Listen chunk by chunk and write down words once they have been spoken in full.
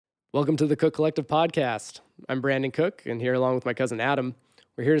Welcome to the Cooke Collective podcast. I'm Brandon Cooke, and here along with my cousin Adam,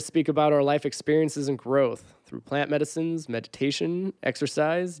 we're here to speak about our life experiences and growth through plant medicines, meditation,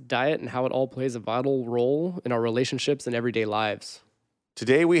 exercise, diet, and how it all plays a vital role in our relationships and everyday lives.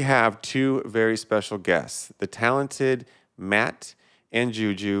 Today we have two very special guests, the talented Matt and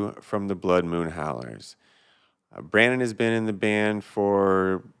Juju from the Blood Moon Howlers. Brandon has been in the band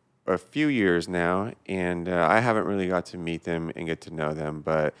for a few years now, and I haven't really got to meet them and get to know them,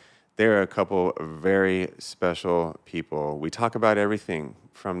 but they're a couple of very special people. We talk about everything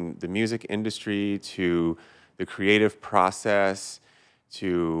from the music industry to the creative process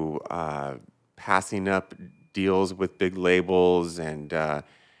to passing up deals with big labels and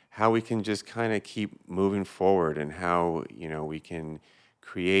how we can just kind of keep moving forward and how, we can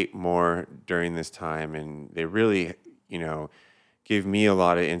create more during this time. And they really, give me a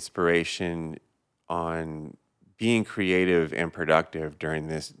lot of inspiration on being creative and productive during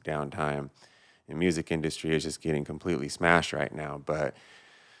this downtime. The music industry is just getting completely smashed right now. But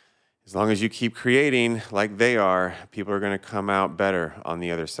as long as you keep creating like they are, people are going to come out better on the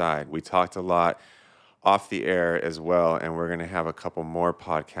other side. We talked a lot off the air as well, and we're going to have a couple more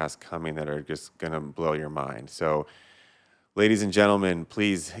podcasts coming that are just going to blow your mind. So, ladies and gentlemen,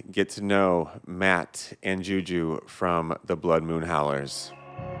 please get to know Matt and Juju from the Blood Moon Howlers.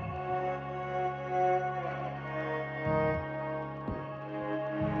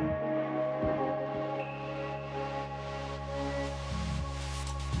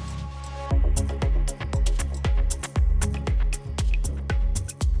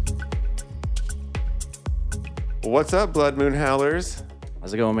 What's up, Blood Moon Howlers?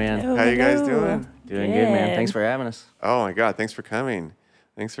 How's it going, man? How you guys doing? Doing good, man. Thanks for having us. Oh my God, thanks for coming.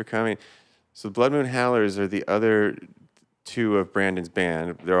 So Blood Moon Howlers are the other two of Brandon's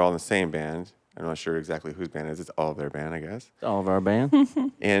band. They're all in the same band. I'm not sure exactly whose band it is. It's all of their band, I guess. All of our band.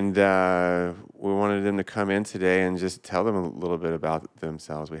 And we wanted them to come in today and just tell them a little bit about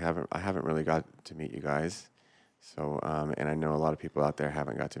themselves. I haven't really got to meet you guys. So, and I know a lot of people out there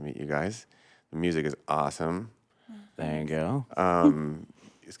haven't got to meet you guys. The music is awesome. There you go.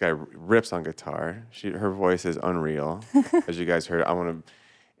 This guy rips on guitar. Her voice is unreal, as you guys heard.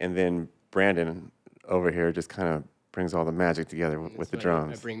 And then Brandon over here just kind of brings all the magic together with the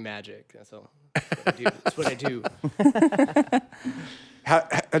drums. I bring magic. That's all. That's what I do.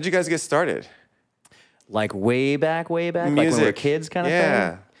 How'd you guys get started? Like way back? Music. Like when we were kids kind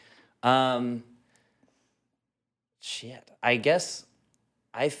of thing? Shit. I guess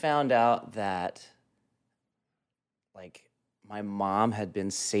I found out that like my mom had been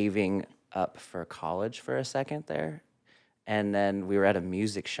saving up for college for a second there. And then we were at a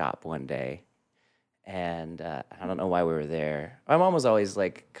music shop one day. And I don't know why we were there. My mom was always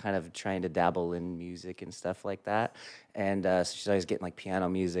like kind of trying to dabble in music and stuff like that. And so she's always getting like piano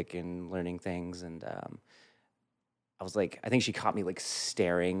music and learning things. And I was like, I think she caught me like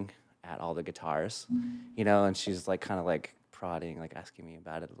staring at all the guitars, and she's like kind of like prodding, like asking me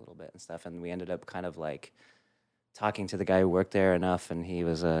about it a little bit and stuff. And we ended up kind of like talking to the guy who worked there enough, and he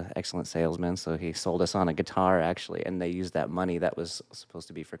was an excellent salesman, so he sold us on a guitar, actually, and they used that money that was supposed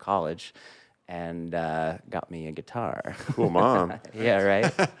to be for college and got me a guitar. Cool mom. Yeah,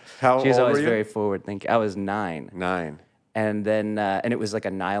 right? How She was old always were you? very forward-thinking. I was 9. 9. And then, and it was like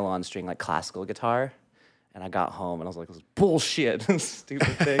a nylon string, like classical guitar. And I got home and I was like, this is bullshit, stupid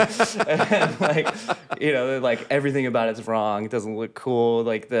thing. And like everything about it's wrong. It doesn't look cool.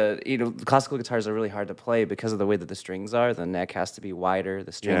 Like classical guitars are really hard to play because of the way that the strings are. The neck has to be wider.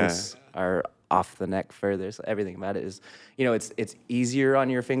 The strings are off the neck further. So everything about it is, it's easier on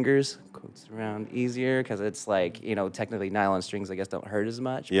your fingers. Quotes around easier because it's like, technically nylon strings, I guess, don't hurt as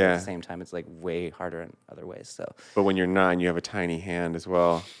much. But at the same time, it's like way harder in other ways. So. But when you're 9, you have a tiny hand as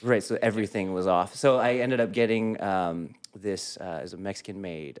well. Right. So everything was off. So I ended up getting this is a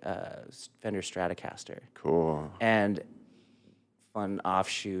Mexican-made Fender Stratocaster. Cool. And fun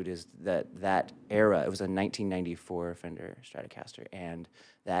offshoot is that era. It was a 1994 Fender Stratocaster, and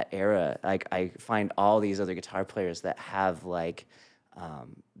that era, like I find all these other guitar players that have like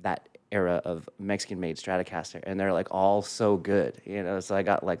that era of Mexican-made Stratocaster, and they're like all so good, So I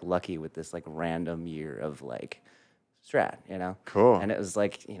got like lucky with this like random year of like Strat, Cool. And it was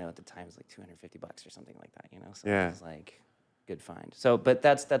like, at the time it was like $250 or something like that, So Yeah. it was like good find. So, but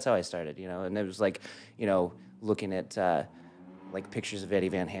that's how I started, and it was like, looking at like pictures of Eddie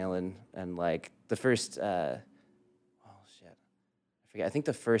Van Halen and like the first, I think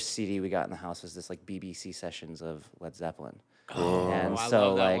the first CD we got in the house was this like BBC sessions of Led Zeppelin. Cool. And I so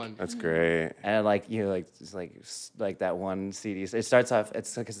love that like, one. That's great. and like it's like that one CD. It starts off.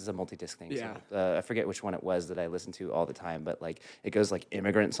 It's because it's a multi-disc thing. Yeah. So, I forget which one it was that I listened to all the time, but like it goes like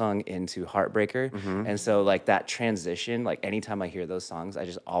immigrant song into Heartbreaker, and so like that transition. Like anytime I hear those songs, I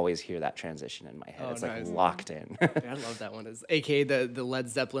just always hear that transition in my head. Oh, It's nice. like locked in. Yeah, I love that one. It's AKA the Led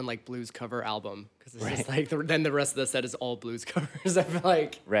Zeppelin like blues cover album because it's just like then the rest of the set is all blues covers. I feel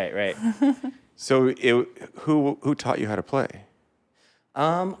like. right. So who taught you how to play?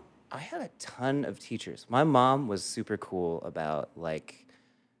 I had a ton of teachers. My mom was super cool about like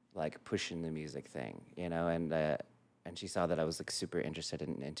pushing the music thing, you know, and she saw that I was like super interested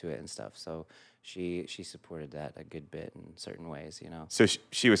into it and stuff. So she supported that a good bit in certain ways, you know. So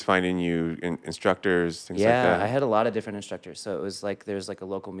she was finding you instructors, things like Yeah, that? I had a lot of different instructors. So it was like there's like a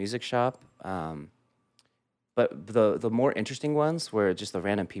local music shop. But the more interesting ones were just the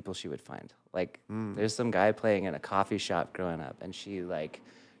random people she would find. Like there's some guy playing in a coffee shop growing up, and she's like,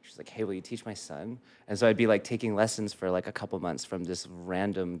 hey, will you teach my son? And so I'd be like taking lessons for like a couple months from this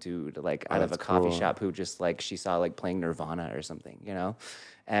random dude like out of a coffee cool. shop who just like she saw like playing Nirvana or something, you know?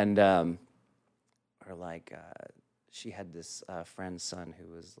 And or like she had this friend's son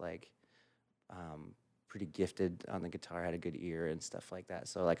who was like pretty gifted on the guitar, had a good ear and stuff like that.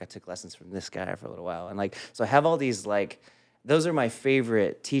 So like I took lessons from this guy for a little while, and like so I have all these like those are my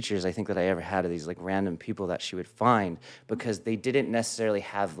favorite teachers I think that I ever had, of these like random people that she would find, because they didn't necessarily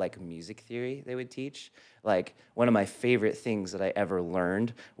have like music theory they would teach. Like one of my favorite things that I ever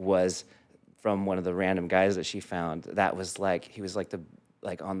learned was from one of the random guys that she found. That was like he was like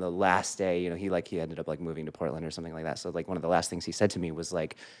on the last day, you know, he ended up like moving to Portland or something like that. So like one of the last things he said to me was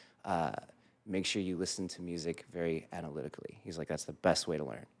like, make sure you listen to music very analytically. He's like, that's the best way to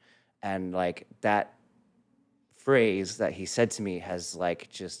learn. And like that phrase that he said to me has like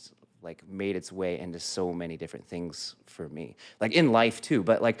just like made its way into so many different things for me, like in life too,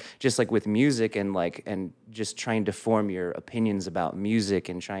 but like just like with music and like and just trying to form your opinions about music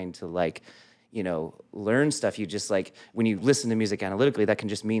and trying to like, you know, learn stuff. You just like when you listen to music analytically, that can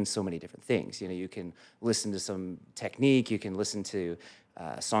just mean so many different things. You know, you can listen to some technique, you can listen to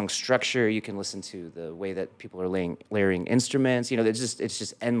song structure, you can listen to the way that people are layering instruments. You know, it's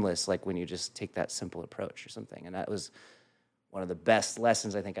just endless. Like when you just take that simple approach or something. And that was one of the best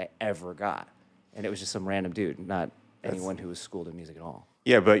lessons I think I ever got. And it was just some random dude, not anyone who was schooled in music at all.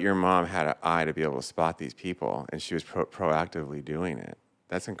 Yeah, but your mom had an eye to be able to spot these people, and she was proactively doing it.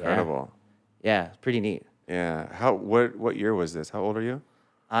 That's incredible. Yeah, pretty neat. Yeah. What year was this? How old are you?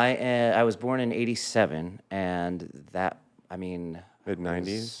 I was born in '87, and that, I mean,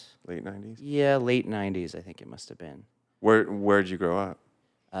 Mid-90s? Late 90s? yeah, late '90s, I think it must have been. Where'd you grow up?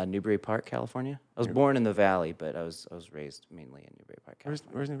 Newbury Park, California. I was born in the Valley, but I was raised mainly in Newbury Park,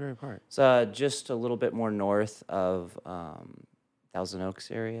 California. Where's Newbury Park? It's just a little bit more north of Thousand Oaks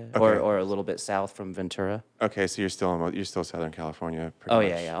area, Okay. or a little bit south from Ventura. Okay, so you're still Southern California. Pretty Oh much.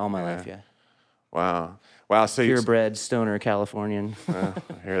 yeah, all my life, yeah. Wow. So Purebred stoner Californian. I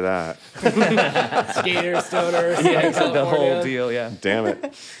hear that. Skater, stoner, The whole deal, yeah. Damn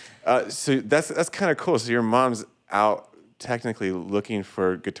it. So that's kind of cool. So your mom's out technically looking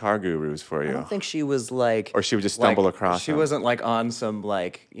for guitar gurus for I you. don't think she was like, Or she would just stumble across She them. wasn't like on some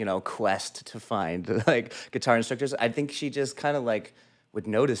like, you know, quest to find like guitar instructors. I think she just kind of like would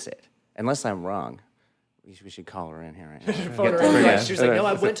notice it. Unless I'm wrong. We should call her in here right now. Phone her in. Yeah. She was like, no,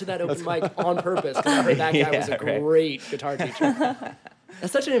 I went to that open mic on purpose because I heard that guy was a great guitar teacher.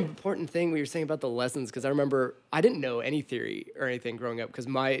 That's such an important thing we were saying about the lessons, because I remember I didn't know any theory or anything growing up, because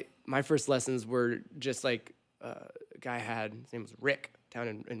my first lessons were just like a guy his name was Rick,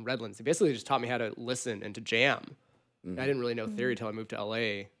 down in Redlands. He basically just taught me how to listen and to jam. I didn't really know theory till I moved to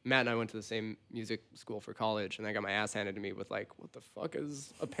LA. Matt and I went to the same music school for college, and I got my ass handed to me with like, what the fuck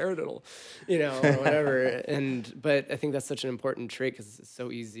is a paradiddle, you know, or whatever. But I think that's such an important trait, because it's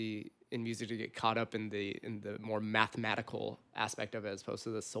so easy in music to get caught up in the more mathematical aspect of it as opposed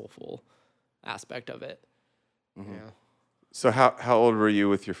to the soulful aspect of it. Mm-hmm. Yeah. So how old were you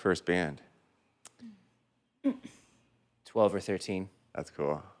with your first band? 12 or 13. That's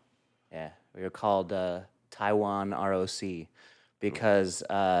cool. Yeah, we were called Taiwan ROC because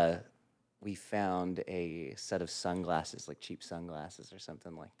we found a set of sunglasses, like cheap sunglasses or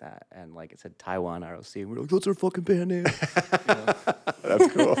something like that, and like it said Taiwan ROC, and we're like, that's our fucking band name. You know?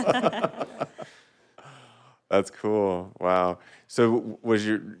 That's cool. That's cool. Wow. So were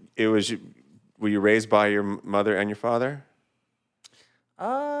you raised by your mother and your father?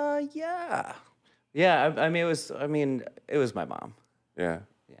 Yeah. Yeah, I mean it was my mom. Yeah.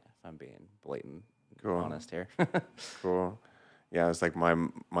 Yeah, if I'm being blatant Cool. honest here. Cool. Yeah, it was like my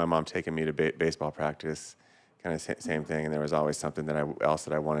mom taking me to baseball practice kind of same thing. And there was always something that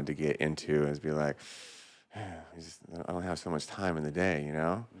I wanted to get into, and be like, I don't have so much time in the day, you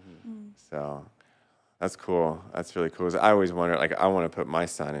know? So that's cool. That's really cool. 'Cause I always wonder, like, I want to put my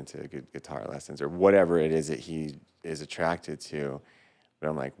son into good guitar lessons or whatever it is that he is attracted to. But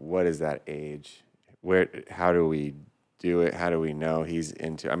I'm like, what is that age? How do we do it? How do we know he's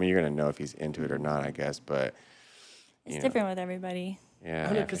into? I mean, you're gonna know if he's into it or not, I guess. But it's different with everybody.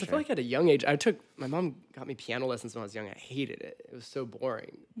 Yeah, because I feel like at a young age, my mom got me piano lessons when I was young. I hated it. It was so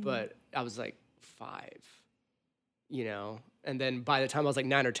boring. But I was like 5, you know. And then by the time I was like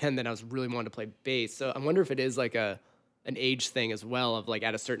 9 or 10, then I was really wanting to play bass. So I wonder if it is like an age thing as well, of like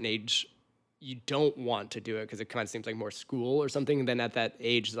at a certain age, you don't want to do it because it kind of seems like more school or something. And then at that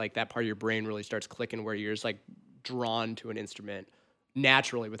age, like that part of your brain really starts clicking where you're just like drawn to an instrument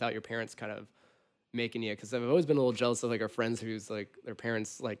naturally without your parents kind of making you. Because I've always been a little jealous of like our friends whose like their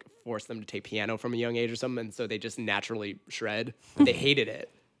parents like forced them to take piano from a young age or something. And so they just naturally shred. They hated it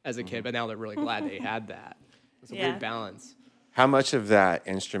as a kid, but now they're really glad they had that. It's a weird balance. How much of that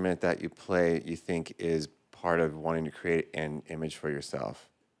instrument that you play you think is part of wanting to create an image for yourself?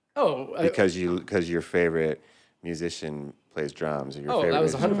 Because your favorite musician plays drums, or your favorite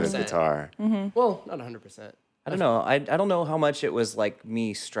musician plays guitar. Well, not 100%. I don't know. I don't know how much it was like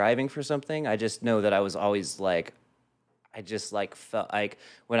me striving for something. I just know that I was always like, I just like felt like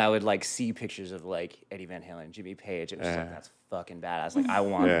when I would like see pictures of like Eddie Van Halen, Jimmy Page, it was just like, that's fucking badass. Like I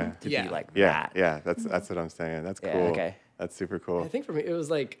want to be like that. Yeah, that's what I'm saying. That's cool. Okay. That's super cool. I think for me, it was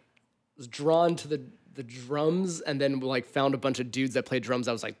like, I was drawn to the drums, and then like found a bunch of dudes that played drums.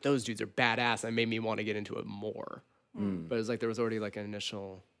 I was like, those dudes are badass, and it made me want to get into it more. But it was like there was already like an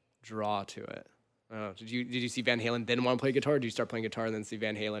initial draw to it. I don't know. Did you see Van Halen then want to play guitar? Or did you start playing guitar and then see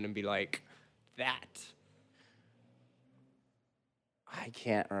Van Halen and be like, that? I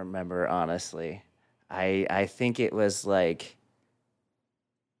can't remember, honestly. I think it was like,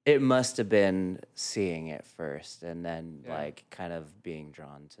 it must have been seeing it first and then like kind of being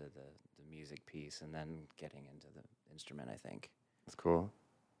drawn to the music piece and then getting into the instrument, I think. That's cool.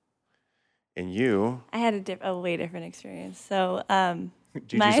 And you? I had a way different experience. So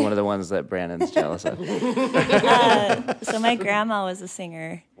Juju's one of the ones that Brandon's jealous of. So my grandma was a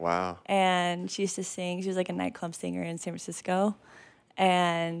singer. Wow. And she used to sing. She was like a nightclub singer in San Francisco.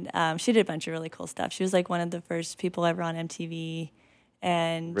 And she did a bunch of really cool stuff. She was like one of the first people ever on MTV.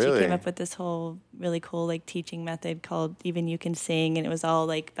 And she came up with this whole really cool like teaching method called Even You Can Sing. And it was all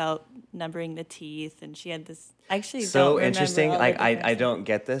like about numbering the teeth. And she had this actually so interesting. Like I don't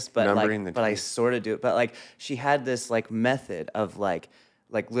get this, but I sort of do it. But like she had this like method of like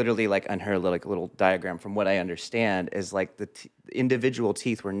literally like on her little diagram, from what I understand, is like the individual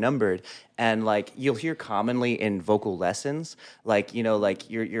teeth were numbered, and like you'll hear commonly in vocal lessons, like, you know, like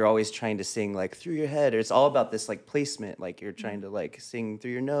you're always trying to sing like through your head, or it's all about this like placement, like you're trying to like sing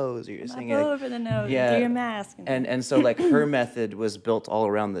through your nose, or you're singing like, over the nose, through your mask, and so like her method was built all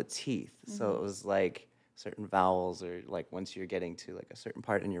around the teeth, so it was like certain vowels, or like once you're getting to like a certain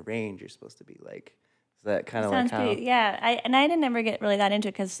part in your range, you're supposed to be like. Is that kind of like how? Pretty, yeah, I didn't never get really that into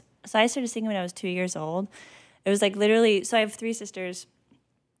it because I started singing when I was 2 years old. It was like literally. So I have 3 sisters,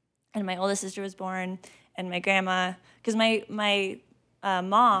 and my oldest sister was born, and my grandma, because my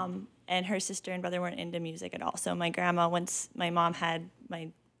mom and her sister and brother weren't into music at all. So my grandma, once my mom had my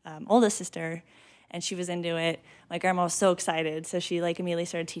oldest sister, and she was into it, my grandma was so excited. So she like immediately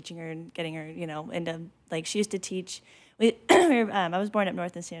started teaching her and getting her, you know, into like she used to teach. I was born up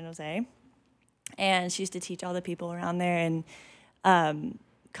north in San Jose. And she used to teach all the people around there, and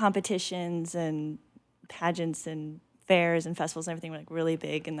competitions and pageants and fairs and festivals and everything were like really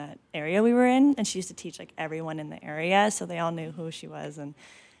big in that area we were in. And she used to teach like everyone in the area, so they all knew who she was. And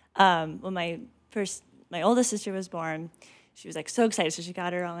when my oldest sister was born, she was like so excited, so she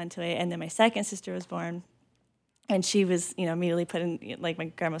got her all into it. And then my second sister was born, and she was, you know, immediately put in, like my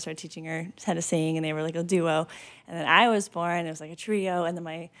grandma started teaching her how to sing, and they were like a duo. And then I was born, it was like a trio, and then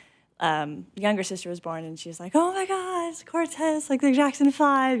my younger sister was born, and she was like, oh my God, it's Cortez, like the Jackson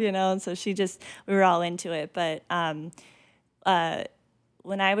 5, you know, and so we were all into it. But when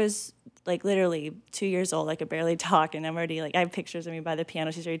I was like literally 2 years old, I could barely talk, and I'm already like, I have pictures of me by the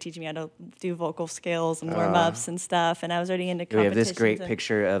piano. She's already teaching me how to do vocal scales and warm-ups and stuff, and I was already into competitions. We have this great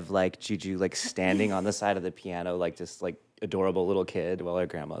picture of like Juju like standing on the side of the piano, like just like adorable little kid, while her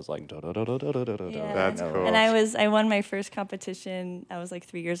grandma's like da da da da da da da. That's cool. And I won my first competition. I was like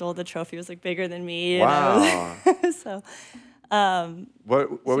 3 years old. The trophy was like bigger than me. Wow. So,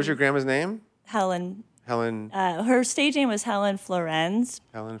 what was your grandma's name? Helen. Helen. Her stage name was Helen Florenz.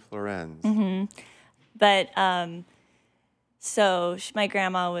 Helen Florenz. Mm-hmm. But so my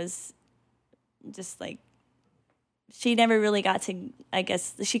grandma was just like she never really got to, I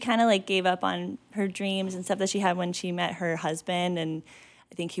guess, she kind of like gave up on her dreams and stuff that she had when she met her husband. And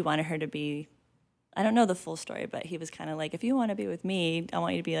I think he wanted her to be, I don't know the full story, but he was kind of like, if you want to be with me, I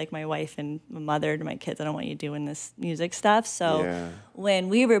want you to be like my wife and a mother to my kids. I don't want you doing this music stuff. So when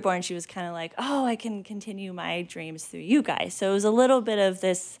we were born, she was kind of like, oh, I can continue my dreams through you guys. So it was a little bit of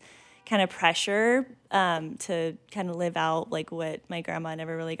this kind of pressure to kind of live out like what my grandma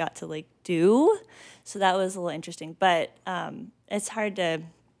never really got to like do. So that was a little interesting, but it's hard to,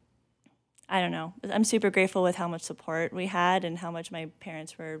 I don't know. I'm super grateful with how much support we had and how much my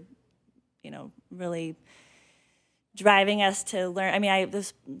parents were, really driving us to learn. I mean,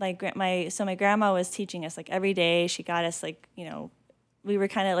 my grandma was teaching us like every day. She got us like, we were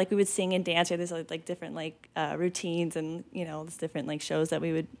kind of like, we would sing and dance. There's like different like routines and, these different like shows that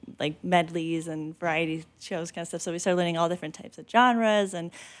we would like medleys and variety shows kind of stuff. So we started learning all different types of genres. And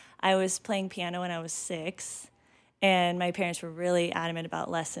I was playing piano when I was 6, and my parents were really adamant about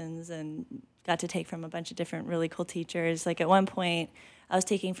lessons and got to take from a bunch of different really cool teachers. Like at one point I was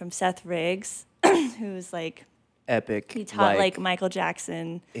taking from Seth Riggs, who's like epic. He taught like Michael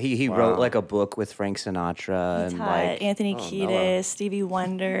Jackson. He wrote like a book with Frank Sinatra He and taught like Anthony Kiedis, Stevie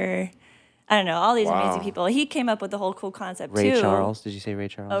Wonder. I don't know, all these amazing people. He came up with the whole cool concept Ray too. Charles. Did you say Ray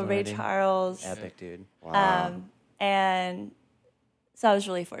Charles? Oh, Ray already? Charles. Epic dude. Wow. And so I was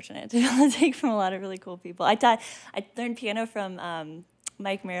really fortunate to be able to take from a lot of really cool people. I learned piano from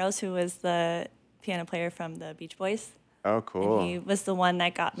Mike Meros, who was the piano player from the Beach Boys. Oh, cool. And he was the one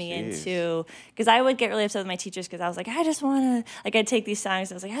that got me into, because I would get really upset with my teachers because I was like, I just want to, like I'd take these songs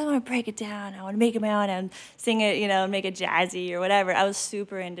and I was like, I want to break it down. I want to make it my own and sing it, make it jazzy or whatever. I was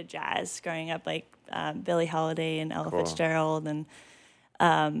super into jazz growing up, like Billie Holiday and Ella Fitzgerald. And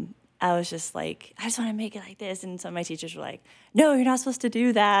I was just like, I just want to make it like this. And some of my teachers were like, no, you're not supposed to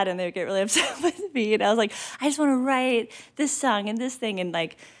do that. And they would get really upset with me. And I was like, I just want to write this song and this thing. And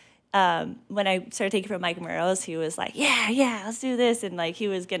like, when I started taking from Mike Meros, he was like, yeah, let's do this. And like, he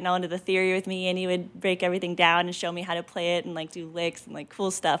was getting all into the theory with me, and he would break everything down and show me how to play it and like do licks and like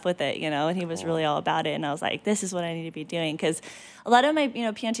cool stuff with it, and he was really all about it. And I was like, this is what I need to be doing. Cause a lot of my,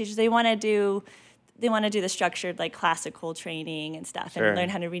 piano teachers, they want to do the structured like classical training and stuff and learn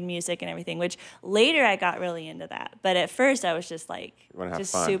how to read music and everything, which later I got really into that. But at first I was just like,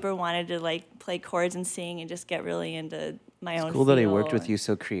 super wanted to like play chords and sing and just get really into my own. It's cool that he worked with you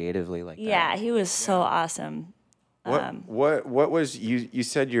so creatively like that. Yeah, he was so awesome. What was you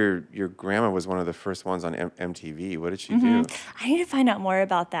said your grandma was one of the first ones on MTV. What did she do? I need to find out more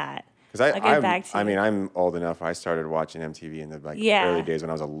about that. Because I'm old enough. I started watching MTV in the early days when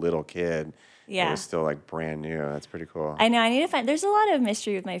I was a little kid. Yeah, it was still like brand new. That's pretty cool. I know. I need to find. There's a lot of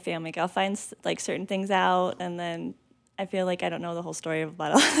mystery with my family. Like, I'll find like certain things out, and then I feel like I don't know the whole story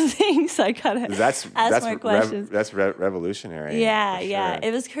about a lot of things. So I gotta ask more questions. That's revolutionary. Yeah, sure. yeah.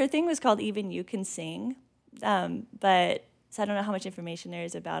 It was her thing was called Even You Can Sing, but so I don't know how much information there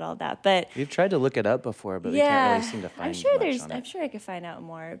is about all that. But we've tried to look it up before, but we can't really seem to find. I'm sure I could find out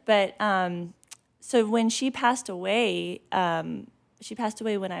more. But so when she passed away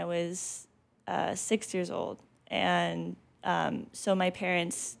when I was 6 years old, and so my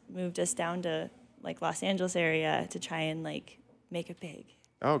parents moved us down to like Los Angeles area to try and like make it big.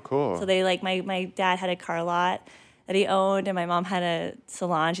 Oh, cool. So they like my dad had a car lot that he owned, and my mom had a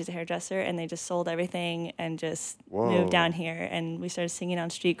salon. She's a hairdresser, and they just sold everything and just moved down here. And we started singing on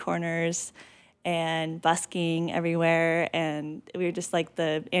street corners and busking everywhere. And we were just like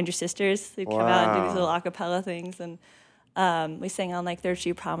the Andrew Sisters who'd come out and do these little a cappella things. And we sang on like Third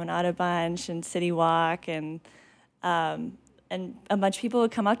Street Promenade a bunch and City Walk, and a bunch of people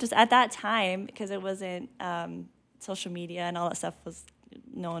would come up to us at that time because it wasn't social media and all that stuff was.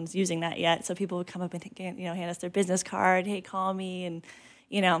 No one's using that yet, so people would come up and hand us their business card. Hey, call me, and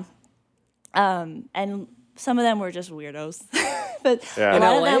and some of them were just weirdos, but a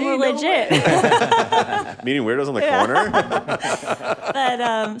lot of them were legit. Meeting weirdos on the corner.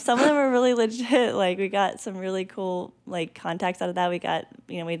 But some of them were really legit. Like we got some really cool like contacts out of that. We got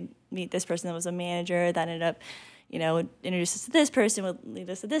we'd meet this person that was a manager that ended up. Would introduce us to this person, would lead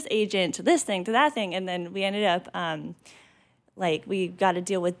us to this agent, to this thing, to that thing, and then we ended up. Like, we got a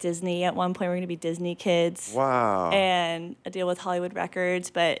deal with Disney. At one point, we were going to be Disney kids. Wow. And a deal with Hollywood Records.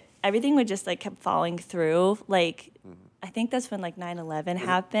 But everything would just, like, kept falling through. Like, I think that's when, like, 9/11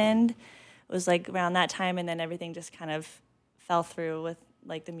 happened. It was, like, around that time. And then everything just kind of fell through with,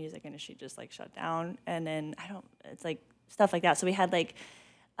 like, the music industry just, like, shut down. And then, it's, like, stuff like that. So we had, like,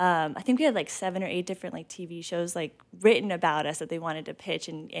 I think we had, like, 7 or 8 different, like, TV shows, like, written about us that they wanted to pitch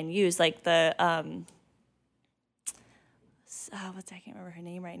and use. Like, the... I can't remember her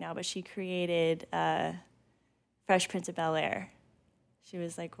name right now, but she created Fresh Prince of Bel-Air. She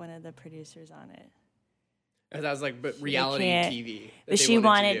was like one of the producers on it. And that was like reality TV. But she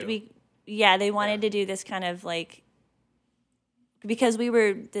wanted they wanted to do this kind of like, because we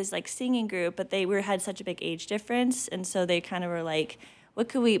were this like singing group, but they had such a big age difference, and so they kind of were like, what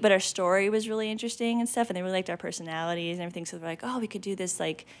could we? But our story was really interesting and stuff, and they really liked our personalities and everything. So they're like, oh, we could do this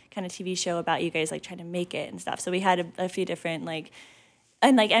like kind of TV show about you guys like trying to make it and stuff. So we had a few different like.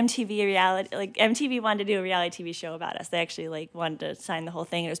 And like MTV wanted to do a reality TV show about us. They actually like wanted to sign the whole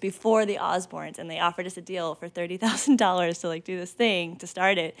thing. It was before the Osbournes, and they offered us a deal for $30,000 to like do this thing to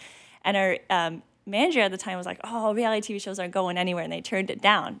start it. And our manager at the time was like, "Oh, reality TV shows aren't going anywhere," and they turned it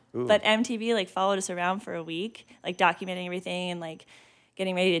down. Ooh. But MTV like followed us around for a week, like documenting everything and like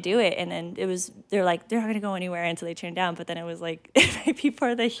getting ready to do it. And then they're like, they're not going to go anywhere until they turn it down. But then it was like, it might be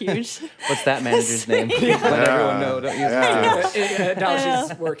part of the huge. What's that manager's name? Yeah. Let everyone know. Don't use it. Now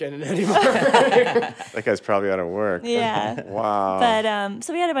she's working anymore. That guy's probably out of work. Yeah. Wow. But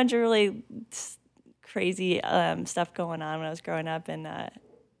so we had a bunch of really crazy stuff going on when I was growing up. And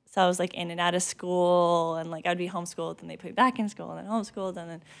so I was like in and out of school. And like I'd be homeschooled, and they put me back in school, and then homeschooled.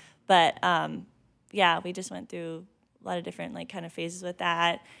 And then, but yeah, we just went through a lot of different like kind of phases with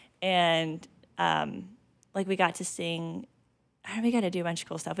that, and like we got to sing. We got to do a bunch of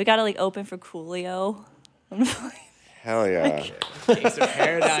cool stuff. We got to like open for Coolio. Hell yeah! Kings of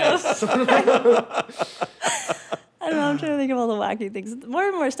Paradise. I don't know. I'm trying to think of all the wacky things. More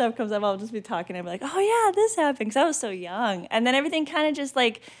and more stuff comes up. I'll just be talking and be like, "Oh yeah, this happened," because I was so young, and then everything kind of just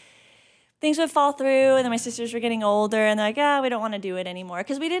like things would fall through, and then my sisters were getting older, and they're like, we don't want to do it anymore,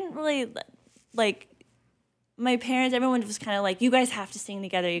 because we didn't really like. My parents, everyone was kind of like, you guys have to sing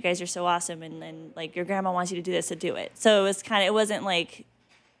together. You guys are so awesome. And like, your grandma wants you to do this, so do it. So it wasn't like,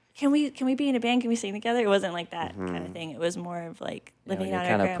 can we be in a band? Can we sing together? It wasn't like that kind of thing. It was more of like living out our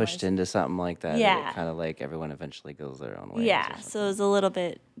grandma's. You're kind of pushed into something like that. Yeah. Kind of like everyone eventually goes their own way. Yeah. So it was a little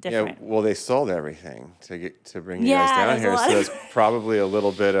bit different. Yeah. Well, they sold everything to bring you guys down here. So it's probably a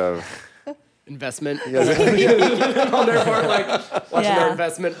little bit of investment on their part, like watching their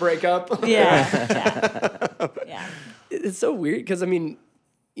investment break up. Yeah. It's so weird because I mean,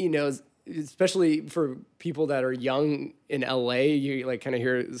 you know, especially for people that are young in LA, you like kind of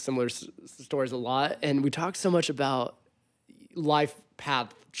hear similar stories a lot, and we talk so much about life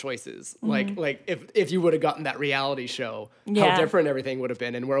path choices. Mm-hmm. Like if you would have gotten that reality show, how different everything would have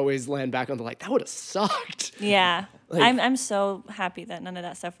been, and we're always land back on the like that would have sucked. Yeah. Like, I'm so happy that none of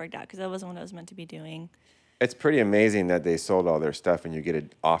that stuff worked out, because that wasn't what I was meant to be doing. It's pretty amazing that they sold all their stuff and you get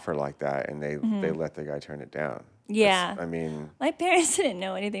an offer like that, and they let the guy turn it down. Yeah. I mean, my parents didn't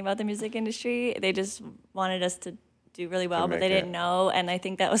know anything about the music industry. They just wanted us to do really well, but they didn't know. And I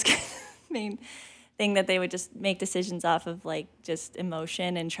think that was kind of the main thing, that they would just make decisions off of like just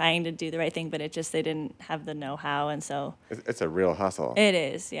emotion and trying to do the right thing, but they didn't have the know-how, and so it's a real hustle. it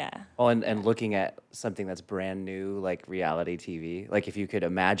is, yeah. Oh, and looking at something that's brand new, like reality TV. Like if you could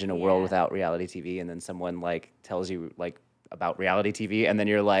imagine a world without reality TV, and then someone like tells you like about reality TV, and then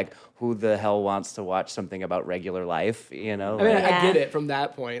you're like, who the hell wants to watch something about regular life? You know? I mean, I get it from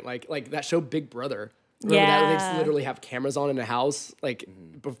that point. Like that show Big Brother. Remember that? They literally have cameras on in a house. Like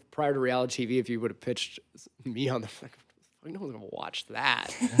prior to reality TV, if you would have pitched me on no one's gonna watch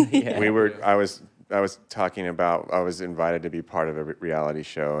that. I was talking about, I was invited to be part of a reality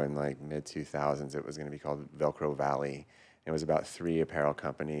show in like mid 2000s. It was going to be called Velcro Valley. It was about 3 apparel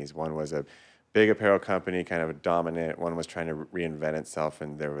companies. One was a big apparel company, kind of a dominant. One was trying to reinvent itself,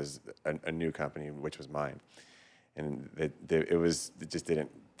 and there was a new company, which was mine. And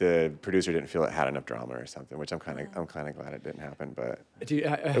the producer didn't feel it had enough drama or something, which I'm kind of glad it didn't happen, but Dude,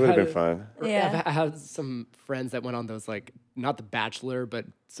 it would have been fun. Yeah. I had some friends that went on those, like, not The Bachelor, but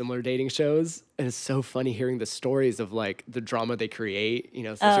similar dating shows, and it's so funny hearing the stories of like the drama they create. You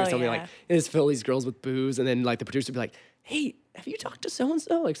know, especially somebody like, just fill these girls with booze, and then like the producer would be like, "Hey, have you talked to so and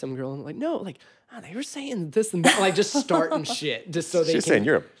so?" Like some girl, and I'm like, "No," like, they were saying this and that, like just starting shit, just so they She's saying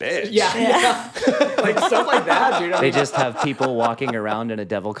you're a bitch. Yeah. Like stuff like that, dude. They just have people walking around in a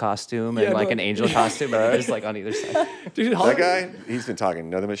devil costume and like an angel costume, and just like on either side. Dude, that guy, he's been talking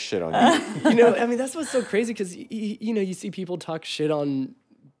nothing but shit on you. You know, I mean, that's what's so crazy, because you know, you see people talk shit on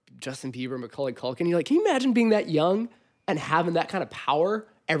Justin Bieber, Macaulay Culkin. You're like, can you imagine being that young and having that kind of power?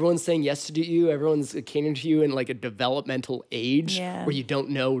 Everyone's saying yes to you. Everyone's catering to you in like a developmental age where you don't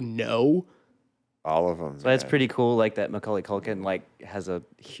know no. All of them. So that's pretty cool. Like that Macaulay Culkin like has a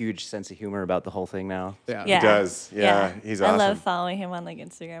huge sense of humor about the whole thing now. Yeah. He does. Yeah. He's awesome. I love following him on like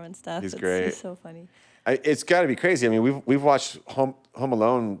Instagram and stuff. He's great. He's so funny. It's got to be crazy. I mean, we've watched Home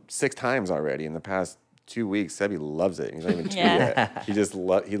Alone 6 times already in the past 2 weeks. Sebby loves it. He's not even two Yeah. yet. He just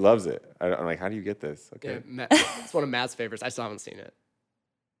he loves it. I'm like, how do you get this? Okay. Yeah, it's one of Matt's favorites. I still haven't seen it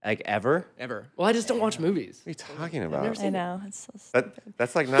Like ever? ever. Well, I just don't watch movies. What are you talking about? I know. It's so stupid.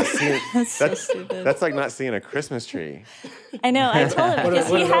 That's like not seeing. That's so stupid. That's like not seeing a Christmas tree. I know. I told him because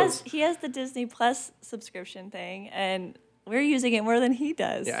what are those? he has the Disney Plus subscription thing, and we're using it more than he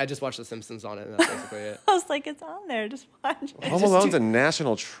does. Yeah, I just watched The Simpsons on it, and that's basically it. I was like, it's on there. Just watch it. Home Alone's a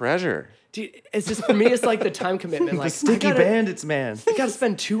national treasure. Dude, it's just for me. It's like the time commitment. Like Sticky Bandits, man. I gotta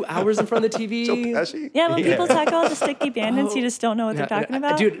spend 2 hours in front of the TV. Joe Pesci. Yeah, when people talk about the Sticky Bandits, you just don't know what they're talking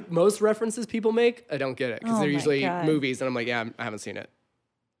about. Dude, most references people make, I don't get it because Oh they're my usually God. movies, and I'm like, yeah, I haven't seen it.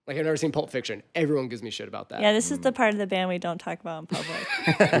 Like I've never seen Pulp Fiction. Everyone gives me shit about that. Yeah, this is the part of the band we don't talk about in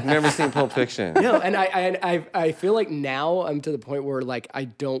public. I've never seen Pulp Fiction. No, and I feel like now I'm to the point where like I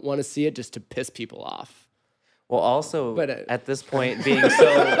don't want to see it just to piss people off. Well, also But, at this point being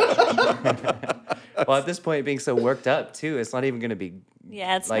so worked up too, it's not even going to be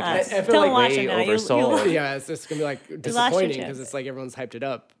Yeah, it's Like, not. I feel Don't like watch way it now. oversold. Yeah, it's just gonna be like lost your disappointing because chance. it's like everyone's hyped it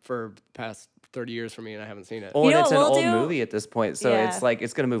up for the past 30 years for me and I haven't seen it. Well, You and know it's an what we'll old do? movie at this point, so Yeah. it's like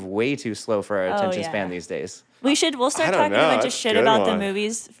it's going to move way too slow for our attention yeah. span these days. We'll start I don't talking know, a bunch of that's a shit good about the one.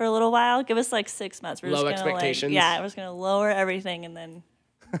 movies for a little while. Give us like 6 months. We're Low just gonna expectations. we're just gonna lower everything and then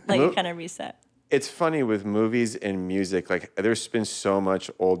let you kind of reset. It's funny with movies and music. Like, there's been so much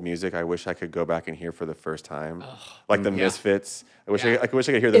old music I wish I could go back and hear for the first time. Like the Misfits. I wish I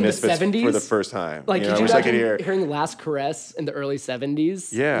could hear the In the Misfits for 70s? the first time. Like, you know, could I you wish I could imagine hear hearing Last Caress in the early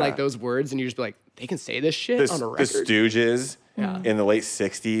 70s? Yeah. Like those words, and you just be like, they can say this shit on a the record? Stooges Yeah. in the late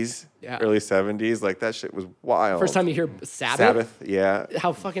 60s, Yeah. early 70s. Like, that shit was wild. First time you hear Sabbath, Sabbath, yeah.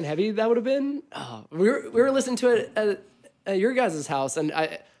 how fucking heavy that would have been. Oh, we were listening to it at your guys' house, and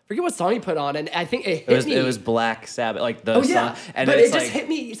I forget what song he put on, and I think it hit me. It was Black Sabbath, like the Oh yeah, song, and but it's it just like, hit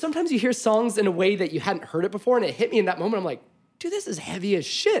me. Sometimes you hear songs in a way that you hadn't heard it before, and it hit me in that moment. I'm like, dude, this is heavy as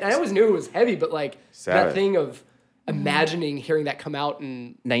shit. I always knew it was heavy, but like Sabbath. that thing of imagining hearing that come out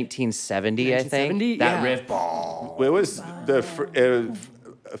and 1970, I 1970? think. That Yeah. riff, boom. It was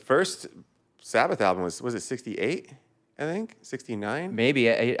first Sabbath album was it 68? I think 69. Maybe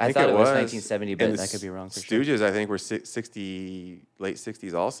I thought it was 1970, but And I the could be wrong for sure. Stooges, I think, were 60 late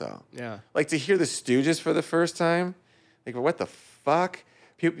 60s also. yeah. Like, to hear the Stooges for the first time, like, what the fuck?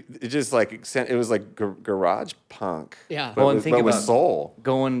 People, it just like it was like garage punk. Yeah. but Well, and with, think but with about- soul.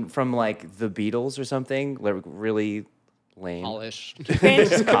 Going from like the Beatles or something, like really lame. Polish. Cause Yeah,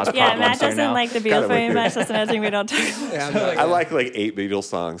 problems Matt there doesn't now. like the Kinda Beatles very weird. much. That's another thing we don't talk about. Yeah, I'm like, I like 8 Beatles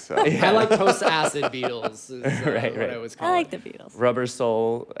songs. So. I like post-acid Beatles. Is, Right, what right. I was calling I like it. the Beatles. Rubber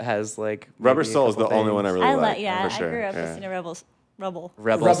Soul has like Rubber maybe a Soul is the couple only one I things. really I like. like. Yeah, for I sure. grew up yeah. listening to Rebel Rebel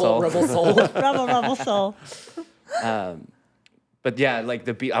Soul. Rebel Soul. Rebel Soul. But yeah, like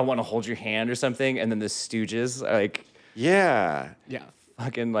I want to hold your hand or something, and then the Stooges, like Yeah. Yeah.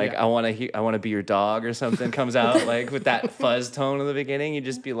 fucking like Yeah. I want to be your dog or something comes out like with that fuzz tone in the beginning. You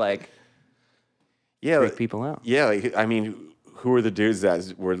just be like Yeah. freak people out. Yeah, like, I mean, who are the dudes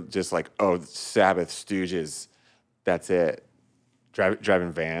that were just like, oh, Sabbath, Stooges, that's it,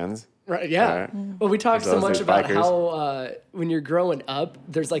 driving vans? Right. Yeah. Right. Well, we talked so Those much are about bikers. how when you're growing up,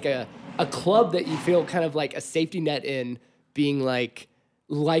 there's like a club that you feel kind of like a safety net in being like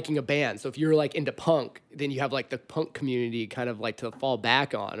liking a band. So if you're like into punk, then you have like the punk community kind of like to fall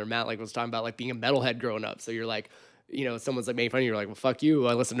back on. Or Matt like was talking about like being a metalhead growing up. So you're like, you know, someone's like making fun of you. You're like, well, fuck you.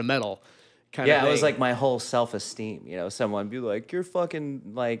 I listen to metal. Kind Yeah, of it was thing. like my whole self-esteem. You know, someone be like, "You're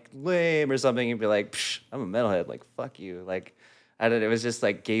fucking like lame" or something, and be like, Psh, "I'm a metalhead." Like, fuck you. Like, I don't. It was just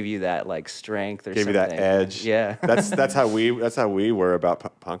like gave you that like strength or Gave you something. that edge. Yeah. that's how we were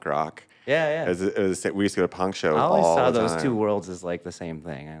about punk rock. yeah. We used to go to punk shows I always all saw the those time. two worlds as like the same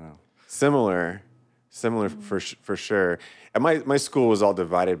thing. I know. Similar for sure. And my school was all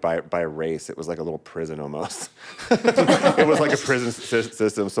divided by race. It was like a little prison almost. It was like a prison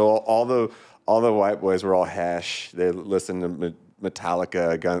system. So all the white boys were all hash. They listened to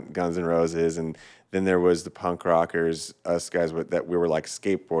Metallica, Guns N' Roses, and then there was the punk rockers, us guys that we were like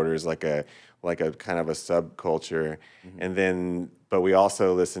skateboarders, like a kind of a subculture. And then, but we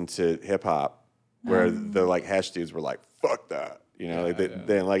also listened to hip hop, where the like hash dudes were like, "Fuck that," you know, like they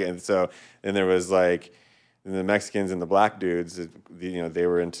didn't like it. And so then there was like the Mexicans and the black dudes, you know, they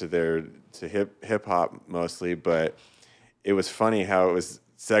were into hip hop mostly, but it was funny how it was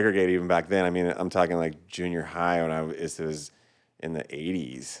segregated even back then. I mean, I'm talking like junior high when it was in the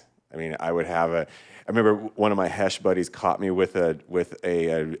 80s. I mean, I remember one of my Hesh buddies caught me with a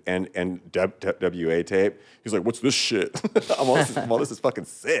NWA tape. He's like, "What's this shit?" I'm like, well, this is fucking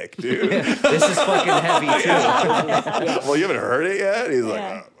sick, dude. This is fucking heavy too. Well, you haven't heard it yet? He's like,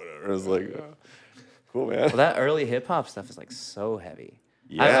 Yeah. "Oh, whatever." I was like, Cool, man. Well, that early hip hop stuff is like so heavy.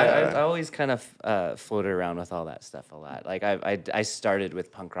 Yeah. I always kind of floated around with all that stuff a lot. Like I started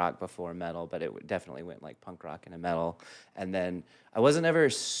with punk rock before metal, but it definitely went like punk rock into metal. And then I wasn't ever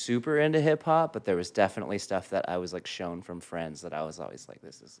super into hip hop, but there was definitely stuff that I was like shown from friends that I was always like,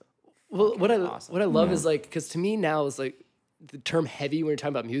 this is Well, awesome. what I love is like, because to me now is like the term heavy when you're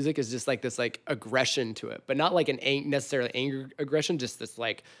talking about music is just like this like aggression to it, but not like an necessarily anger aggression, just this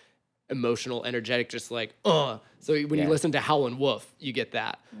like emotional, energetic, just like So when you listen to Howlin' Wolf, you get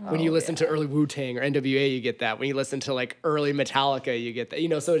that. When you listen to early Wu-Tang or NWA, you get that. When you listen to like early Metallica, you get that. You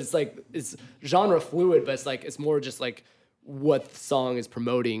know, so it's like it's genre fluid, but it's like it's more just like what the song is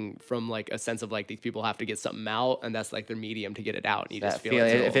promoting from like a sense of like these people have to get something out, and that's like their medium to get it out. And you That just feel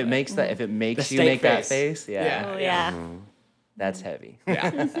feeling. it. If it makes that, if it makes The you make stank that face, Yeah. Oh, yeah. that's heavy.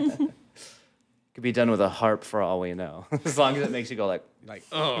 Yeah. Could be done with a harp for all we know, as long as it makes you go like. Like,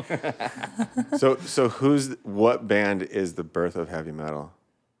 oh. So what band is the birth of heavy metal?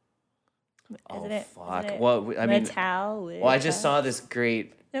 Isn't it? Fuck. Isn't it Well, I mean, Metallica? well, I just saw this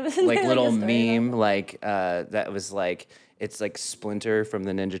great Wasn't like there, little a story meme that was like it's like Splinter from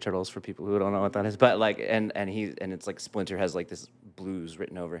the Ninja Turtles for people who don't know what that is, but like and it's like Splinter has like this blues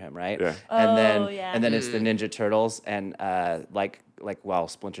written over him, right? Yeah. And then it's the Ninja Turtles and like while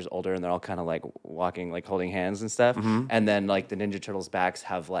Splinter's older and they're all kind of like walking like holding hands and stuff, and then like the Ninja Turtles backs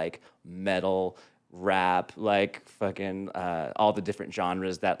have like metal, rap, like fucking all the different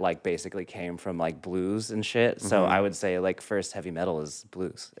genres that like basically came from like blues and shit. So I would say like first heavy metal is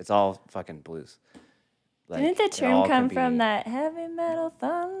blues. It's all fucking blues. Like, Didn't the it all term come can from be- that heavy metal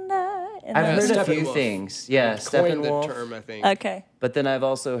thunder? I've heard a few Steppenwolf. things. Yeah, Coined the Steppenwolf. term, I think. Okay. But then I've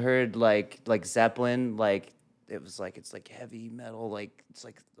also heard like Zeppelin, like it was like it's like heavy metal, like it's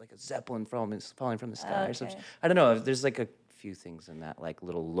like a Zeppelin falling from the sky or something. Okay. I don't know. There's like a few things in that like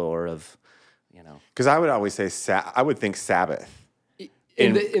little lore of, you know. Because I would always say I would think Sabbath.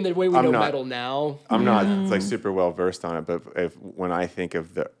 In the way we I'm know not- metal now. I'm not like super well versed on it, but when I think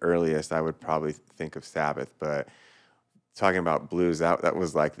of the earliest, I would probably think of Sabbath. But talking about blues, that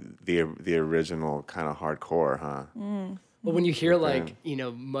was like the original kind of hardcore, huh? But when you hear like, you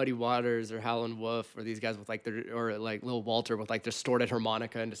know, Muddy Waters or Howlin' Wolf or these guys with like or like Lil Walter with like distorted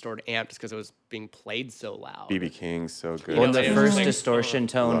harmonica and distorted amp just because it was being played so loud. BB King's so good. Well, know, the it was first like- distortion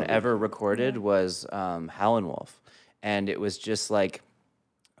tone Love it. ever recorded was Howlin' Wolf, and it was just like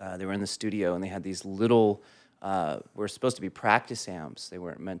they were in the studio and they had these little. Were supposed to be practice amps. They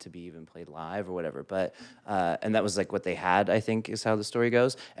weren't meant to be even played live or whatever. But and that was like what they had, I think, is how the story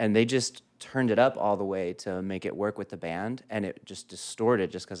goes. And they just turned it up all the way to make it work with the band, and it just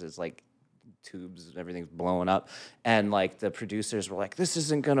distorted just because it's like tubes and everything's blowing up. And like the producers were like, "This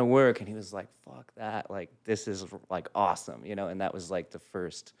isn't gonna work," and he was like, "Fuck that! Like this is like awesome," you know. And that was like the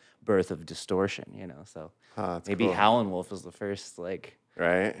first birth of distortion, you know. So that's maybe cool. Howlin' Wolf was the first like.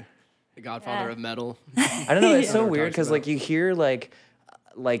 Right? The Godfather Yeah. of metal. I don't know. It's so Everyone weird talks because about. like you hear like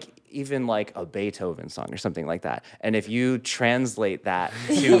even like a Beethoven song or something like that, and if you translate that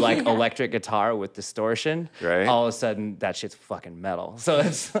to like electric guitar with distortion, Right. all of a sudden that shit's fucking metal. So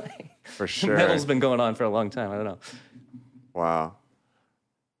it's like For sure. metal's been going on for a long time. I don't know. Wow.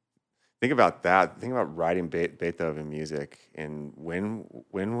 Think about that. Think about writing Beethoven music. And when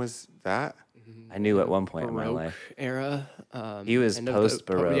was that? I knew at one point in my Baroque life. era. He was end of the-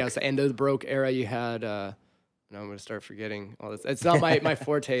 post-Baroque. Yeah, it's the end of the Baroque era. You had. Now I'm going to start forgetting all this. It's not my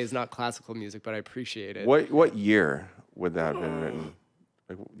forte. Is not classical music, but I appreciate it. What year would that have been written?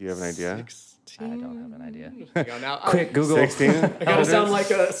 Like, do you have an idea? 16? I don't have an idea. Hang on now. Quick, Google. 16? I gotta sound like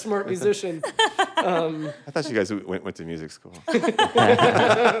a smart musician. I thought you guys went to music school.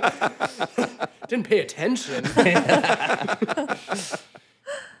 Didn't pay attention.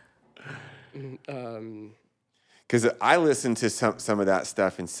 Because I listened to some of that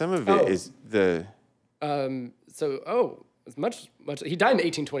stuff, and some of it is the... It's much. He died in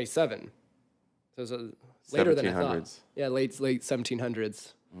 1827. So it's later than I thought. 1700s. Yeah, late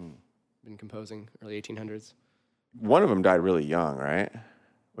 1700s. Been composing early 1800s. One of them died really young, right?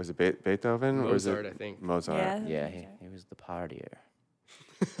 Was it Beethoven? or was Mozart, it I think. Mozart. Yeah. Yeah, he was the partier.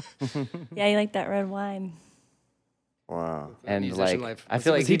 Yeah, you like that red wine. Wow. And musician like, life. I Was-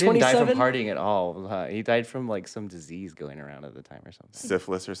 feel like was he he didn't die from 27? partying at all. He died from like some disease going around at the time or something.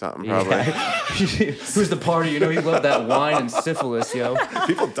 Syphilis or something, probably. Who's the party? You know, he loved that wine and syphilis, yo.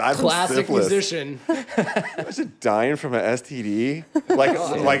 People died from Classic syphilis. musician. Imagine dying from an STD, like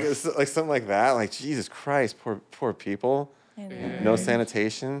something like that. Like Jesus Christ, poor people. I know. No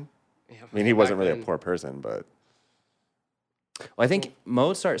sanitation. Yeah, I mean, he wasn't back really a then. poor person, but Well, I think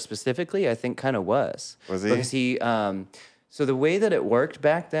Mozart specifically, I think kind of was. Was he? Because he, so the way that it worked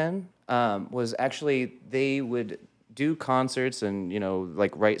back then, was actually they would do concerts and,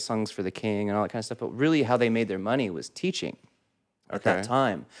 like write songs for the king and all that kind of stuff. But really how they made their money was teaching at that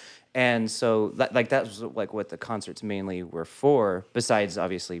time. And so that was like what the concerts mainly were for, besides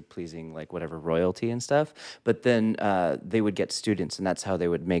obviously pleasing like whatever royalty and stuff. But then they would get students, and that's how they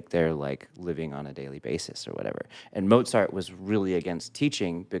would make their like living on a daily basis or whatever. And Mozart was really against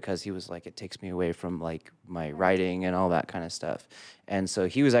teaching because he was like, it takes me away from like my writing and all that kind of stuff. And so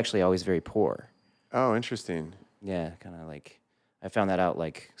he was actually always very poor. Oh, interesting. Yeah, kind of like I found that out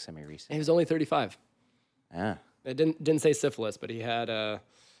like semi-recent. He was only 35. Yeah. It didn't say syphilis, but he had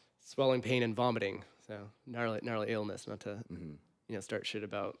swelling, pain, and vomiting. So gnarly illness. Not to start shit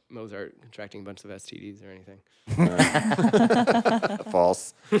about Mozart contracting a bunch of STDs or anything.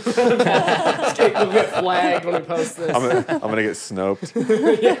 False. We'll get flagged when we post this. I'm gonna get snoped.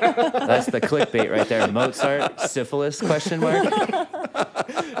 That's the clickbait right there. Mozart, syphilis, question mark.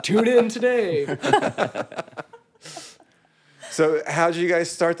 Tune in today. So how did you guys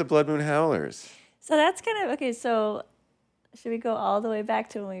start the Blood Moon Howlers? So that's kind of okay. So should we go all the way back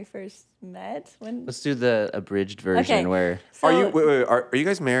to when we first met? Let's do the abridged version where So, are you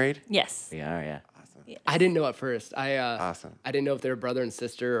guys married? Yes. we are, yeah. I didn't know at first. Awesome. I didn't know if they were brother and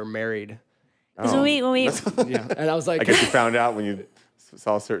sister or married. Because when we Yeah, and I was like, I guess you found out when you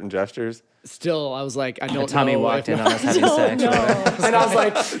saw certain gestures. still, I was like, I don't Tommy know. walked in if- on us having sex. and I was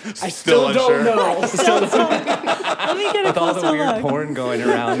like, I still don't know. let me get a With all the closer weird look. porn going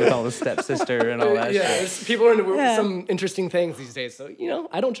around with all the stepsister and all that shit. People are into some interesting things these days. So,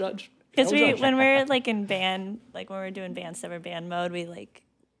 I don't judge. Because when we're like in band, like when we're doing band stuff or band mode, we like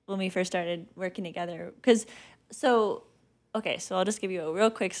when we first started working together. So I'll just give you a real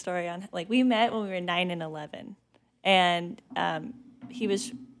quick story on like we met when we were 9 and 11, and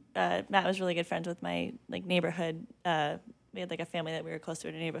Matt was really good friends with my like neighborhood. We had like a family that we were close to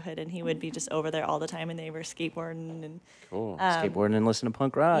in a neighborhood, and he would be just over there all the time, and they were skateboarding and Cool. Skateboarding and listening to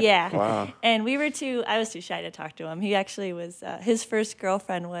punk rock. yeah. Wow. And I was too shy to talk to him. He actually was his first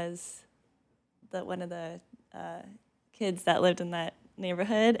girlfriend was one of the kids that lived in that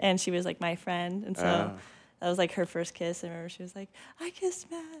neighborhood, and she was like my friend, and so. That was like her first kiss. I remember she was like, I kissed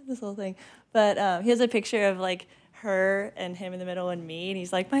Matt, this whole thing. But he has a picture of like her and him in the middle and me, and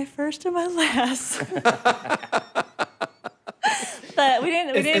he's like, my first and my last. But we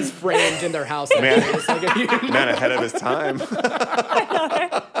didn't. It's framed in their house. Man, It's like man ahead of his time.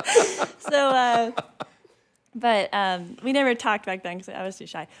 So, we never talked back then because I was too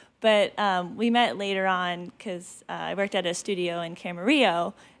shy. But we met later on because I worked at a studio in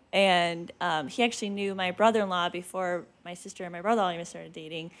Camarillo. And he actually knew my brother-in-law before my sister and my brother-in-law even started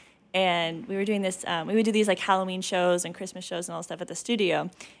dating. And we were doing this, we would do these like Halloween shows and Christmas shows and all stuff at the studio.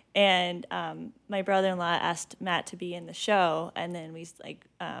 And my brother-in-law asked Matt to be in the show. And then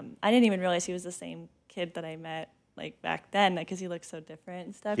I didn't even realize he was the same kid that I met like back then because he looked so different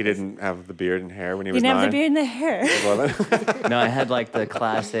and stuff. He didn't have the beard and hair when he He was didn't 9. have the beard and the hair. No, I had like the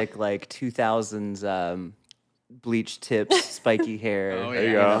classic like 2000s bleached tips, spiky hair. Oh, There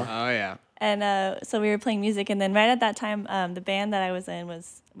you go. Oh, yeah. And so we were playing music, and then right at that time, the band that I was in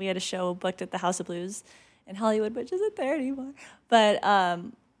we had a show booked at the House of Blues in Hollywood, which isn't there anymore. But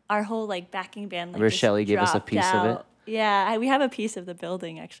our whole like backing band, like, Where just Shelley gave us a dropped piece of it? out. Yeah, we have a piece of the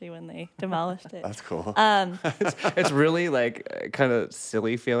building actually when they demolished it. That's cool. It's really like kind of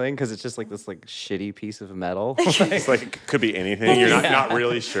silly feeling because it's just like this like shitty piece of metal. It's like it could be anything. You're not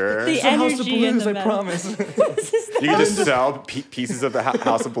really sure. The You energy in the I metal. promise. can just sell pieces of the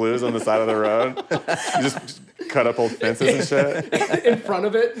House of Blues on the side of the road. You just cut up old fences and shit. In front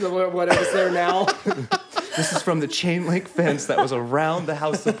of it, whatever's there now. This is from the chain link fence that was around the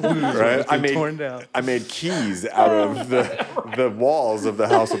House of Blues. Right? Torn down. I made keys out of the walls of the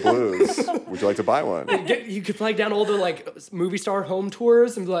House of Blues. Would you like to buy one? You could flag down all the like movie star home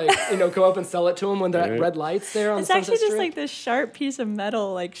tours and like go up and sell it to them when the red lights there on It's the actually Sunset just Strip. like this sharp piece of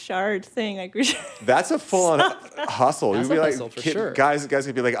metal, like shard thing. Like we should. That's a full-on hustle. That's You'd be a like, hustle for sure. guys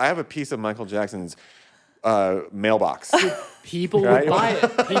could be like, I have a piece of Michael Jackson's mailbox. People Right? would buy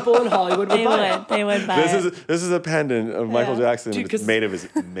it. People in Hollywood would buy it. They would buy it. This is a pendant of Michael Jackson Dude, 'cause made of his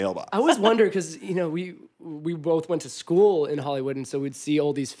mailbox. I always wonder because we both went to school in Hollywood, and so we'd see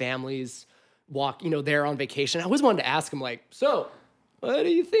all these families walk there on vacation. I always wanted to ask them like, so what do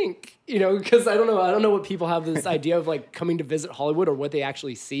you think? Because I don't know what people have this idea of like coming to visit Hollywood or what they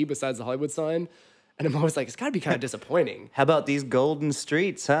actually see besides the Hollywood sign. And I'm always like, it's got to be kind of disappointing. How about these golden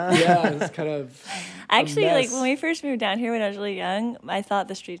streets, huh? Yeah, it's kind of Actually, a like mess. when we first moved down here when I was really young, I thought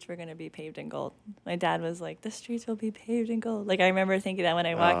the streets were going to be paved in gold. My dad was like, the streets will be paved in gold. Like I remember thinking that when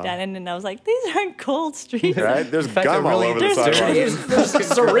I walked down and I was like, these aren't gold streets. Right? There's fact, gum they're all really over the dirty. sidewalk. There's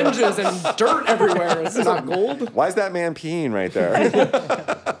syringes and dirt everywhere. It's not gold. Why is that man peeing right there?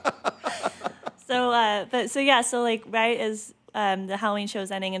 So like right as the Halloween show was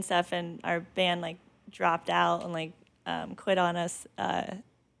ending and stuff, and our band like dropped out and like quit on us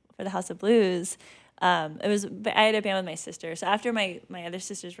for the House of Blues. I had a band with my sister. So after my other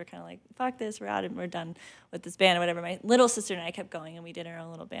sisters were kind of like, fuck this, we're out and we're done with this band or whatever, my little sister and I kept going and we did our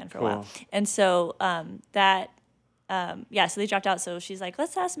own little band for a while. And so so they dropped out. So she's like,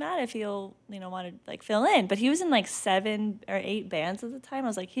 let's ask Matt if he'll, want to like fill in. But he was in like 7 or 8 bands at the time. I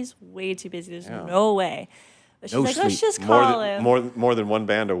was like, he's way too busy. There's no way. But she's like, let's just call him. More than one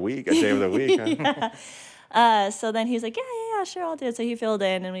band a week, a day of the week. Huh? So then he was like, yeah, sure, I'll do it. So he filled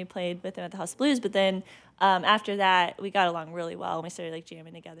in, and we played with him at the House of Blues. But then after that, we got along really well, and we started like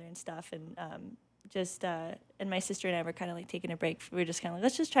jamming together and stuff. And and my sister and I were kind of like taking a break. We were just kind of like,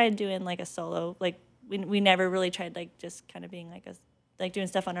 let's just try doing like a solo. Like we never really tried like just kind of being like doing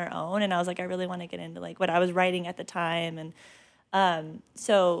stuff on our own. And I was like, I really want to get into like what I was writing at the time. And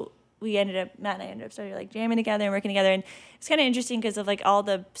so Matt and I ended up starting like jamming together and working together. And it's kind of interesting because of like all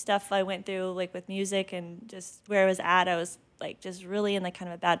the stuff I went through like with music and just where I was at. I was like just really in like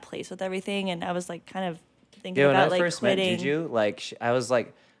kind of a bad place with everything. And I was like kind of thinking about like when I first quitting. met Juju, like I was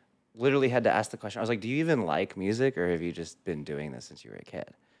like literally had to ask the question. I was like, do you even like music, or have you just been doing this since you were a kid?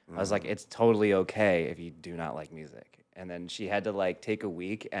 I was like, it's totally okay if you do not like music. And then she had to like take a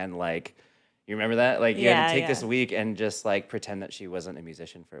week and like, you remember that? Like you had to take this week and just like pretend that she wasn't a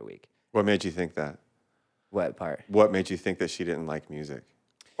musician for a week. What made you think that? What part? What made you think that she didn't like music?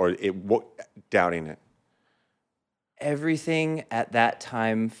 Or doubting it? Everything at that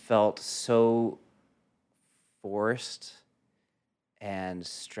time felt so forced and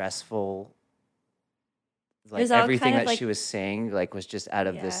stressful. Like everything that she was saying like was just out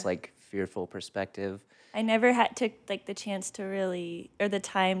of this like fearful perspective. I never took like the chance to really, or the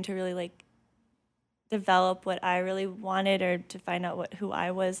time to really like develop what I really wanted, or to find out who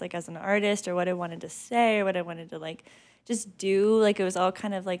I was like as an artist, or what I wanted to say, or what I wanted to like just do. Like it was all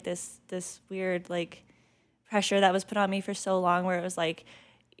kind of like this weird like pressure that was put on me for so long, where it was like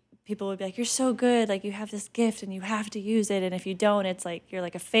people would be like, you're so good, like you have this gift and you have to use it, and if you don't, it's like you're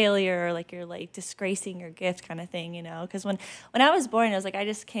like a failure, or like you're like disgracing your gift kind of thing, because when I was born, I was like, I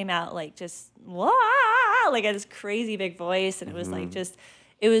just came out like just wah, like I had this crazy big voice, and it was like just,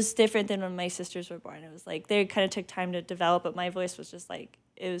 it was different than when my sisters were born. It was like they kind of took time to develop, but my voice was just like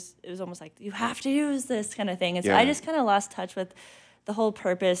it was almost like you have to use this kind of thing. And so I just kind of lost touch with the whole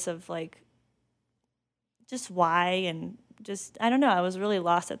purpose of like just why, and just I don't know. I was really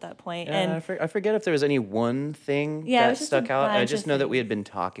lost at that point. Yeah, and I forget if there was any one thing that stuck out. I just know that we had been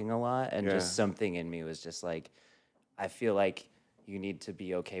talking a lot, and just something in me was just like, I feel like you need to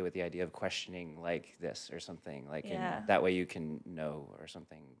be okay with the idea of questioning like this or something, like and that way you can know or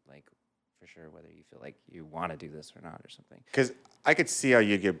something, like for sure whether you feel like you want to do this or not or something. Because I could see how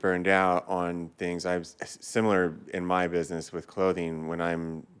you get burned out on things. I'm similar in my business with clothing when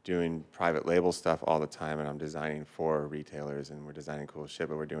I'm doing private label stuff all the time, and I'm designing for retailers, and we're designing cool shit,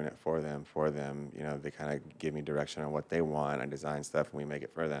 but we're doing it for them. They kind of give me direction on what they want. I design stuff and we make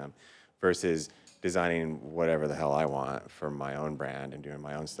it for them, versus designing whatever the hell I want for my own brand and doing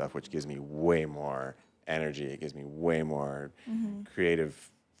my own stuff, which gives me way more energy. It gives me way more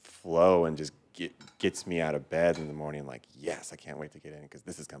creative flow, and just gets me out of bed in the morning like, yes, I can't wait to get in because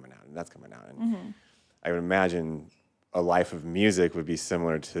this is coming out and that's coming out. And I would imagine a life of music would be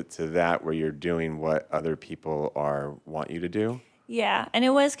similar to that, where you're doing what other people want you to do. Yeah, and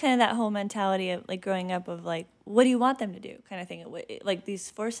it was kind of that whole mentality of like growing up of like, what do you want them to do kind of thing. Like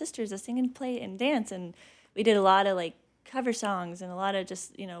these 4 sisters that sing and play and dance, and we did a lot of like cover songs and a lot of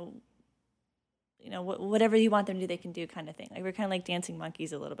just, whatever you want them to do, they can do kind of thing. Like we're kind of like dancing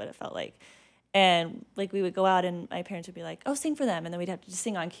monkeys a little bit, it felt like. And like we would go out and my parents would be like, oh, sing for them. And then we'd have to just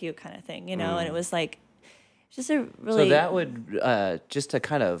sing on cue kind of thing, and it was like, just a really... So that would, just to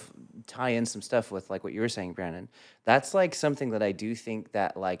kind of tie in some stuff with like what you were saying, Brandon, that's like something that I do think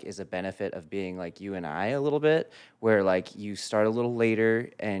that like is a benefit of being like you and I a little bit, where like you start a little later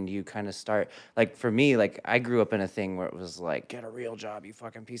and you kind of start, like for me, like I grew up in a thing where it was like, get a real job, you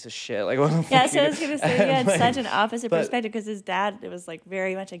fucking piece of shit. Like, what the fuck so I was going to say, you had like, such an opposite perspective, because his dad, it was like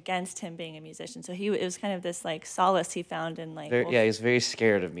very much against him being a musician. So it was kind of this like solace he found in like... he was very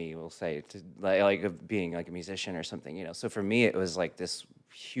scared of me, we'll say, to like of being like a musician or something, So for me, it was like this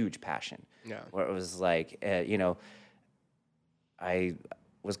huge passion. Yeah. Where it was like, I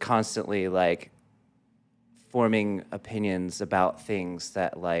was constantly like forming opinions about things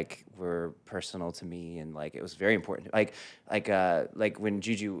that like were personal to me, and like it was very important. Like when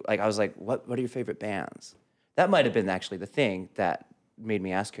Juju, like I was like, what are your favorite bands? That might have been actually the thing that made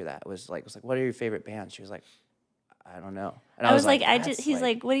me ask her that. Was like, what are your favorite bands? She was like, I don't know. And I was like, he's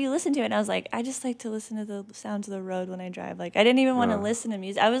like, what do you listen to? And I was like, I just like to listen to the sounds of the road when I drive. Like, I didn't even want to listen to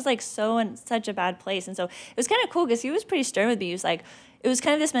music. I was like so in such a bad place. And so it was kind of cool because he was pretty stern with me. He was like, it was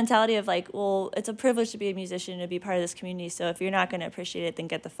kind of this mentality of like, well, it's a privilege to be a musician, to be part of this community. So if you're not going to appreciate it, then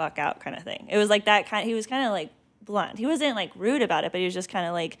get the fuck out kind of thing. It was like that kind. He was kind of like blunt. He wasn't like rude about it, but he was just kind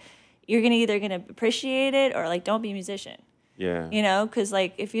of like, you're either going to appreciate it or like don't be a musician. Yeah. You know, because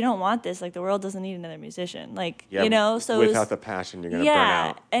like if you don't want this, like the world doesn't need another musician. Like, Yeah, you know, so without the passion, you're gonna burn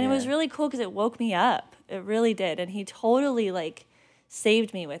out. And it was really cool because it woke me up. It really did, and he totally like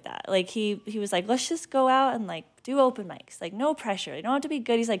saved me with that. Like he was like, let's just go out and like do open mics. Like no pressure. You don't have to be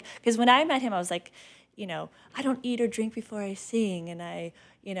good. He's like, because when I met him, I was like, you know, I don't eat or drink before I sing, and I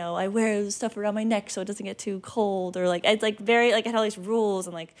wear stuff around my neck so it doesn't get too cold, or like it's like very like I had all these rules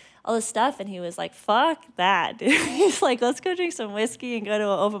and like all this stuff, and he was like, fuck that, dude. He's like, let's go drink some whiskey and go to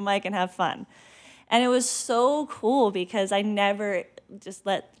an open mic and have fun. And it was so cool because I never just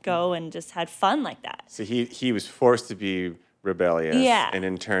let go and just had fun like that. So he was forced to be rebellious, and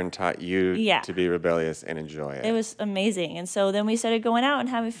in turn taught you to be rebellious and enjoy it. It was amazing. And so then we started going out and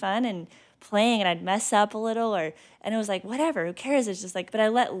having fun and playing, and I'd mess up a little, and it was like, whatever, who cares? It's just like, but I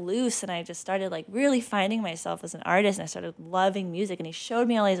let loose, and I just started like really finding myself as an artist, and I started loving music, and he showed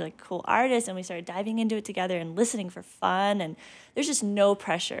me all these like cool artists, and we started diving into it together and listening for fun, and there's just no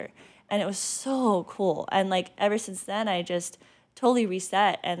pressure, and it was so cool. And like ever since then, I just totally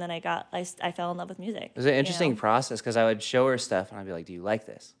reset, and then I fell in love with music. It was an interesting process because I would show her stuff, and I'd be like, do you like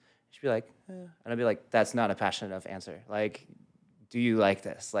this? She'd be like, and I'd be like, that's not a passionate enough answer. Like, do you like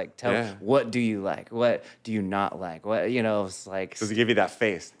this? Like, tell me, what do you like? What do you not like? What, it's like... Does it give you that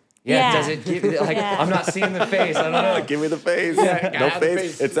face? Yeah. Does it give you, like, I'm not seeing the face. I don't know. Give me the face. No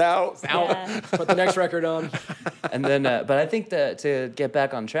face. It's out. It's out. Yeah. Put the next record on. And then, but I think that to get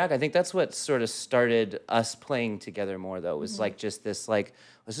back on track, I think that's what sort of started us playing together more, though, was like just this, like,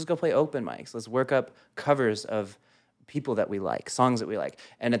 let's just go play open mics. Let's work up covers of people that we like, songs that we like.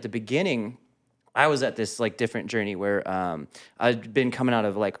 And at the beginning... I was at this like different journey where I'd been coming out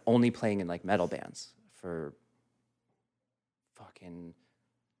of like only playing in like metal bands for fucking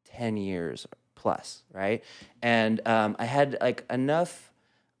 10 years plus, right? And I had like enough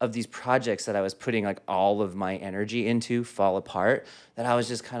of these projects that I was putting like all of my energy into fall apart that I was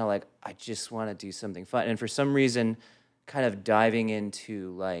just kind of like, I just want to do something fun. And for some reason, kind of diving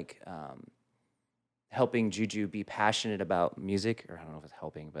into like helping Juju be passionate about music, or I don't know if it's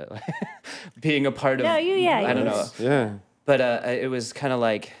helping, but like being a part of, I don't know. Yeah. But it was kind of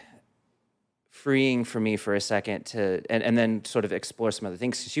like freeing for me for a second to, and then sort of explore some other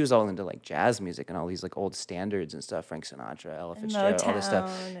things. She was all into like jazz music and all these like old standards and stuff, Frank Sinatra, Ella Fitzgerald, all this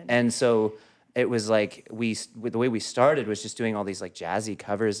stuff. And so it was like the way we started was just doing all these like jazzy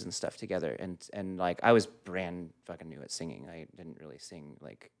covers and stuff together. And like I was brand fucking new at singing. I didn't really sing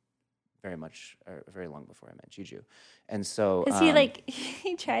like very much or very long before I met Juju. And so because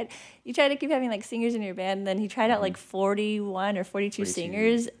you tried to keep having like singers in your band, and then he tried out like 41 or 42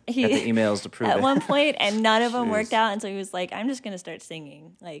 singers. He got the emails to prove at it. one point, and none of them worked out, and so he was like, I'm just gonna start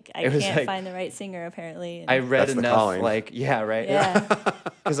singing. Like I can't like, find the right singer apparently. And I read That's enough like Yeah.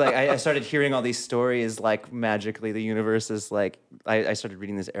 because like I started hearing all these stories like magically the universe is like I started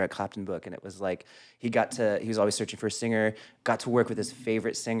reading this Eric Clapton book, and it was like he was always searching for a singer, got to work with his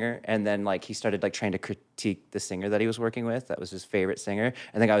favorite singer, and then like he started like trying to critique the singer that he was working with that was his favorite singer.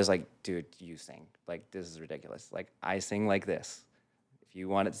 And the guy was like, dude, you sing. Like, this is ridiculous. Like, I sing like this. If you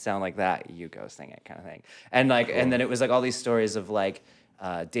want it to sound like that, you go sing it, kind of thing. And like, and then it was like all these stories of like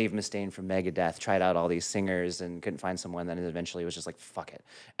Dave Mustaine from Megadeth tried out all these singers and couldn't find someone. Then eventually was just like, fuck it.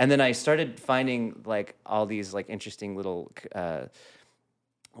 And then I started finding like all these like interesting little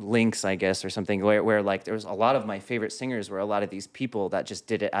links, I guess, or something where like there was a lot of my favorite singers were a lot of these people that just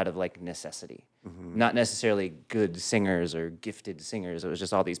did it out of like necessity, not necessarily good singers or gifted singers. It was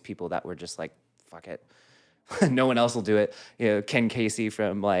just all these people that were just like, fuck it. No one else will do it. You know, Ken Casey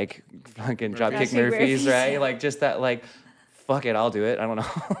from like fucking Dropkick Murphys, right? Like just that like, fuck it, I'll do it. I don't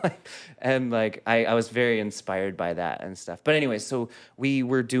know. And like I was very inspired by that and stuff. But anyway, so we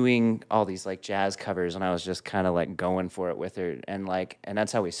were doing all these like jazz covers, and I was just kind of like going for it with her, and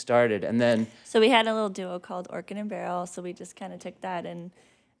that's how we started. And then so we had a little duo called Orchid and Barrel. So we just kind of took that and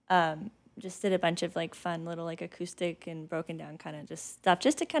just did a bunch of like fun little like acoustic and broken down kind of just stuff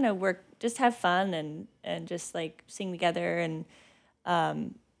just to kind of work, just have fun and just like sing together and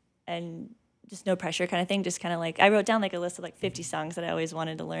just no pressure kind of thing. Just kind of like, I wrote down like a list of like 50 songs that I always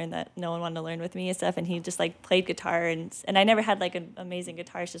wanted to learn that no one wanted to learn with me and stuff. And he just like played guitar and I never had like an amazing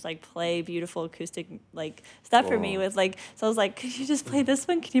guitarist just like play beautiful acoustic like stuff for me with like, so I was like, could you just play this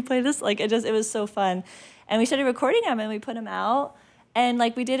one? Can you play this? Like it was so fun. And we started recording them and we put them out. And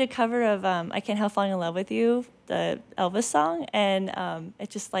like we did a cover of I Can't Help Falling in Love with You, the Elvis song. And it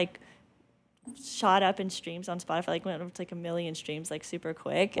just like shot up in streams on Spotify, like went up to like 1 million streams like super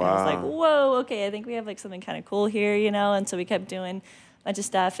quick. And I was like, whoa, okay, I think we have like something kind of cool here, you know? And so we kept doing a bunch of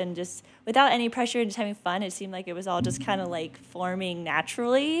stuff and just without any pressure and just having fun. It seemed like it was all just kind of like forming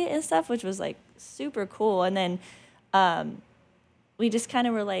naturally and stuff, which was like super cool. And then we just kind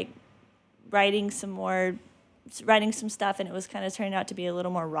of were like writing some stuff, and it was kind of turning out to be a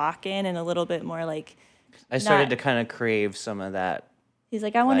little more rockin' and a little bit more like I started to kind of crave some of that. He's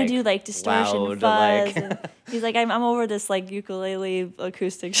like, I want to do like distortion, loud, fuzz. like And he's like, I'm over this like ukulele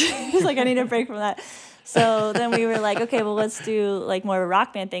acoustic. He's like, I need a break from that. So then we were like, okay, well, let's do like more of a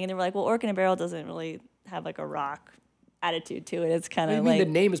rock band thing. And they were like, well, Orc in a Barrel doesn't really have like a rock attitude to it. It's kind of like the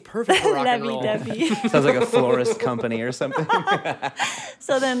name is perfect for rock and roll. Sounds like a florist company or something.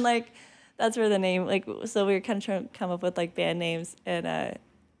 So then like that's where the name like, so we were kind of trying to come up with like band names. And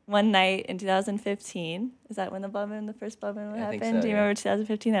one night in 2015, is that when the first blood moon happened? So, do you remember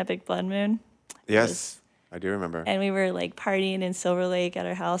 2015, that big blood moon? Yes, I do remember. And we were like partying in Silver Lake at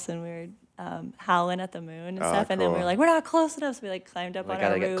our house, and we were howling at the moon and stuff. And then we were like, we're not close enough, so we like climbed up on our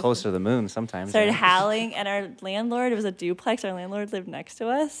roof. Gotta get closer to the moon sometimes. Started howling, and our landlord, it was a duplex. Our landlord lived next to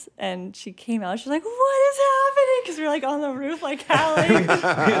us, and she came out. She's like, "What is happening?" Because we were like on the roof, like howling. We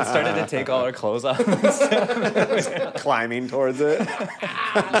had started to take all our clothes off. Climbing towards it.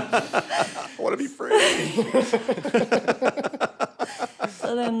 I want to be free.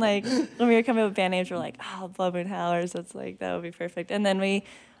 So then, like, when we were coming up with band names, we're like, "Oh, Blood Moon Howlers." That's like that would be perfect. And then we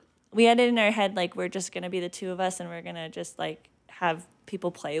had it in our head like we're just gonna be the two of us, and we're gonna just like have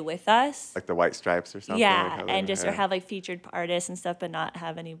people play with us. Like the White Stripes or something? Yeah, and just or have like featured artists and stuff, but not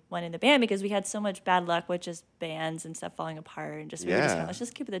have anyone in the band because we had so much bad luck with just bands and stuff falling apart, and just we were just kinda, let's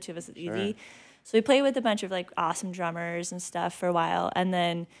just keep it the two of us. It's easy. So we played with a bunch of like awesome drummers and stuff for a while, and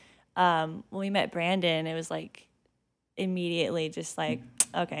then when we met Brandon, it was like immediately just like,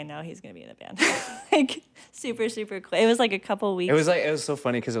 okay, no, he's gonna be in the band. Like super quick. It was like a couple weeks. It was so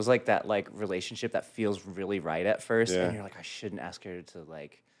funny because it was like that like relationship that feels really right at first, and you're like, I shouldn't ask her to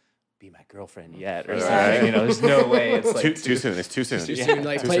like be my girlfriend yet, or something. You know, there's no way. It's like too soon. It's too soon. Too soon.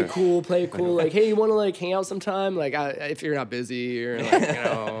 Like play cool. Like, hey, you want to like hang out sometime? Like, if you're not busy or like, you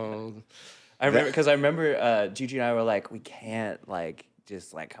know. I remember Juju and I were like, we can't like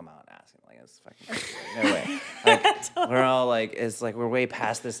just like come out and ask him. Like, it's fucking crazy. No way. Like, we're all like, it's like we're way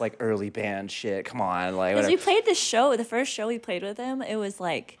past this like early band shit. Come on, like. Because we played this show, the first show we played with him, it was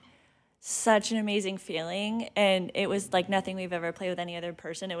like such an amazing feeling, and it was like nothing we've ever played with any other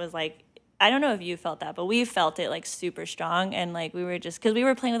person. It was like, I don't know if you felt that, but we felt it like super strong, and like we were just because we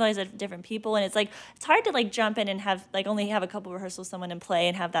were playing with all these different people, and it's like it's hard to like jump in and have like only have a couple rehearsals, someone and play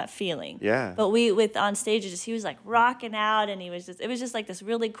and have that feeling. Yeah. But with on stage, he was like rocking out, and it was just like this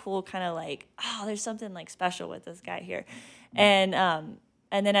really cool kind of like, oh, there's something like special with this guy here, and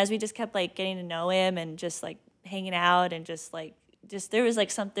then as we just kept like getting to know him and just like hanging out and just there's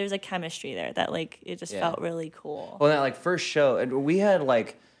a chemistry there that like it just felt really cool. Well, that like first show, and we had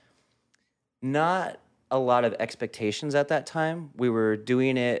like not a lot of expectations at that time. We were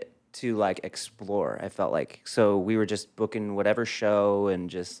doing it to like explore. I felt like so we were just booking whatever show and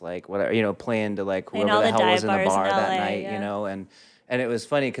just like whatever, you know, playing to like whoever the hell was in the bar that night, you know, and it was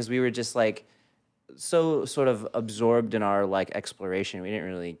funny because we were just like so sort of absorbed in our like exploration. We didn't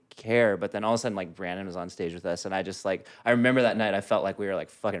really care, but then all of a sudden like Brandon was on stage with us, and I remember that night I felt like we were like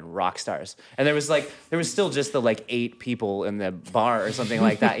fucking rock stars. And there was still just the like 8 people in the bar or something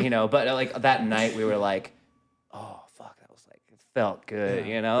like that, you know, but like that night we were like, oh fuck, that was like, it felt good,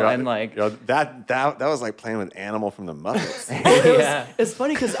 you know. And like that was like playing with Animal from the Muppets. It's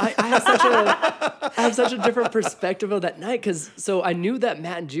funny because I have such a different perspective of that night, because so I knew that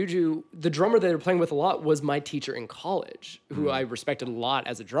Matt and Juju, the drummer they were playing with a lot, was my teacher in college, who I respected a lot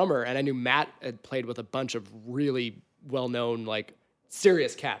as a drummer, and I knew Matt had played with a bunch of really well-known like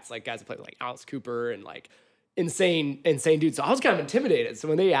serious cats, like guys that played with like Alice Cooper and like insane dudes. So I was kind of intimidated. So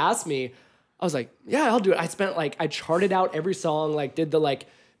when they asked me, I was like, yeah, I'll do it. I charted out every song, like did the like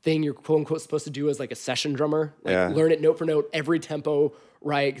thing you're quote unquote supposed to do as like a session drummer, like learn it note for note, every tempo,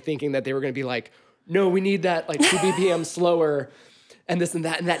 right? Thinking that they were going to be like, no, we need that like 2 BPM slower. and this and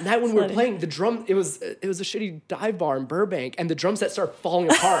that. And that night when we were playing, the drum, it was a shitty dive bar in Burbank, and the drum set started falling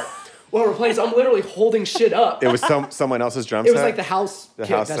apart. While we're playing, so I'm literally holding shit up. It was someone else's drum set? It was like the house kit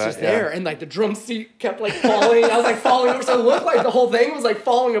that's set, just there. And like the drum seat kept like falling. I was like falling over. So it looked like the whole thing was like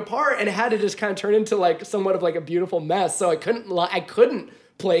falling apart, and it had to just kind of turn into like somewhat of like a beautiful mess. So I couldn't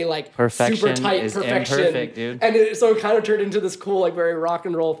play like super tight perfection. Imperfect, dude. And so it kind of turned into this cool like very rock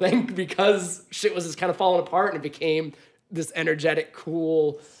and roll thing because shit was just kind of falling apart, and it became this energetic,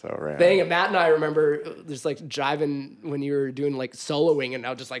 cool thing. And Matt and I remember just like jiving when you were doing like soloing, and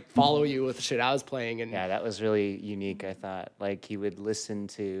I'll just like follow you with the shit I was playing. And yeah, that was really unique, I thought. Like he would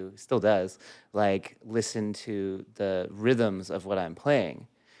still does, like listen to the rhythms of what I'm playing,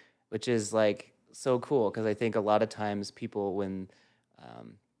 which is like so cool because I think a lot of times people when,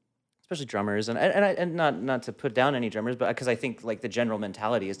 especially drummers, and not to put down any drummers, but because I think like the general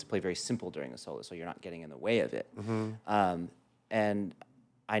mentality is to play very simple during the solo, so you're not getting in the way of it. And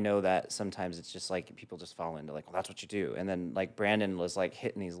I know that sometimes it's just like people just fall into like, well, that's what you do. And then like Brandon was like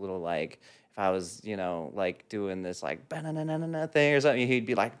hitting these little like, if I was, like doing this like ba-na-na-na-na thing or something, he'd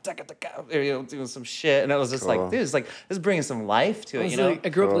be like, or, doing some shit. And I was just like, dude, it's like, this is bringing some life to it, I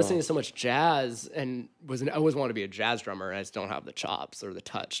grew up listening to so much jazz and I always wanted to be a jazz drummer, and I just don't have the chops or the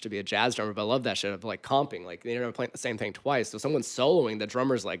touch to be a jazz drummer, but I love that shit of like comping. Like they're never playing the same thing twice. So someone's soloing, the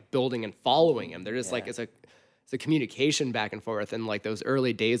drummer's like building and following him. They're just like, it's a communication back and forth. And like those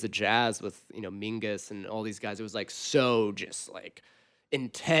early days of jazz with, Mingus and all these guys, it was like so just like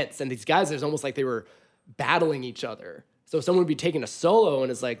intense. And these guys, it was almost like they were battling each other. So someone would be taking a solo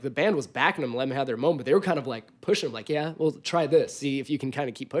and it's like the band was backing them, letting them have their moment, but they were kind of like pushing them like, yeah, well, try this. See if you can kind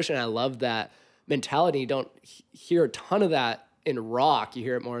of keep pushing. I love that mentality. You don't hear a ton of that in rock. You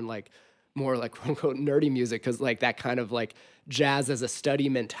hear it more in like quote unquote nerdy music, because like that kind of like jazz as a study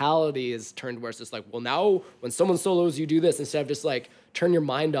mentality is turned where it's just like, well, now when someone solos, you do this instead of just like turn your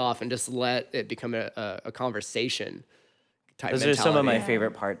mind off and just let it become a conversation type Those mentality. are some of my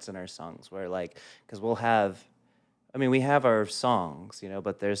favorite parts in our songs where like, because we have our songs,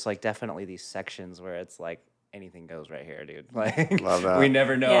 but there's like definitely these sections where it's like anything goes right here, dude. Like Love that. we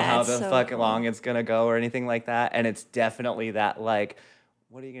never know how it's the so fuck cool. long it's gonna go or anything like that. And it's definitely that like,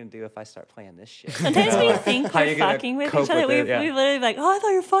 what are you gonna do if I start playing this shit? Sometimes we think How we're you gonna fucking with cope each other. with it? We literally like, oh, I thought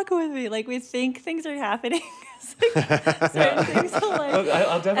you were fucking with me. Like we think things are happening. Like, certain things will, like,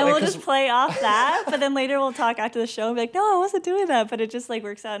 I'll and definitely we'll just play off that. But then later we'll talk after the show and be like, no, I wasn't doing that. But it just like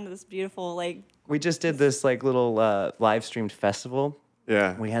works out into this beautiful like. We just did this like little live streamed festival.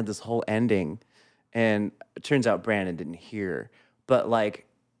 Yeah. We had this whole ending, and it turns out Brandon didn't hear, but like.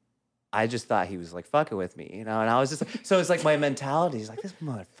 I just thought he was like fucking with me, and I was just so it's like my mentality is like this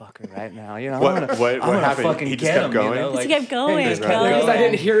motherfucker right now, What I'm gonna happened? fucking He just get kept him, going? He kept going. just going. kept Because I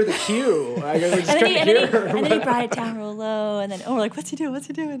going. didn't hear the cue. I just And couldn't hear. then he brought it down real low, and then we're like, "What's he doing? What's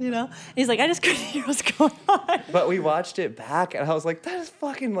he doing?" And he's like, "I just couldn't hear what's going on." But we watched it back, and I was like, "That is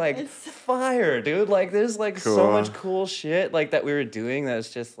fucking like fire, dude! Like, there's like so Cool. much cool shit like that we were doing that was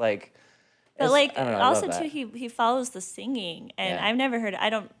just like." But it's- like I don't know, I also love too, that. he follows the singing, and Yeah. I've never heard. I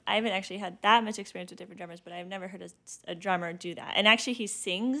haven't actually had that much experience with different drummers, but I've never heard a drummer do that. And actually, he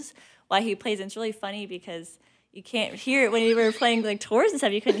sings while he plays. And it's really funny because you can't hear it when we were playing like tours and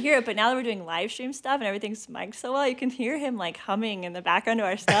stuff. You couldn't hear it, but now that we're doing live stream stuff and everything's mic'd so well, you can hear him like humming in the background to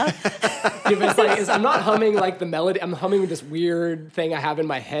our stuff. Yeah, but it's like, I'm not humming like the melody. I'm humming this weird thing I have in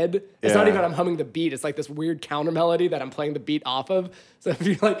my head. It's not Yeah. even I'm humming the beat. It's like this weird counter melody that I'm playing the beat off of. So if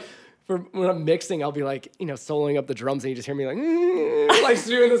you like, when I'm mixing, I'll be like, soloing up the drums, and you just hear me like, like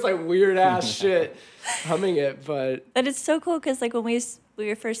doing this like weird ass shit, humming it. But It's so cool because like when we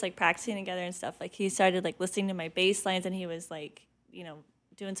were first like practicing together and stuff, like he started like listening to my bass lines, and he was like,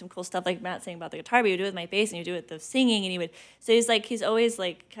 doing some cool stuff like Matt saying about the guitar, but he would do it with my bass and he would do it with the singing, and he's always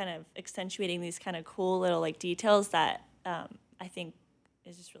like kind of accentuating these kind of cool little like details that I think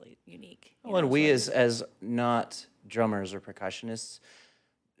is just really unique. Well, and we as not drummers or percussionists,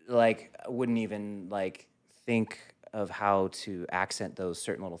 like wouldn't even like think of how to accent those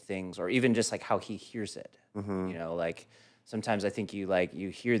certain little things, or even just like how he hears it. Like sometimes I think you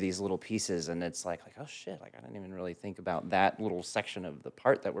hear these little pieces and it's like oh shit, like I didn't even really think about that little section of the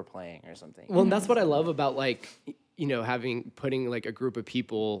part that we're playing or something. well, and that's what I love about like putting like a group of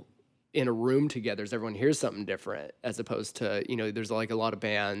people in a room together, is everyone hears something different, as opposed to there's like a lot of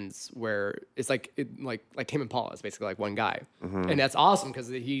bands where it's like Tame Impala is basically like one guy, and that's awesome because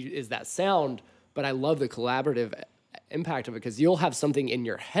he is that sound. But I love the collaborative impact of it, because you'll have something in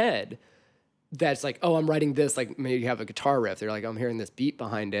your head that's like, oh, I'm writing this, like maybe you have a guitar riff, they're like, I'm hearing this beat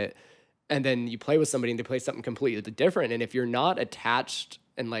behind it, and then you play with somebody and they play something completely different, and if you're not attached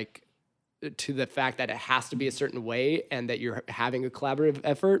and like to the fact that it has to be a certain way and that you're having a collaborative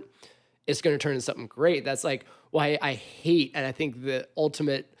effort, it's going to turn into something great. That's like why I hate, and I think the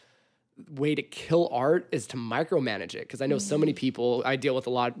ultimate way to kill art is to micromanage it. Because I know so many people, I deal with a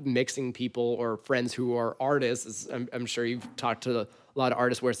lot of mixing people or friends who are artists. I'm sure you've talked to a lot of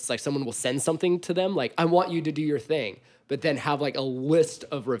artists where it's like someone will send something to them, like, I want you to do your thing, but then have like a list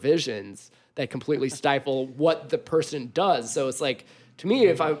of revisions that completely stifle what the person does. So it's like, to me,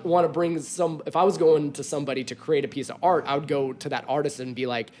 if I want to if I was going to somebody to create a piece of art, I would go to that artist and be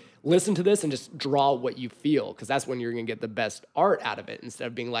like, listen to this and just draw what you feel, because that's when you're going to get the best art out of it, instead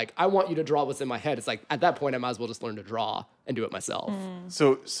of being like, I want you to draw what's in my head. It's like, at that point, I might as well just learn to draw and do it myself.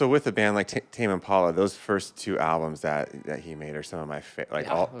 So with a band like Tame Impala, those first 2 albums that he made are some of my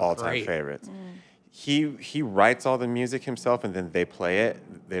all-time favorites. He writes all the music himself, and then they play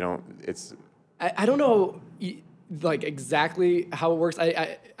it. They don't. I don't know like exactly how it works.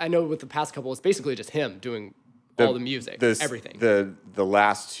 I know with the past couple, it's basically just him doing all the music, everything. The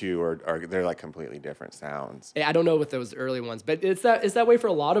last 2 are they're like completely different sounds. I don't know with those early ones, but it's that way for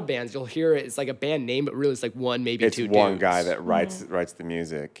a lot of bands. You'll hear it. It's like a band name, but really it's like one, maybe it's 2 one dudes. guy that writes the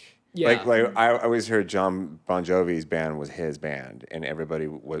music. Yeah. Like I always heard John Bon Jovi's band was his band, and everybody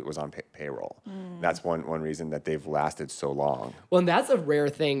was on payroll. That's one reason that they've lasted so long. Well, and that's a rare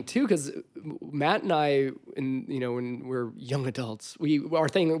thing too, because Matt and I, when we're young adults, our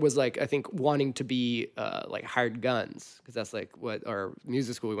thing was like, I think, wanting to be like hired guns, because that's like what our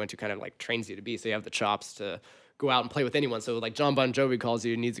music school we went to kind of like trains you to be. So you have the chops to go out and play with anyone. So like John Bon Jovi calls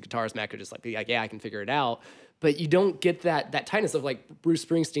you, needs a guitarist, Matt could just like be like, yeah, I can figure it out. But you don't get that tightness of like Bruce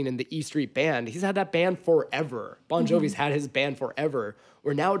Springsteen and the E Street Band. He's had that band forever. Bon Jovi's had his band forever.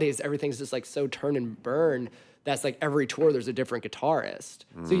 Where nowadays everything's just like so turn and burn. That's like every tour there's a different guitarist.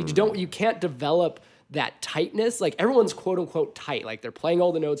 So you can't develop that tightness. Like everyone's quote unquote tight. Like they're playing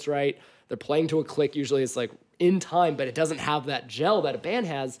all the notes right. They're playing to a click. Usually it's like in time, but it doesn't have that gel that a band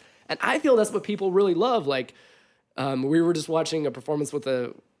has. And I feel that's what people really love. Like we were just watching a performance with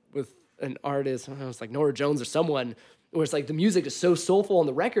an artist, I don't know, it's like Norah Jones or someone, where it's like the music is so soulful on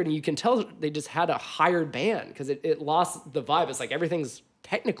the record, and you can tell they just had a hired band because it lost the vibe. It's like everything's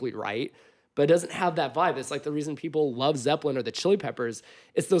technically right, but it doesn't have that vibe. It's like the reason people love Zeppelin or the Chili Peppers.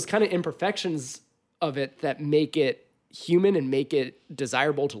 It's those kind of imperfections of it that make it human and make it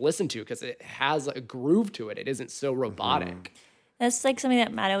desirable to listen to, because it has a groove to it. It isn't so robotic. That's like something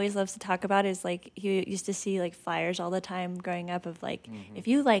that Matt always loves to talk about, is like he used to see like flyers all the time growing up of like, if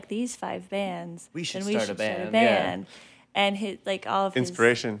you like these 5 bands, we should then start a band. And his, like all of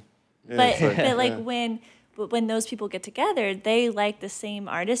Inspiration. But like when those people get together, they like the same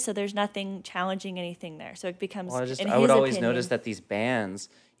artist, so there's nothing challenging anything there. So it becomes. Well, I would always notice that these bands,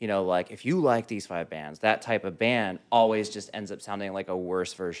 like if you like these 5 bands, that type of band always just ends up sounding like a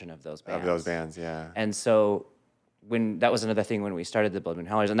worse version of those bands. Of those bands, yeah. And so that was another thing when we started the Blood Moon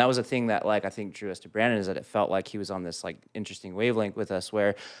Howlers, and that was a thing that like I think drew us to Brandon, is that it felt like he was on this like interesting wavelength with us,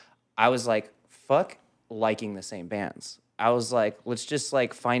 where I was like, fuck liking the same bands. I was like, let's just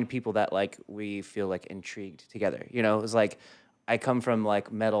like find people that like we feel like intrigued together. It was like, I come from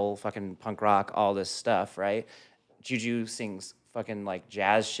like metal, fucking punk rock, all this stuff, right? Juju sings fucking like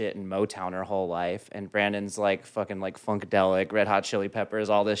jazz shit and Motown her whole life, and Brandon's like fucking like funkadelic, Red Hot Chili Peppers,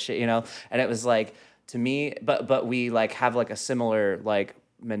 all this shit, And it was like, to me, but we like have like a similar like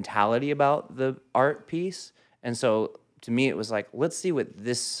mentality about the art piece, and so to me it was like, let's see what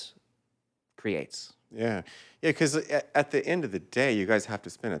this creates. Yeah, because at the end of the day, you guys have to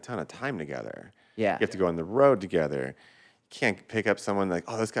spend a ton of time together. Yeah, you have to go on the road together. You can't pick up someone like,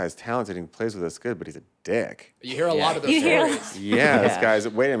 oh, this guy's talented and plays with us good, but he's a dick. You hear a lot of those stories. This guy's,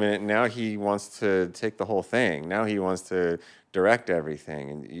 wait a minute, now he wants to take the whole thing. Now he wants to direct everything,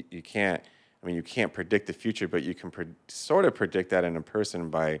 and you can't. I mean, you can't predict the future, but you can sort of predict that in a person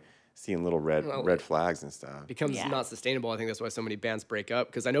by seeing little red flags and stuff. Becomes not sustainable. I think that's why so many bands break up.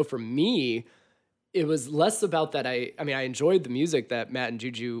 Because I know for me, it was less about that. I enjoyed the music that Matt and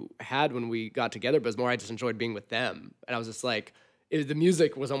Juju had when we got together, but it was more I just enjoyed being with them. And I was just like, the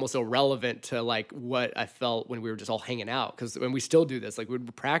music was almost irrelevant to like what I felt when we were just all hanging out. Because when we still do this, like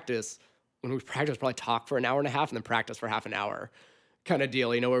we'd practice. When we practice, probably talk for an hour and a half and then practice for half an hour. Kind of deal,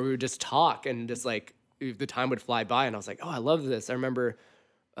 where we would just talk and just like the time would fly by, and I was like, oh, I love this. I remember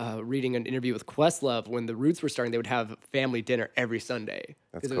reading an interview with Questlove when the Roots were starting. They would have family dinner every Sunday,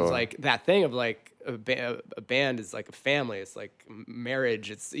 because it was like that thing of like a band is like a family. It's like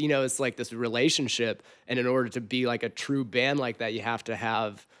marriage. It's it's like this relationship, and in order to be like a true band like that, you have to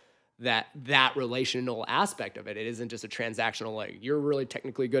have that relational aspect of it. It isn't just a transactional like you're really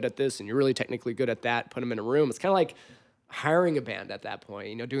technically good at this and you're really technically good at that. Put them in a room. It's kind of like hiring a band at that point,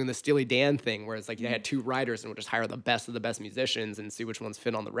 you know, doing the Steely Dan thing where it's like you had 2 writers and would just hire the best of the best musicians and see which ones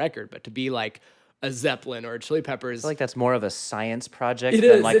fit on the record. But to be like a Zeppelin or a Chili Peppers, I feel like that's more of a science project it than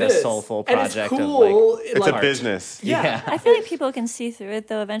is, like it a is. soulful And project it's cool. of like It's a art. business. Yeah. I feel like people can see through it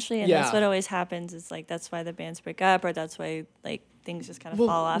though eventually, and that's Yeah. what always happens. Is like that's why the bands break up, or that's why like things just kind of fall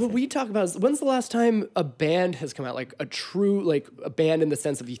off. What we talk about is when's the last time a band has come out, like a true, like a band in the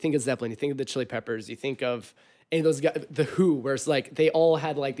sense of you think of Zeppelin, you think of the Chili Peppers, you think of any of those guys, the Who, where it's like they all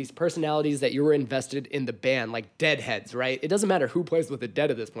had like these personalities that you were invested in the band, like Deadheads, right? It doesn't matter who plays with the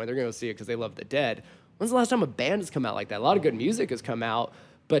Dead at this point; they're gonna go see it because they love the Dead. When's the last time a band has come out like that? A lot of good music has come out,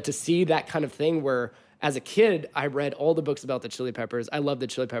 but to see that kind of thing where as a kid, I read all the books about the Chili Peppers. I love the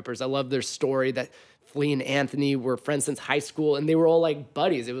Chili Peppers. I love their story that Flea and Anthony were friends since high school, and they were all like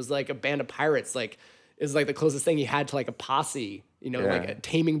buddies. It was like a band of pirates. Like it was like the closest thing you had to like a posse, you know, Yeah. like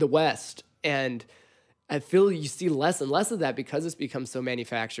Taming the West. And I feel you see less and less of that because it's become so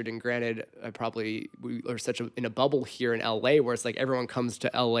manufactured. And granted, we are in a bubble here in LA where it's like everyone comes to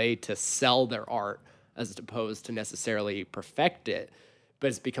LA to sell their art as opposed to necessarily perfect it. But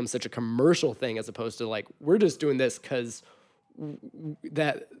it's become such a commercial thing as opposed to like, we're just doing this because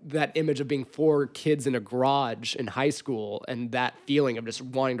that image of being 4 kids in a garage in high school and that feeling of just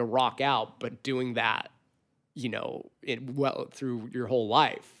wanting to rock out, but doing that, you know, through your whole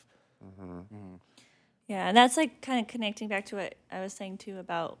life. Yeah, and that's like kind of connecting back to what I was saying too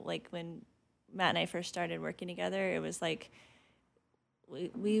about like when Matt and I first started working together. It was like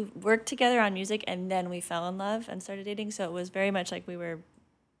we worked together on music and then we fell in love and started dating. So it was very much like we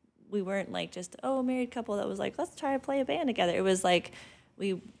weren't like just a married couple that was like, let's try to play a band together. It was like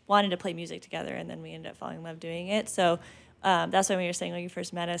we wanted to play music together and then we ended up falling in love doing it. So that's why when you were saying when you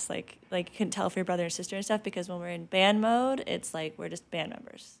first met us, like you couldn't tell if you're brother and sister and stuff, because when we're in band mode, it's like we're just band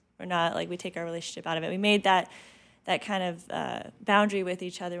members. We're not like we take our relationship out of it. We made that kind of boundary with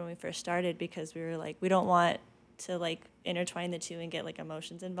each other when we first started because we were like, we don't want to like intertwine the two and get like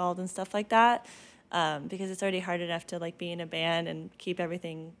emotions involved and stuff like that, because it's already hard enough to like be in a band and keep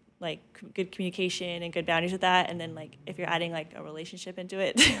everything like good communication and good boundaries with that, and then like if you're adding like a relationship into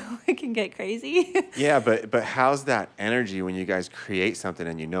it, it can get crazy. Yeah, but how's that energy when you guys create something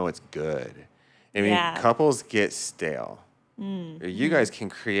and you know it's good? I mean, Yeah. couples get stale. You guys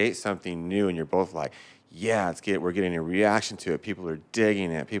can create something new and you're both like, yeah, we're getting a reaction to it. People are digging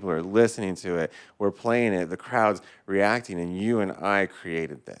it. People are listening to it. We're playing it. The crowd's reacting, and you and I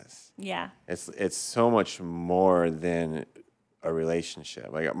created this. Yeah. It's so much more than a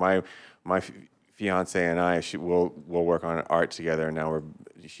relationship. Like my fiance and I, we'll work on art together. And now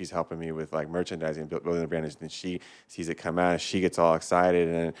she's helping me with like merchandising, building the brand. And she sees it come out, and she gets all excited,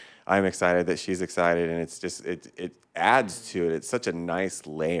 and I'm excited that she's excited, and it's just it adds to it. It's such a nice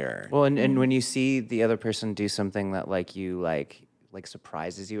layer. Well, and when you see the other person do something that like you like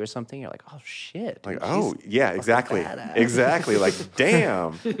surprises you or something, you're like, oh shit. Like, dude, oh she's yeah, exactly, badass. exactly. Like,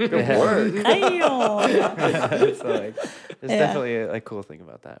 damn, good work. Ayo. So, like, there's definitely a cool thing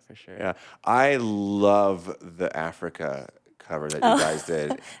about that for sure. Yeah, I love the Africa cover that you guys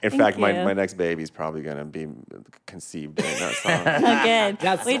did. In fact, you. my next baby's probably gonna be conceived in that song. Good.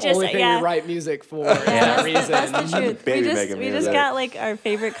 That's we the just, only thing yeah. we write music for. For that reason. That's the truth. Baby we making just music. got like our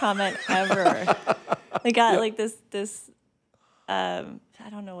favorite comment ever. We got like this I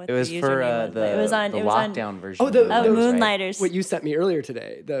don't know what It was the for username was, but it was on the it was on lockdown version. Oh, the- of the- those, right? Moonlighters. What you sent me earlier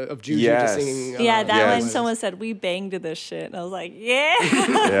today, of Juju Yes. just singing. Yeah, that Yes. one. Someone said we banged to this shit, and I was like, yeah.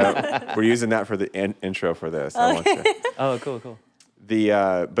 Yeah, we're using that for the intro for this. I want you. Oh, cool.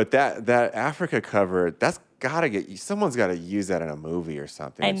 But that Africa cover, that's gotta someone's got to use that in a movie or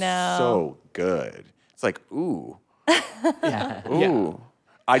something. I It's know. so good. It's like ooh, Yeah. ooh.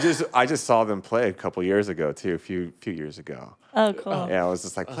 I just saw them play a couple years ago too, a few years ago. Oh, cool. Yeah, I was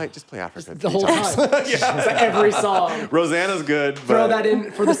just like, just play Africa The whole time. It's like every song. Rosanna's good. Throw but that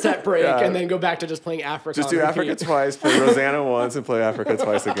in for the set break Yeah. and then go back to just playing Africa. Just on do repeat. Africa twice, play Rosanna once, and play Africa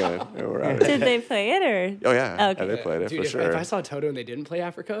twice again. And we're out of Did here. they play it or? Oh yeah, Okay. yeah, they played it Dude, for if sure. I saw Toto and they didn't play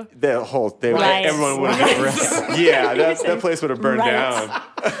Africa, Riots. everyone would have. Yeah, that place would have burned Riots.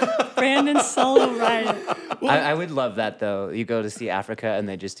 down. Brandon solo riot. I would love that though. You go to see Africa and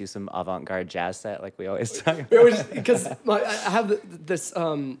they just do some avant-garde jazz set like we always talk about. it was because I have this.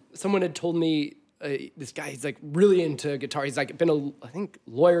 Someone had told me this guy. He's like really into guitar. He's like been I think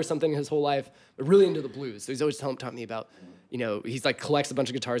lawyer or something his whole life, but really into the blues. So he's always taught me about. You know, he's like collects a bunch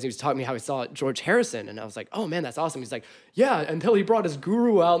of guitars. He was telling me how he saw George Harrison, and I was like, "Oh man, that's awesome." He's like, "Yeah," until he brought his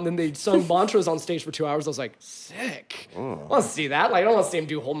guru out, and then they sung mantras on stage for 2 hours. I was like, "Sick! I want to see that. Like, I don't want to see him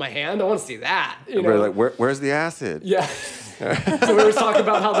do Hold My Hand. I want to see that." You know, We're like, where's the acid? yeah. So we were talking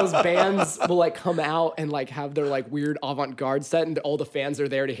about how those bands will like come out and like have their like weird avant-garde set, and all the fans are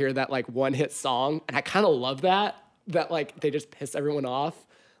there to hear that like one hit song. And I kind of love that like they just piss everyone off.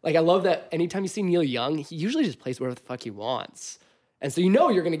 Like I love that anytime you see Neil Young, he usually just plays whatever the fuck he wants. And so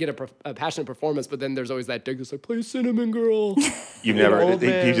you're going to get a passionate performance, but then there's always that dig that's like, play Cinnamon Girl. You've never,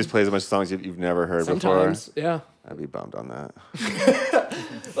 he just plays a bunch of songs you've never heard Sometimes, before. yeah. I'd be bummed on that.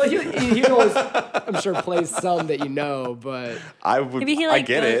 Well, he always, I'm sure, plays some that you know, but I would. Maybe he I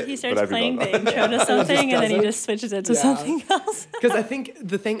get it. he but starts I'd be playing bummed the on intro to something and then he doesn't. just switches it to something else. because I think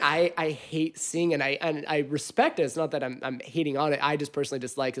the thing I hate seeing, and I respect it. It's not that I'm hating on it. I just personally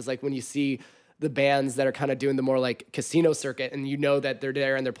dislike is like when you see the bands that are kind of doing the more like casino circuit, and you know that they're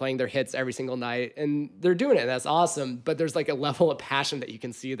there and they're playing their hits every single night and they're doing it, and that's awesome. But there's like a level of passion that you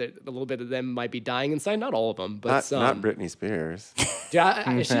can see that a little bit of them might be dying inside. Not all of them, but Not, some. not Britney Spears. Yeah,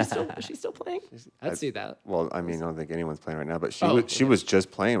 is she still playing? I'd see that. Well, I mean, I don't think anyone's playing right now, but she Oh, she was just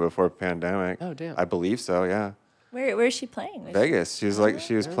playing before pandemic. Oh, damn. I believe so. Yeah. Where is she playing? Vegas. She was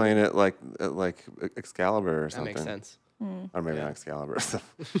she was playing at like Excalibur or That something. makes sense. Or maybe not Excalibur.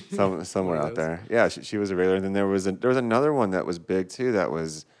 Somewhere One of out there. Yeah, she was a regular. And then there was another one that was big too that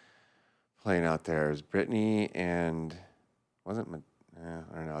was playing out there. It was Britney and I don't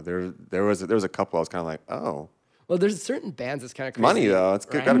know. There was a couple. I was kind of like, oh. Well, there's certain bands that's kind of crazy. Money though, it's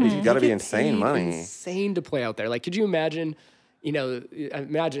right? gotta be You gotta be get insane paid money. Insane to play out there. Like, could you imagine?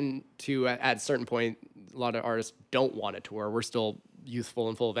 Imagine at a certain point, a lot of artists don't want to tour. We're still youthful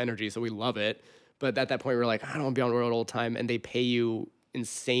and full of energy, so we love it. But at that point, we're like, I don't want to be on the road all the time, and they pay you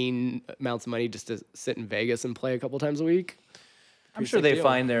insane amounts of money just to sit in Vegas and play a couple times a week. I'm sure they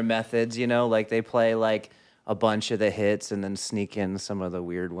find their methods, like they play like a bunch of the hits and then sneak in some of the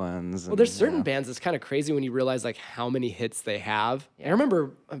weird ones. Well, there's certain bands that's kind of crazy when you realize like how many hits they have. Yeah. I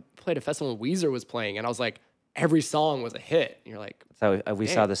remember I played a festival when Weezer was playing, and I was like, every song was a hit. And you're like, so we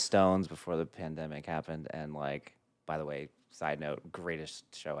saw the Stones before the pandemic happened, and like, by the way, side note, greatest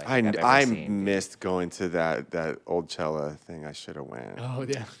show I think I've ever seen. I missed going to that old Cella thing. I should have went. oh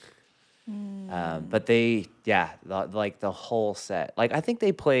yeah. But they, like the whole set. Like I think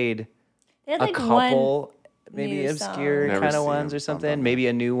they played They had a like couple, one maybe new obscure song. Never kind of seen ones them. or something. Maybe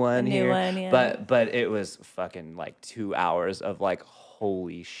a new one new here. one, yeah. But it was fucking like 2 hours of like,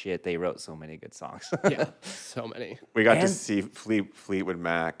 holy shit, they wrote so many good songs. Yeah, so many. We got to And- see Fleetwood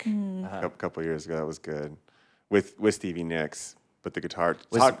Mac a couple years ago. That was good with Stevie Nicks. But the guitar,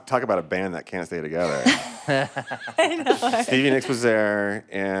 talk about a band that can't stay together. Stevie Nicks was there,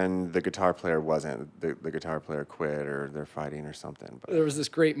 and the guitar player wasn't. The guitar player quit, or they're fighting or something. But There was this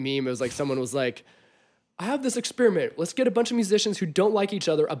great meme. It was like someone was like, I have this experiment. Let's get a bunch of musicians who don't like each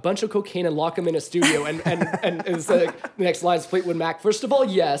other, a bunch of cocaine, and lock them in a studio. And it's like, the next line is Fleetwood Mac. First of all,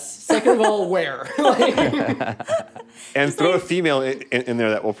 yes. Second of all, where? and throw a female in there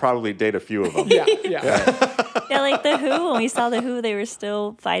that will probably date a few of them. Yeah. Yeah, like the Who, when we saw the Who, they were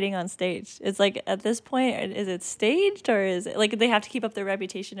still fighting on stage. It's like, at this point, is it staged, or is it like they have to keep up their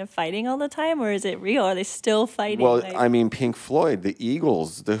reputation of fighting all the time, or is it real? Are they still fighting? Well, like, I mean, Pink Floyd, the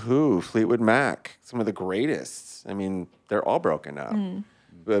Eagles, the Who, Fleetwood Mac, some of the greatest. I mean, they're all broken up.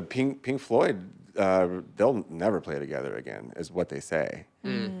 But Pink Floyd, they'll never play together again, is what they say.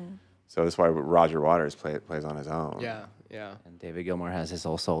 So that's why Roger Waters plays on his own. Yeah. And David Gilmour has his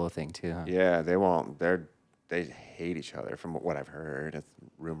whole solo thing too. Huh? Yeah, they won't. They hate each other from what I've heard.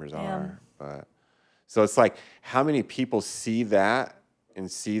 Rumors are, but so it's like how many people see that and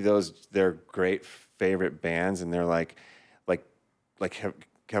see their great favorite bands, and they're like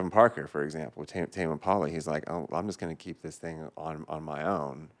Kevin Parker, for example, with Tame Impala. He's like, oh, I'm just going to keep this thing on my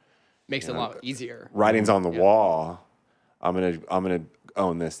own. Makes it a lot easier. Writing's on the wall. I'm gonna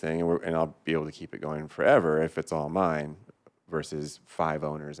own this thing, and I'll be able to keep it going forever if it's all mine, versus 5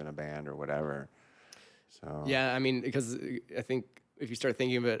 owners in a band or whatever. So Yeah, I mean, because I think if you start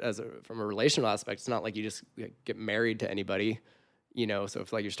thinking of it from a relational aspect, it's not like you just get married to anybody, So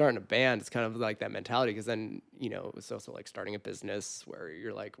if like you're starting a band, it's kind of like that mentality. Because then it's also like starting a business where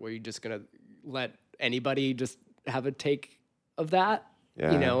you're like, well, you're just gonna let anybody just have a take of that,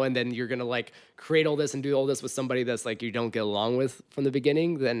 and then you're gonna like create all this and do all this with somebody that's like you don't get along with from the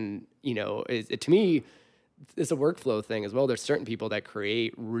beginning. Then to me, it's a workflow thing as well. There's certain people that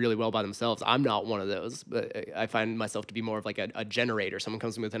create really well by themselves. I'm not one of those, but I find myself to be more of like a generator. Someone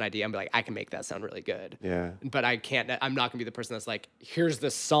comes to me with an idea, I'm like, I can make that sound really good. Yeah. But I'm not gonna be the person that's like, here's the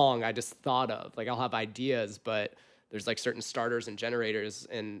song I just thought of. Like I'll have ideas, but there's like certain starters and generators.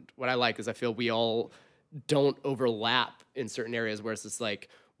 And what I like is I feel we all don't overlap in certain areas where it's just like,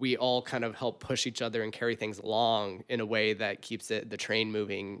 we all kind of help push each other and carry things along in a way that keeps the train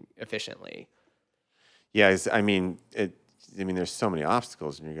moving efficiently. Yeah, I mean, I mean, there's so many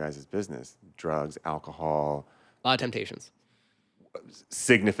obstacles in your guys' business: drugs, alcohol, A lot of temptations.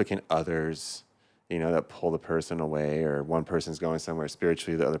 significant others, that pull the person away, or one person's going somewhere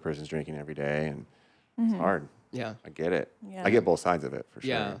spiritually, the other person's drinking every day, and it's hard. Yeah. I get it. Yeah. I get both sides of it for sure.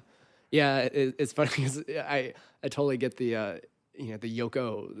 Yeah. Yeah, it's funny because I totally get the the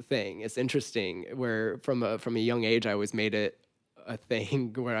Yoko thing. It's interesting where from a young age I always made it a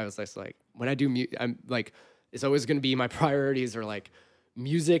thing where I was just like, when I do I'm like, it's always going to be my priorities are like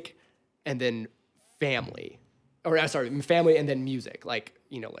music and then family, or family and then music, like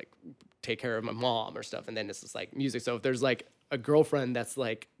like take care of my mom or stuff, and then it's just like music. So if there's like a girlfriend that's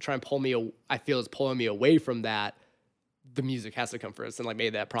like trying to pull me, I feel is pulling me away from that, the music has to come first. And like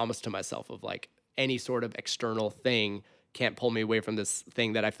made that promise to myself of like any sort of external thing can't pull me away from this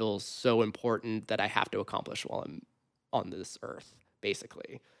thing that I feel is so important that I have to accomplish while I'm on this earth,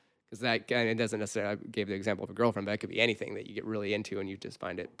 basically. Because that, and it doesn't necessarily, I gave the example of a girlfriend, but that could be anything that you get really into and you just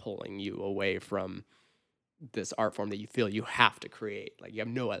find it pulling you away from this art form that you feel you have to create. Like you have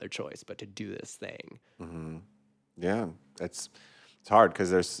no other choice but to do this thing. Mm-hmm. Yeah, it's hard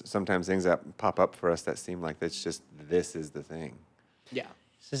because there's sometimes things that pop up for us that seem like this is the thing. Yeah.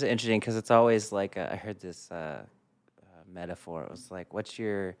 It's just interesting because it's always like, I heard this metaphor. It was like, what's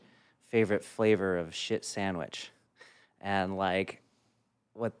your favorite flavor of shit sandwich? And like,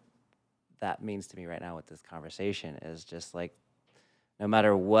 what that means to me right now with this conversation is just like, no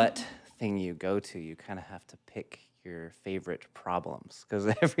matter what thing you go to, you kind of have to pick your favorite problems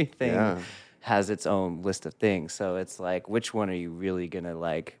because everything has its own list of things. So it's like, which one are you really gonna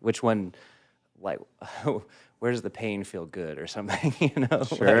like? Which one, like, where does the pain feel good or something?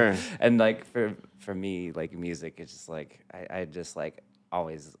 Sure. Like, and like for me, like music, it's just like I just like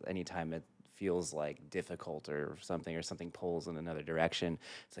always, anytime it feels like difficult or something pulls in another direction,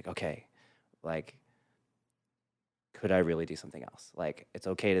 it's like, okay, like, could I really do something else? Like, it's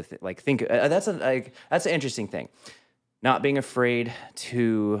okay to think. That's an interesting thing. Not being afraid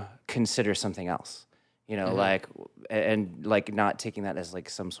to consider something else, like, and like not taking that as like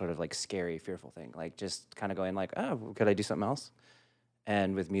some sort of like scary, fearful thing. Like just kind of going like, oh, could I do something else?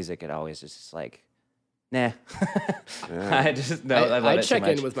 And with music, it always just like, nah. I just no. I check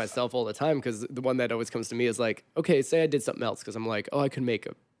in with myself all the time because the one that always comes to me is like, okay, say I did something else because I'm like, oh, I could make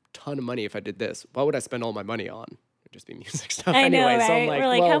a ton of money if I did this. What would I spend all my money on? It'd just be music stuff I anyway. know, right? So I'm like, We're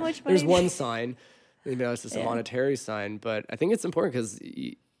like, well, how much money there's one sign. Maybe that's just a monetary sign, but I think it's important because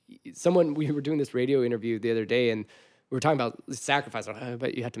we were doing this radio interview the other day and we were talking about sacrifice. I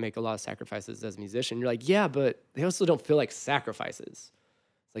bet you have to make a lot of sacrifices as a musician. You're like, yeah, but they also don't feel like sacrifices.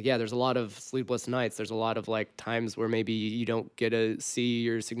 It's like, yeah, there's a lot of sleepless nights. There's a lot of like times where maybe you don't get to see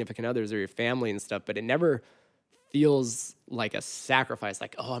your significant others or your family and stuff, but it never feels like a sacrifice.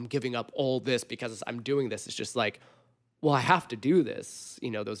 Like, oh, I'm giving up all this because I'm doing this. It's just like, well, I have to do this.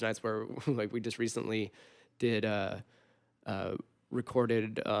 Those nights where like we just recently did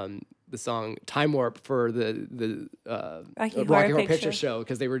recorded the song Time Warp for the Rocky Horror Picture Show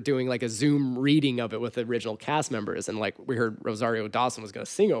because they were doing like a Zoom reading of it with the original cast members, and like we heard Rosario Dawson was going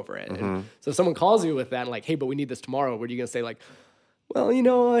to sing over it. And so if someone calls you with that and like, hey, but we need this tomorrow, what are you going to say? Like, well,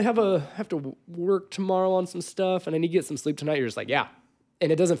 I have to work tomorrow on some stuff and I need to get some sleep tonight. You're just like, yeah.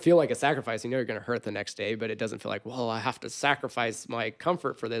 And it doesn't feel like a sacrifice. You're going to hurt the next day, but it doesn't feel like, well, I have to sacrifice my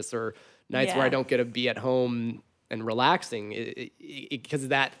comfort for this, or nights where I don't get to be at home and relaxing. Because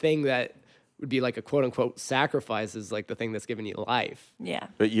that thing that would be like a quote unquote sacrifice is like the thing that's giving you life. Yeah.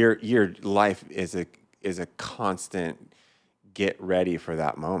 But your life is a constant get ready for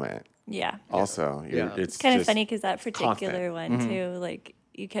that moment. Yeah. Also, it's kind of just funny because that particular constant. one too, like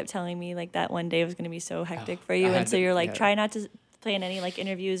you kept telling me like that one day was going to be so hectic for you, and so you're like, try not to plan any like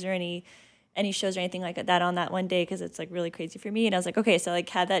interviews or any shows or anything like that on that one day because it's like really crazy for me. And I was like, okay, so I like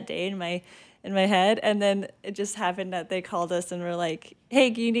had that day in my head, and then it just happened that they called us and were like,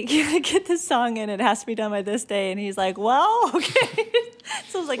 hey, you need to get this song in, it has to be done by this day. And he's like, well, okay.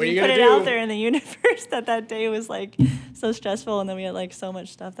 So it was like, we put it out there in the universe that day was like so stressful, and then we had like so much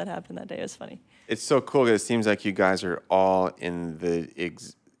stuff that happened that day. It was funny. It's so cool because it seems like you guys are all in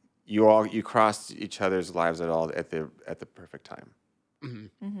you crossed each other's lives at the perfect time.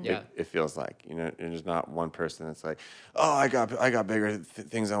 Mm-hmm. Mm-hmm. Yeah, it feels like and there's not one person that's like, oh, I got bigger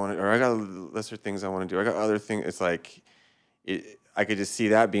things I want to, or I got lesser things I want to do. I got other things. It's like, I could just see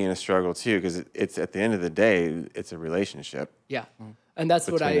that being a struggle too, because it's at the end of the day, it's a relationship. Yeah, and that's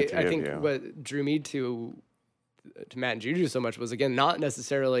what I think you. What drew me to Matt and Juju so much was, again, not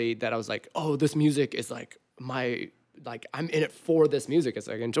necessarily that I was like, oh, this music is like I'm in it for this music. It's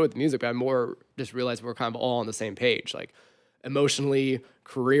like I enjoyed the music, but I more just realized we're kind of all on the same page. Like, emotionally,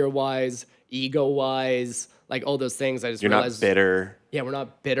 career-wise, ego-wise, like all those things. I just You're realized, not bitter. yeah, we're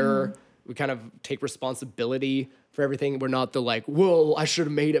not bitter. We kind of take responsibility for everything. We're not the like, whoa, I should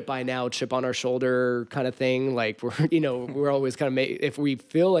have made it by now, chip on our shoulder kind of thing. Like we're, we're always kind of if we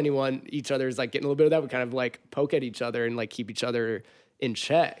feel each other is like getting a little bit of that, we kind of like poke at each other and like keep each other in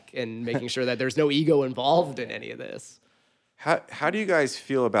check and making sure that there's no ego involved in any of this. How do you guys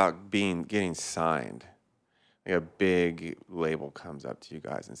feel about getting signed? Like a big label comes up to you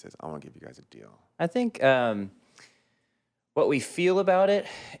guys and says, I want to give you guys a deal. I think what we feel about it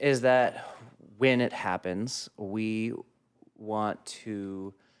is that when it happens, we want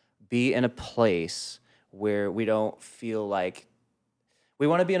to be in a place where we don't feel like we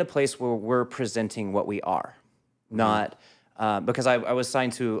want to be in a place where we're presenting what we are, not because I was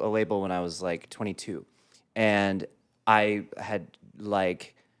signed to a label when I was like 22, and I had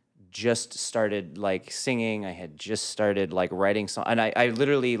like just started like singing. I had just started like writing songs, and I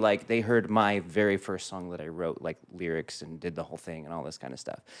literally like they heard my very first song that I wrote, like lyrics and did the whole thing and all this kind of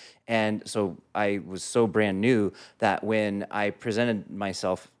stuff. And so I was so brand new that when I presented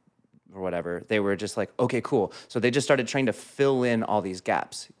myself or whatever, they were just like, okay, cool. So they just started trying to fill in all these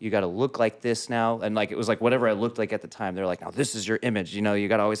gaps. You got to look like this now. And like, it was like whatever I looked like at the time. They're like, now this is your image. You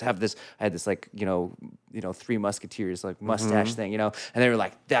got to always have this. I had this like, Three Musketeers, like mustache thing, and they were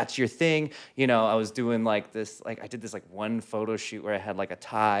like, that's your thing. I was doing like this, like I did this like one photo shoot where I had like a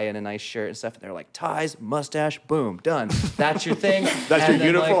tie and a nice shirt and stuff. And they're like, ties, mustache, boom, done. That's your thing. That's your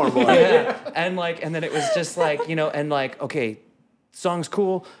uniform, boy. Yeah. And then it was just like, and like, okay, song's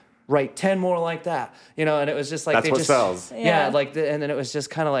cool. Write 10 more like that, and it was just like that's what sells. Yeah, like and then it was just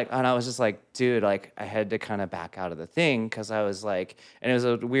kind of like, and I was just like, dude, like I had to kind of back out of the thing because I was like, and it was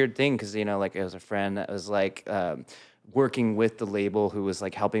a weird thing because like it was a friend that was like working with the label who was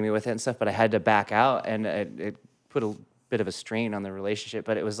like helping me with it and stuff, but I had to back out, and it put a bit of a strain on the relationship.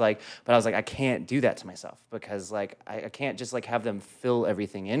 But it was like, but I was like, I can't do that to myself because like I can't just like have them fill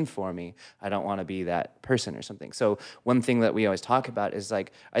everything in for me. I don't want to be that person or something. So one thing that we always talk about is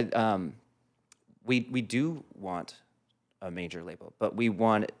like we do want a major label, but we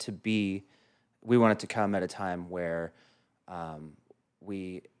want it to come at a time where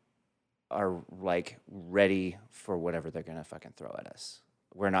we are like ready for whatever they're gonna fucking throw at us.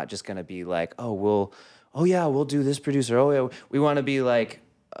 We're not just gonna be like, we'll do this producer. Oh yeah, we want to be like,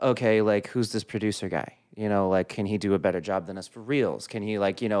 okay, like who's this producer guy? Like can he do a better job than us for reals? Can he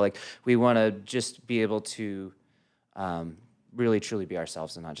like, like we want to just be able to really truly be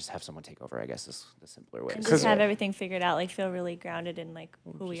ourselves and not just have someone take over, I guess is the simpler way. And just have everything figured out, like feel really grounded in like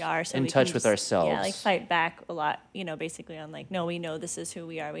who we are. So in we touch can with just, ourselves. Yeah, like fight back a lot, basically on like, no, we know this is who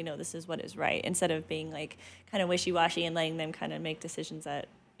we are. We know this is what is right. Instead of being like kind of wishy-washy and letting them kind of make decisions that,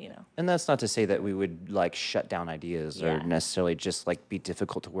 And that's not to say that we would like shut down ideas or necessarily just like be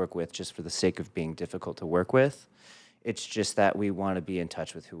difficult to work with just for the sake of being difficult to work with. It's just that we want to be in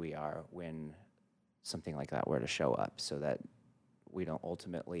touch with who we are when something like that were to show up so that we don't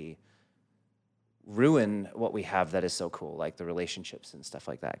ultimately ruin what we have that is so cool, like the relationships and stuff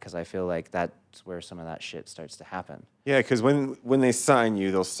like that. Because I feel like that's where some of that shit starts to happen. Yeah, because when they sign you,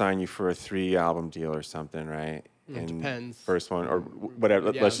 they'll sign you for a 3-album deal or something, right? It depends. First one or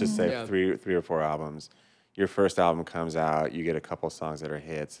whatever. Let's just say 3 or 4 albums. Your first album comes out, you get a couple songs that are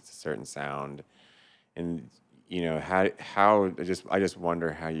hits. It's a certain sound, and how I just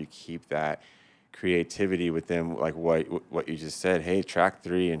wonder how you keep that creativity with them, like what you just said. Hey, track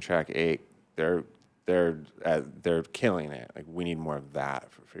 3 and track 8, they're killing it. Like we need more of that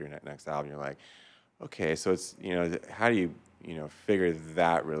for your next album. You're like, okay, so it's how do you figure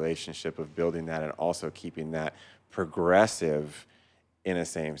that relationship of building that and also keeping that progressive in a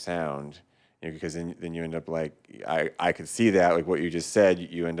same sound, because then you end up like I could see that, like what you just said,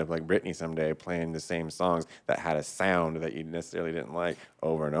 you end up like Britney someday playing the same songs that had a sound that you necessarily didn't like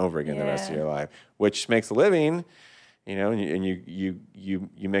over and over again the rest of your life, which makes a living, and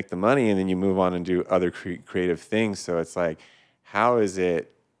you make the money and then you move on and do other creative things. So it's like, how is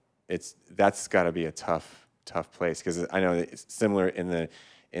it? That's got to be a tough place, because I know it's similar in the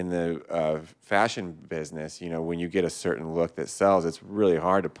fashion business. When you get a certain look that sells, it's really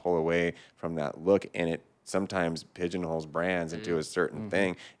hard to pull away from that look, and it sometimes pigeonholes brands into a certain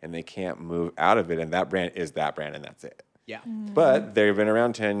thing, and they can't move out of it, and that brand is that brand, and that's it. Yeah. But they've been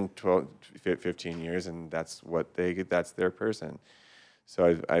around 10, 12, 15 years, and that's their person.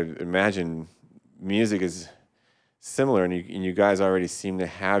 So I imagine music is similar, and you guys already seem to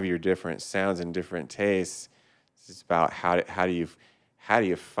have your different sounds and different tastes. It's just about how do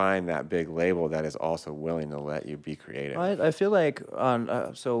you find that big label that is also willing to let you be creative? I feel like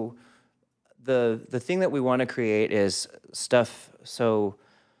so the thing that we want to create is stuff. So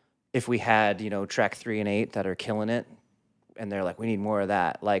if we had, track 3 and 8 that are killing it, and they're like, we need more of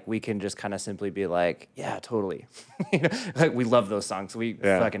that, like we can just kind of simply be like, yeah, totally. Like we love those songs. We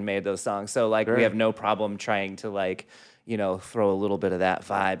fucking made those songs. So like we have no problem trying to like, throw a little bit of that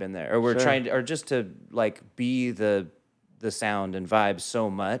vibe in there. Or we're trying to, or just to like be the sound and vibe so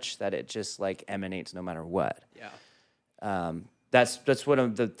much that it just like emanates no matter what. Yeah. That's one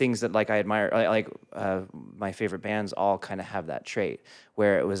of the things that like I admire. Like my favorite bands all kind of have that trait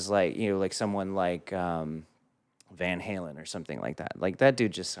where it was like like someone like Van Halen or something like that. Like that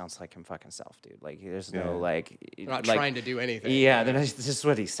dude just sounds like him fucking self, dude. Like there's no like They're not like, trying to do anything. Yeah, this is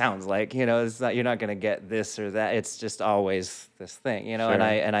what he sounds like. It's not, you're not gonna get this or that. It's just always this thing.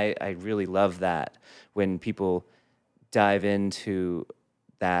 And I really love that when people dive into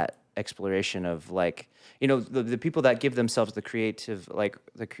that exploration of like the people that give themselves the creative like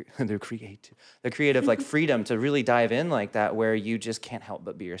the creative like freedom to really dive in like that, where you just can't help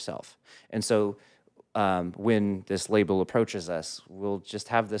but be yourself. And so when this label approaches us, we'll just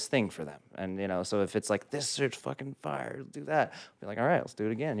have this thing for them. And so if it's like this is fucking fire, do that, be like, all right, let's do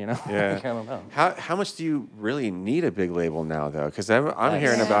it again. Yeah. I don't know. How much do you really need a big label now though? Because I'm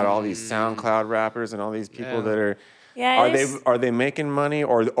hearing about all these SoundCloud rappers and all these people that are. Yeah, are they making money,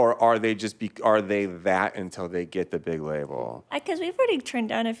 or are they just are they that until they get the big label? Because we've already turned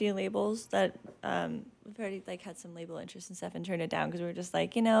down a few labels that we've already like had some label interest and stuff and turned it down because we were just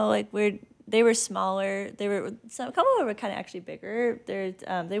like they were smaller. A couple of them were kind of actually bigger.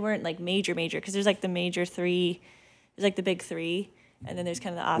 They weren't like major because there's like the major 3, there's like the big 3, and then there's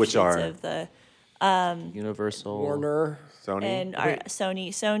kind of the offshoots of the Universal, Warner, Sony, and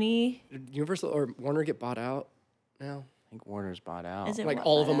Sony. Universal or Warner get bought out now. I think Warner's bought out. Is it Like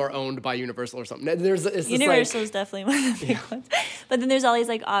all of them are owned by Universal or something. Universal is definitely one of the big ones. But then there's all these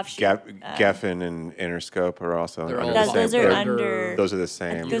like offshoots. Geffen and Interscope are also under the same. Those are under. Those are the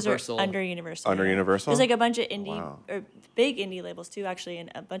same. Those Universal. are under Universal. Under Universal? There's like a bunch of indie or big indie labels too, actually,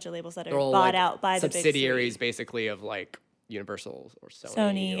 and a bunch of labels that are bought like out by the big subsidiaries, basically of like Universal or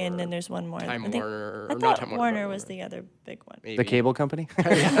Sony. And then there's one more. Time Warner. I thought Warner was the other big one. Maybe. The cable company.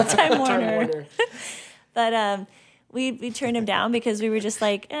 Time Warner. But we turned him down because we were just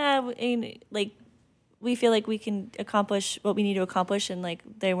like, we feel like we can accomplish what we need to accomplish, and like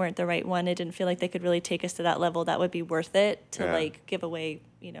they weren't the right one. It didn't feel like they could really take us to that level that would be worth it to like give away,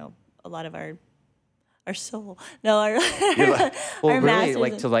 a lot of our soul. No, our well, our really,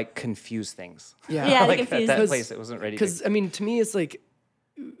 masters to like confuse things. Yeah, like confuse that place it wasn't ready. Because I mean, to me, it's like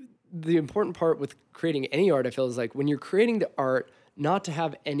the important part with creating any art. I feel is like when you're creating the art, not to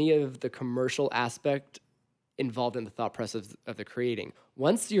have any of the commercial aspect involved in the thought process of the creating.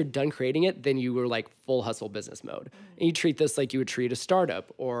 Once you're done creating it, then you were like full hustle business mode. And you treat this like you would treat a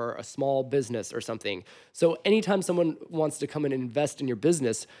startup or a small business or something. So anytime someone wants to come and invest in your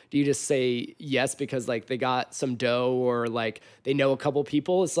business, do you just say yes because like they got some dough or like they know a couple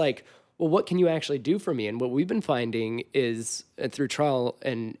people? It's like, well, what can you actually do for me? And what we've been finding is through trial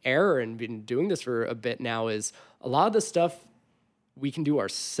and error and been doing this for a bit now is a lot of the stuff we can do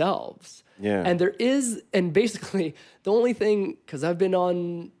ourselves. Yeah. And basically the only thing, because I've been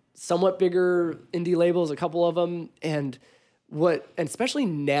on somewhat bigger indie labels, a couple of them, and especially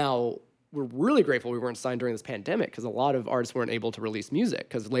now, we're really grateful we weren't signed during this pandemic because a lot of artists weren't able to release music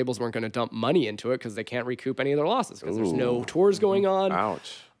because labels weren't going to dump money into it because they can't recoup any of their losses because there's no tours going on.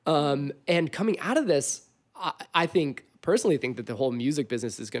 Ouch. And coming out of this, I personally think that the whole music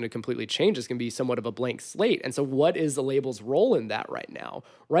business is going to completely change. It's going to be somewhat of a blank slate. And so what is the label's role in that right now?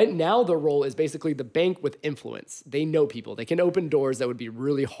 Right now, the role is basically the bank with influence. They know people. They can open doors that would be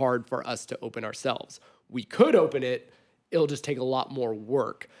really hard for us to open ourselves. We could open it. It'll just take a lot more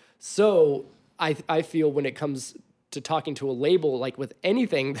work. So I feel when it comes to talking to a label, like with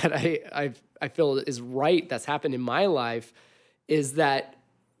anything that I feel is right that's happened in my life, is that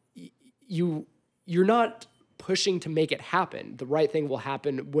you're not pushing to make it happen. The right thing will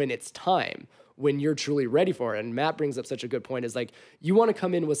happen when it's time, when you're truly ready for it. And Matt brings up such a good point is like, you want to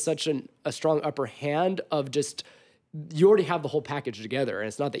come in with such a strong upper hand of just, you already have the whole package together. And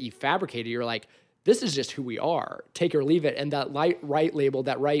it's not that you fabricate it. You're like, this is just who we are, take or leave it. And that right label,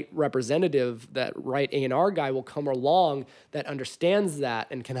 that right representative, that right A&R guy will come along that understands that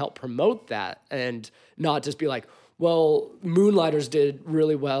and can help promote that and not just be like, well, Moonlighters did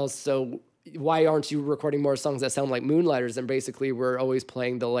really well, so why aren't you recording more songs that sound like Moonlighters? And basically we're always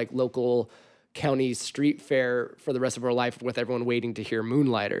playing the like local county street fair for the rest of our life with everyone waiting to hear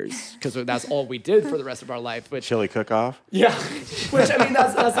Moonlighters because that's all we did for the rest of our life. Which, Chili cook-off? yeah, which I mean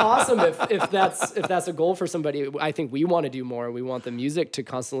that's awesome if that's a goal for somebody. I think we want to do more. We want the music to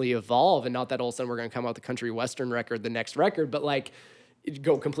constantly evolve, and not that all of a sudden we're going to come out with a country western record, the next record, but like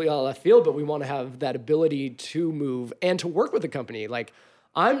go completely out of left field. But we want to have that ability to move and to work with the company. Like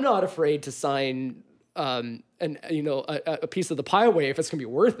I'm not afraid to sign a piece of the pie away if it's going to be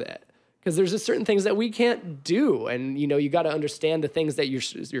worth it. Because there's just certain things that we can't do. And, you got to understand the things that your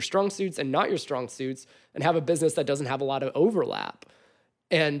strong suits and not your strong suits and have a business that doesn't have a lot of overlap.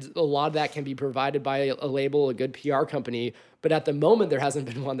 And a lot of that can be provided by a label, a good PR company. But at the moment, there hasn't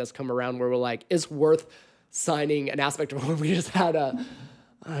been one that's come around where we're like, it's worth signing an aspect of what we just had I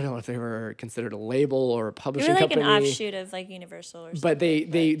don't know if they were considered a label or a publishing They were like company. an offshoot of like Universal or something. But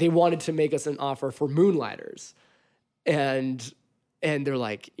they wanted to make us an offer for Moonlighters. And they're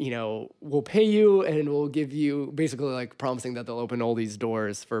like, we'll pay you and we'll give you basically like promising that they'll open all these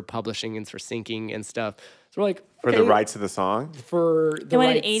doors for publishing and for syncing and stuff. So we're like, For the rights of the song? They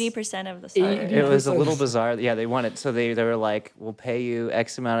wanted 80% of the song. It was a little bizarre. Yeah, they wanted, so they were like, we'll pay you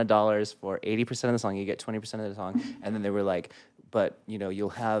X amount of dollars for 80% of the song. You get 20% of the song. And then they were like, but, you'll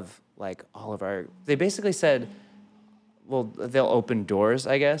have like all of our, they basically said, well, they'll open doors,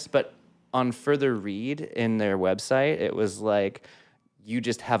 I guess. But on further read in their website, it was like, you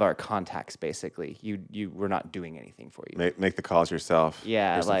just have our contacts, basically. We're not doing anything for you. Make the calls yourself.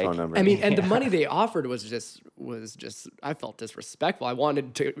 Yeah, Here's the like- phone number. I mean, and the money they offered was just I felt disrespectful. I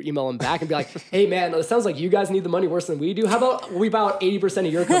wanted to email them back and be like, hey man, it sounds like you guys need the money worse than we do. How about we buy out 80%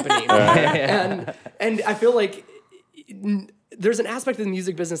 of your company? And I feel like there's an aspect of the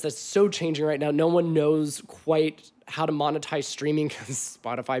music business that's so changing right now. No one knows quite how to monetize streaming because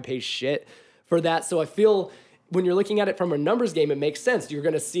Spotify pays shit for that. So I feel when you're looking at it from a numbers game, it makes sense. You're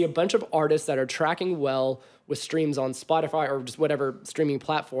going to see a bunch of artists that are tracking well with streams on Spotify or just whatever streaming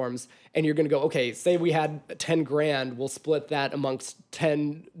platforms. And you're going to go, okay, say we had 10 grand, we'll split that amongst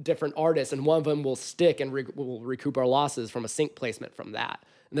 10 different artists and one of them will stick and we'll recoup our losses from a sync placement from that.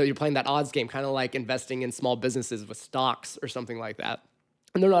 And then you're playing that odds game, kind of like investing in small businesses with stocks or something like that.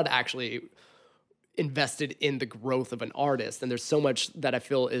 And they're not actually invested in the growth of an artist. And there's so much that I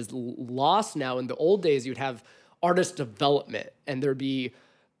feel is lost now. In the old days, you'd have artist development and there'd be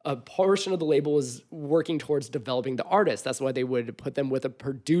a portion of the label was working towards developing the artist. That's why they would put them with a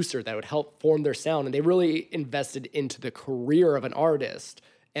producer that would help form their sound. And they really invested into the career of an artist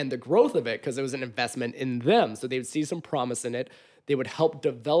and the growth of it because it was an investment in them. So they would see some promise in it. They would help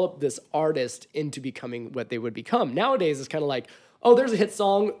develop this artist into becoming what they would become. Nowadays, it's kind of like, oh, there's a hit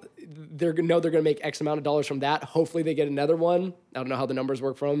song. They're going to make X amount of dollars from that. Hopefully they get another one. I don't know how the numbers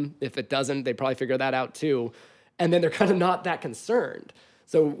work for them. If it doesn't, they probably figure that out too. And then they're kind of not that concerned.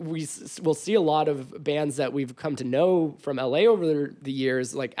 So we'll see a lot of bands that we've come to know from LA over the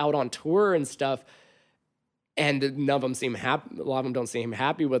years, like out on tour and stuff. And none of them seem happy. A lot of them don't seem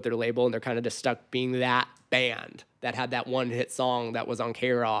happy with their label. And they're kind of just stuck being that band that had that one hit song that was on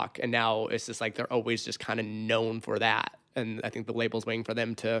K-Rock. And now it's just like they're always just kind of known for that. And I think the label's waiting for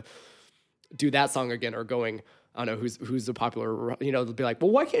them to do that song again or going, I don't know, who's the popular, they'll be like,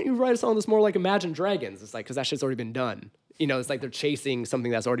 well, why can't you write a song that's more like Imagine Dragons? It's like, because that shit's already been done. It's like they're chasing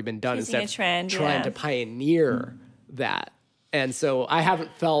something that's already been done Chasing instead a trend, of trying to pioneer that. And so I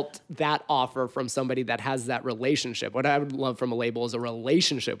haven't felt that offer from somebody that has that relationship. What I would love from a label is a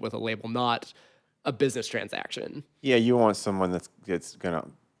relationship with a label, not a business transaction. Yeah, you want someone that's going to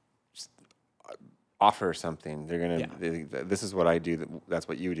offer something. They're going to, this is what I do, that's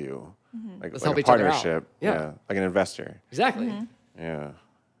what you do. Mm-hmm. Like Let's help a each other out. partnership. Yeah, like an investor. Exactly. Mm-hmm. Yeah.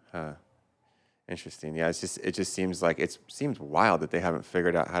 Huh. Interesting. Yeah, it just seems like it seems wild that they haven't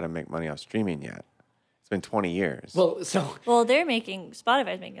figured out how to make money off streaming yet. It's been 20 years. Well, they're making,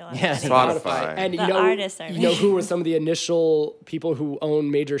 Spotify's making a lot of money. Spotify. And The artists are who were some of the initial people who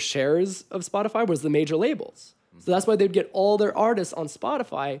own major shares of Spotify was the major labels. So that's why they'd get all their artists on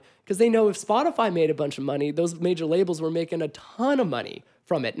Spotify because they know if Spotify made a bunch of money, those major labels were making a ton of money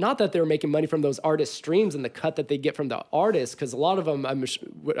from it. Not that they were making money from those artist streams and the cut that they get from the artists, because a lot of them, I'm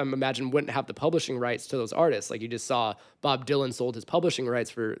imagine, wouldn't have the publishing rights to those artists. Like you just saw Bob Dylan sold his publishing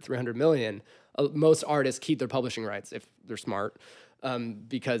rights for $300 million. Most artists keep their publishing rights if they're smart,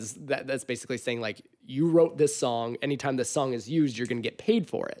 because that's basically saying like, you wrote this song, anytime this song is used, you're going to get paid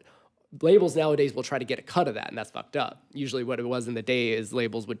for it. Labels nowadays will try to get a cut of that, and that's fucked up. Usually what it was in the day is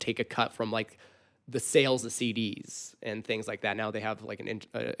labels would take a cut from like the sales of CDs and things like that. Now they have like an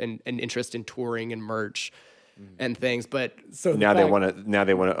interest in touring and merch and things. But so now they want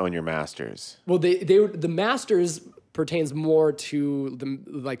to own your masters. Well, the masters pertains more to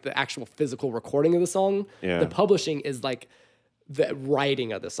the actual physical recording of the song. Yeah. The publishing is like the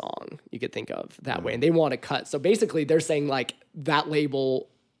writing of the song, you could think of that way. And they want to cut. So basically they're saying like that label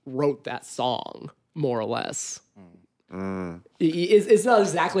wrote that song more or less. It's not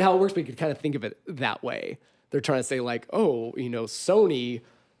exactly how it works, but you can kind of think of it that way. They're trying to say like, oh, Sony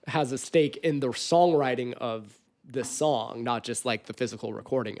has a stake in the songwriting of this song, not just like the physical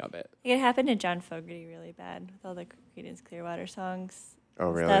recording of it. It happened to John Fogerty really bad with all the Creedence Clearwater songs. Oh,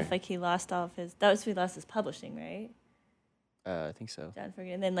 really? Stuff like he lost all of his. That was when he lost his publishing, right? I think so. John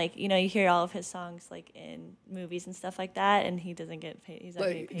Fogerty, and then like you hear all of his songs like in movies and stuff like that, and he doesn't get paid. He's not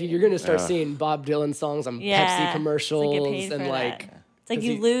getting paid. You're gonna start seeing Bob Dylan songs on Pepsi commercials, like get paid and for like. That. It's like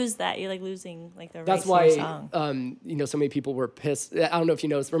you lose that. You're like losing like the That's rights to your why, song. so many people were pissed. I don't know if you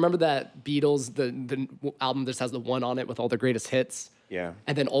noticed. Remember that Beatles, the album just has the one on it with all their greatest hits? Yeah.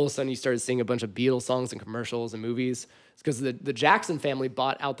 And then all of a sudden you started seeing a bunch of Beatles songs and commercials and movies. It's because the Jackson family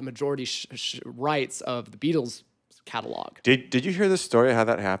bought out the majority rights of the Beatles catalog. Did you hear the story of how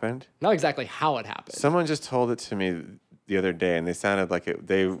that happened? Not exactly how it happened. Someone just told it to me the other day, and they sounded like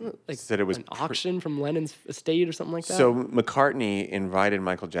they said it was an auction from Lennon's estate or something like that. So McCartney invited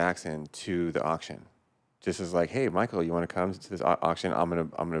Michael Jackson to the auction, just as like, hey, Michael, you want to come to this auction? I'm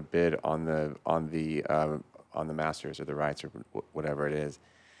gonna bid on the masters or the rights or whatever it is.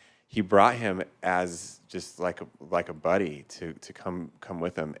 He brought him as just like a buddy to come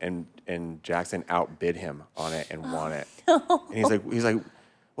with him, and Jackson outbid him on it and won it. And he's like,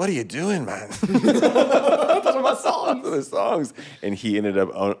 what are you doing, man? Those are my songs. Those are the songs. And he ended up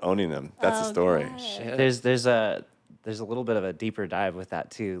owning them. That's the story. There's a little bit of a deeper dive with that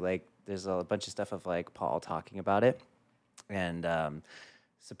too. Like there's a bunch of stuff of like Paul talking about it, and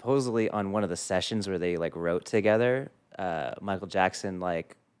supposedly on one of the sessions where they like wrote together, Michael Jackson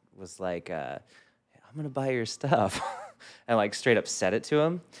like was like, I'm gonna buy your stuff, and like straight up said it to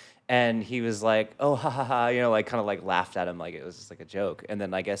him. And he was like, oh, ha, ha, ha, like kind of like laughed at him like it was just like a joke. And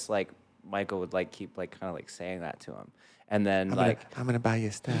then I guess like Michael would like keep like kind of like saying that to him. And then I'm gonna buy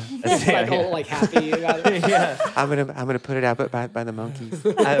you stuff. All like happy about it. Yeah. I'm gonna put it out by the monkeys.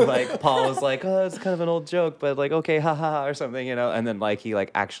 And like Paul was like, oh, it's kind of an old joke, but like, okay, ha ha, or something, And then like he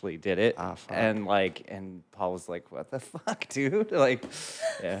like actually did it. Ah, fuck. And Paul was like, what the fuck, dude? Like,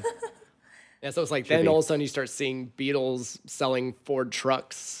 yeah. Yeah, so it's like then all of a sudden you start seeing Beatles selling Ford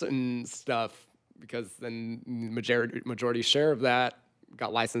trucks and stuff because then majority share of that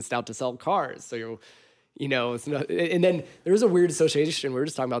got licensed out to sell cars. So it's not. And then there's a weird association. We were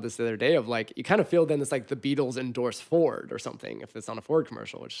just talking about this the other day of like you kind of feel then it's like the Beatles endorse Ford or something if it's on a Ford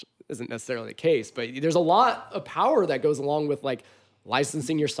commercial, which isn't necessarily the case. But there's a lot of power that goes along with like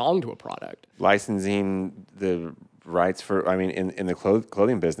licensing your song to a product, licensing the rights for, in the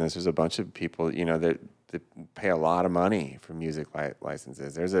clothing business, there's a bunch of people, that pay a lot of money for music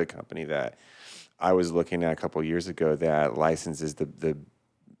licenses. There's a company that I was looking at a couple of years ago that licenses the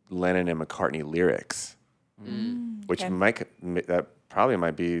Lennon and McCartney lyrics, which that probably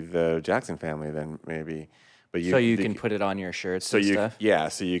might be the Jackson family then maybe. But you can put it on your shirts and stuff? Yeah,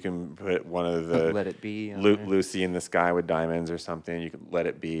 so you can put one of the... Let It Be. Lucy in the Sky with Diamonds or something. You can Let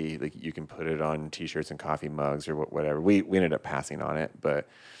It Be. Like you can put it on T-shirts and coffee mugs or whatever. We ended up passing on it, but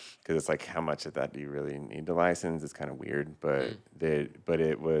because it's like, how much of that do you really need to license? It's kind of weird, but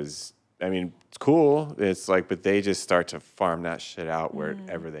it was... it's cool. It's like, but they just start to farm that shit out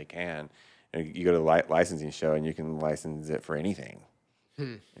wherever they can. And you go to the licensing show and you can license it for anything.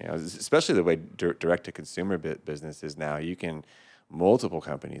 Especially the way direct-to-consumer business is now. Multiple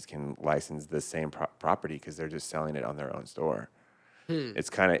companies can license the same property because they're just selling it on their own store. It's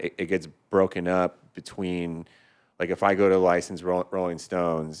kind of, it gets broken up between, like if I go to license Rolling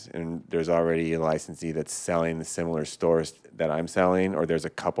Stones and there's already a licensee that's selling the similar stores that I'm selling, or there's a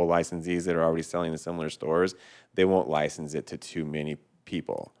couple licensees that are already selling the similar stores, they won't license it to too many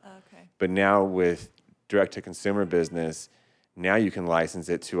people. Okay. But now with direct-to-consumer business, now you can license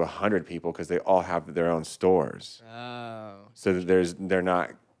it to 100 people because they all have their own stores. Oh. So they're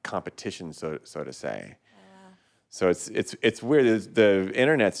not competition, so to say. So it's weird. The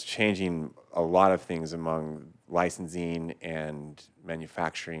internet's changing a lot of things among licensing and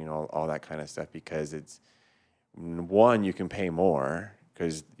manufacturing, all that kind of stuff, because it's, one, you can pay more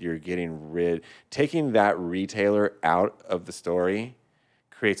because you're taking that retailer out of the story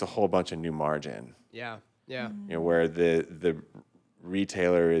creates a whole bunch of new margin. Yeah. Yeah. Where the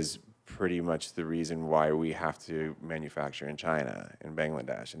retailer is pretty much the reason why we have to manufacture in China and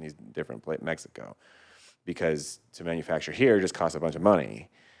Bangladesh and these different Mexico, because to manufacture here just costs a bunch of money.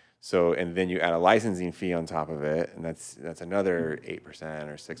 So, and then you add a licensing fee on top of it, and that's another 8%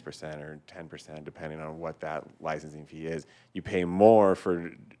 or 6% or 10%, depending on what that licensing fee is. You pay more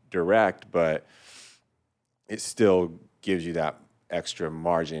for direct, but it still gives you that extra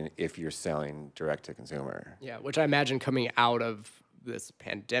margin if you're selling direct to consumer. Yeah, which I imagine coming out of this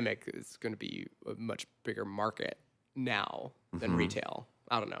pandemic is going to be a much bigger market now than retail.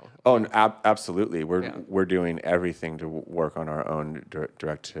 I don't know. Oh, and absolutely. We're doing everything to work on our own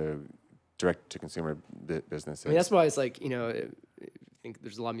direct to consumer businesses. I mean, that's why it's like, I think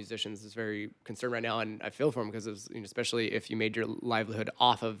there's a lot of musicians that's very concerned right now, and I feel for them because especially if you made your livelihood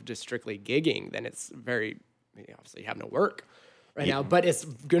off of just strictly gigging, then it's very, obviously you have no work right now. But it's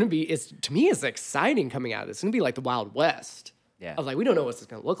going to be, to me, it's exciting coming out of this. It's going to be like the Wild West. Yeah. Of like, we don't know what it's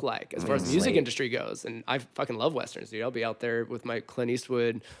going to look like as far as the music industry goes. And I fucking love Westerns, dude. I'll be out there with my Clint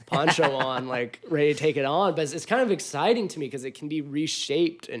Eastwood poncho on, like, ready to take it on. But it's kind of exciting to me because it can be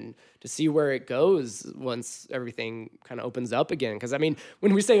reshaped and to see where it goes once everything kind of opens up again. Because, I mean,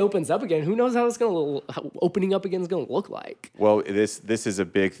 when we say opens up again, who knows how opening up again is going to look like? Well, this is a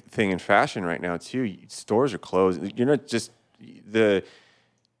big thing in fashion right now, too. Stores are closed. You're not just the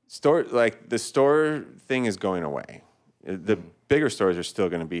store thing is going away. The bigger stores are still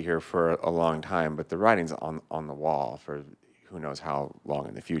going to be here for a long time, but the writing's on the wall for who knows how long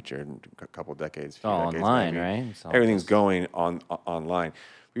in the future, a couple decades. It's all decades, online, maybe. right? Everything's going online.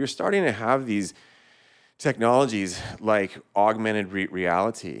 But you're starting to have these technologies like augmented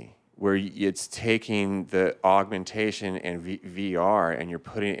reality, where it's taking the augmentation and VR and you're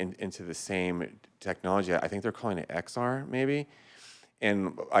putting it into the same technology. I think they're calling it XR, maybe.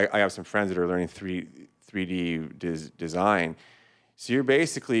 And I have some friends that are learning 3D design. So you're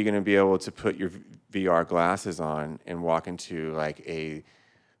basically going to be able to put your VR glasses on and walk into like a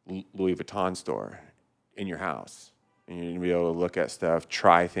Louis Vuitton store in your house. And you're going to be able to look at stuff,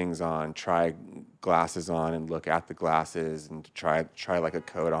 try things on, try glasses on and look at the glasses and try like a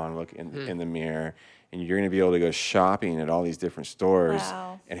coat on, look in the mirror. And you're going to be able to go shopping at all these different stores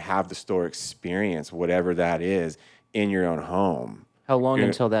and have the store experience, whatever that is, in your own home. How long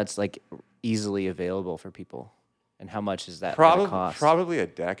until that's like easily available for people? And how much is that gonna cost? Probably a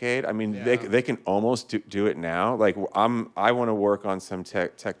decade. I mean, they can almost do it now. Like I want to work on some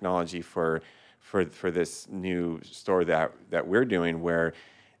technology for this new store that we're doing, where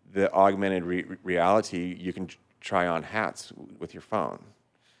the augmented reality, you can try on hats with your phone,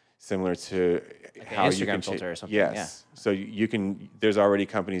 similar to like how an Instagram you can filter or something. Yes. Yeah. So you can. There's already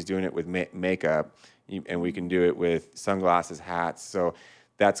companies doing it with makeup, and we can do it with sunglasses, hats. So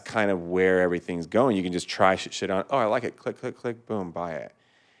that's kind of where everything's going. You can just try shit on. Oh, I like it. Click, click, click. Boom, buy it.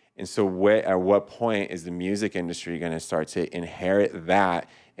 And so at what point is the music industry going to start to inherit that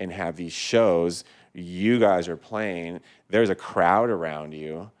and have these shows you guys are playing? There's a crowd around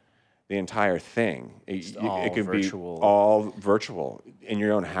you. The entire thing. It could virtual. be all virtual in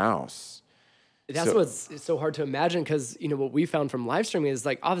your own house. That's what's so hard to imagine, because what we found from live streaming is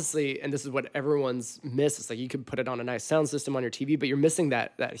like, obviously, and this is what everyone's missed. It's like you could put it on a nice sound system on your TV, but you're missing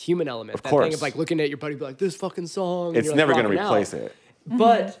that human element. Of course. Thing of like looking at your buddy, be like, this fucking song. It's never going to replace it.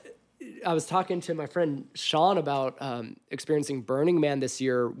 But I was talking to my friend Sean about experiencing Burning Man this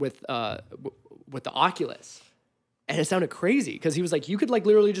year with the Oculus. And it sounded crazy because he was like, you could like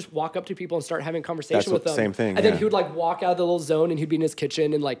literally just walk up to people and start having conversation with them. Same thing. And then he would like walk out of the little zone and he'd be in his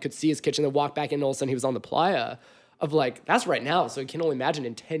kitchen and like could see his kitchen and walk back in, and all of a sudden he was on the playa of like, that's right now. So you can only imagine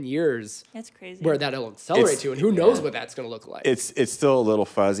in 10 years That's crazy. where that'll accelerate to, and who knows what that's going to look like. It's still a little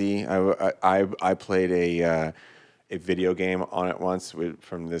fuzzy. I played a video game on it once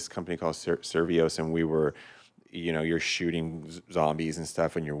from this company called Servios, and we were, you're shooting zombies and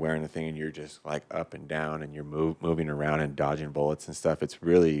stuff, and you're wearing the thing, and you're just like up and down, and you're moving around and dodging bullets and stuff. It's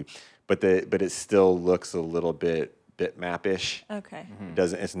really, but it still looks a little bit bitmap-ish. Okay.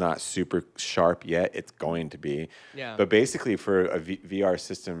 It's not super sharp yet. It's going to be. Yeah. But basically, for a VR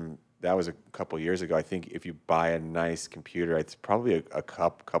system, that was a couple years ago. I think if you buy a nice computer, it's probably a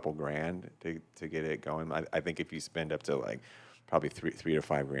couple grand to get it going. I think if you spend up to like probably $3 to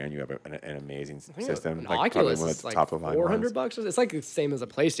 $5 grand, you have an amazing system. An like Oculus probably one of is the like top of line $400. It's like the same as a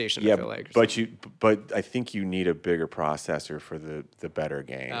PlayStation. Yeah, I feel like. but I think you need a bigger processor for the better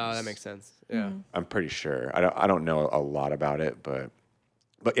games. Oh, that makes sense. Yeah. I'm pretty sure. I don't know a lot about it, but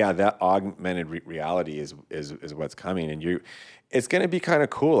yeah, that augmented reality is what's coming, and it's going to be kind of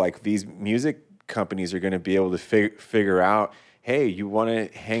cool. Like these music companies are going to be able to figure out, hey, you want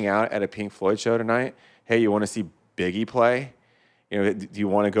to hang out at a Pink Floyd show tonight? Hey, you want to see Biggie play? do you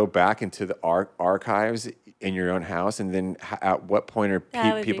want to go back into the archives in your own house? And then at what point are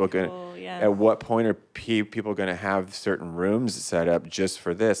people going to? Yeah. At what point are people going to have certain rooms set up just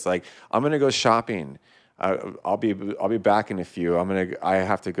for this? Like, I'm going to go shopping. I'll be back in a few. I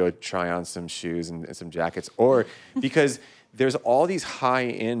have to go try on some shoes and some jackets, or because there's all these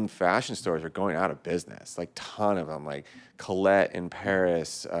high-end fashion stores are going out of business, like ton of them, like Colette in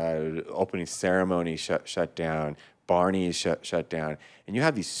Paris, opening ceremony shut down, Barney's shut down, and you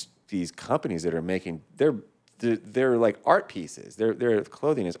have these companies that are making they're like art pieces. Their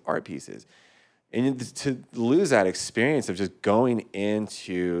clothing is art pieces, and to lose that experience of just going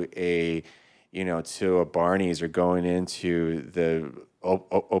into to a Barney's or going into the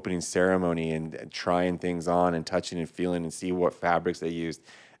opening ceremony and trying things on and touching and feeling and see what fabrics they used.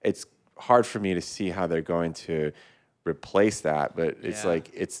 It's hard for me to see how they're going to replace that, but it's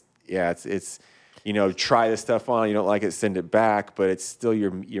it's try this stuff on, you don't like it, send it back, but it's still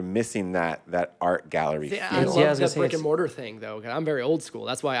you're missing that art gallery. Yeah, I love that brick and mortar thing though. 'Cause I'm very old school.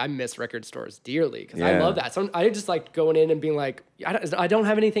 That's why I miss record stores dearly, because I love that. So I just like going in and being like, I don't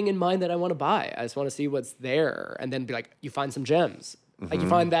have anything in mind that I want to buy. I just want to see what's there, and then be like, you find some gems. Like you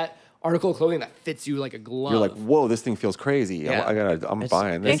find that article of clothing that fits you like a glove. You're like, whoa, this thing feels crazy. Yeah. I'm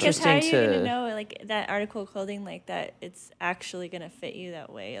buying this. Because how are you gonna know like that article of clothing like that it's actually gonna fit you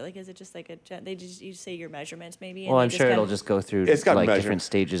that way? Like, is it just like you say your measurements maybe? Well, I'm sure it'll just go through like measure. different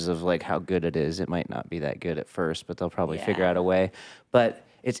stages of like how good it is. It might not be that good at first, but they'll probably figure out a way. But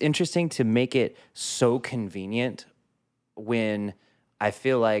it's interesting to make it so convenient when I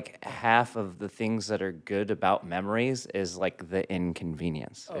feel like half of the things that are good about memories is like the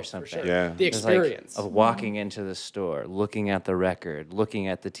inconvenience or something. For sure. Yeah. The experience. Like of walking into the store, looking at the record, looking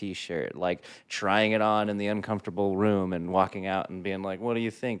at the T-shirt, like trying it on in the uncomfortable room and walking out and being like, what do you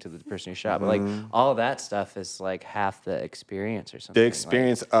think to the person you shop? But like all that stuff is like half the experience or something. The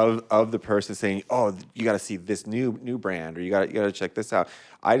experience of the person saying, oh, you got to see this new brand, or you got to check this out.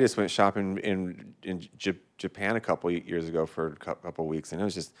 I just went shopping in Japan a couple years ago for a couple weeks, and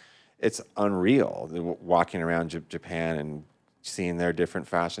it's unreal walking around Japan and seeing their different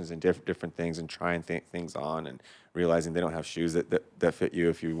fashions and different things and trying things on and realizing they don't have shoes that fit you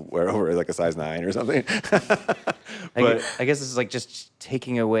if you wear over like a size 9 or something. But I guess this is like just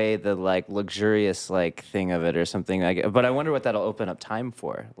taking away the like luxurious like thing of it or something. But I wonder what that'll open up time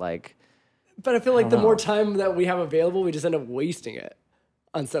for. Like, but I feel like the more time that we have available, we just end up wasting it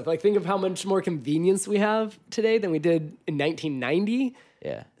on stuff. Like, think of how much more convenience we have today than we did in 1990.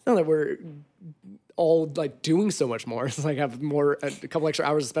 yeah. It's not that we're all like doing so much more. It's like have a couple extra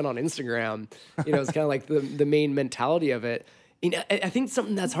hours to spend on Instagram. It's kind of like the main mentality of it. I think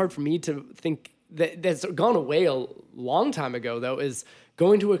something that's hard for me to think that's gone away a long time ago though is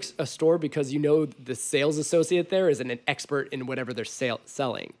going to a store because the sales associate there is an expert in whatever they're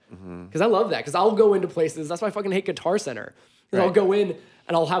selling. Because I love that. Because I'll go into places. That's why I fucking hate Guitar Center. Right. I'll go in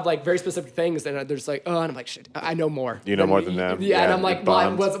and I'll have like very specific things, and they're just like, oh, and I'm like, shit, I know more. You know more than them. Yeah, and I'm like, why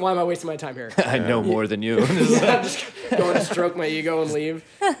am I wasting my time here? I know more than you. Yeah, I'm just going to stroke my ego and leave.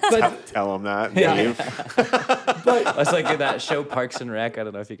 But tell them that. Leave. but it's like that show Parks and Rec. I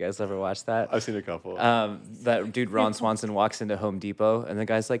don't know if you guys ever watched that. I've seen a couple. That dude Ron Swanson walks into Home Depot, and the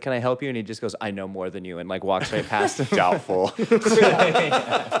guy's like, "Can I help you?" And he just goes, "I know more than you," and like walks right past him. Doubtful.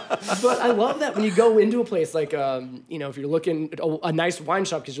 But I love that when you go into a place like, if you're looking at a nice wine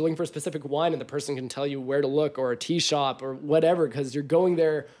shop because you're looking for a specific wine and the person can tell you where to look, or a tea shop or whatever, because you're going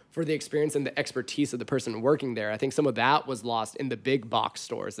there for the experience and the expertise of the person working there. I think some of that was lost in the big box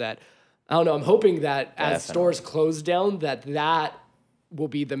stores that, I don't know, I'm hoping that as stores close down, that will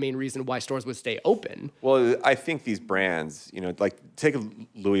be the main reason why stores would stay open. Well, I think these brands, like take a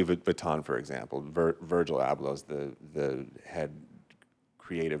Louis Vuitton, for example. Virgil Abloh's the head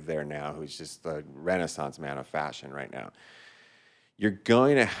creative there now, who's just the renaissance man of fashion right now. You're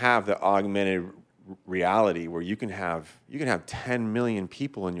going to have the augmented reality where you can have 10 million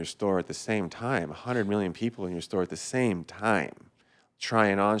people in your store at the same time, 100 million people in your store at the same time,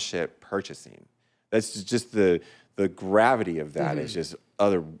 trying on shit, purchasing. That's just the gravity of that is just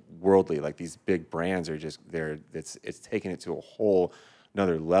otherworldly. Like, these big brands are just it's taking it to a whole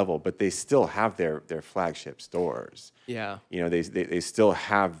another level, but they still have their flagship stores. Yeah. They still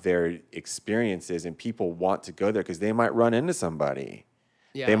have their experiences, and people want to go there because they might run into somebody.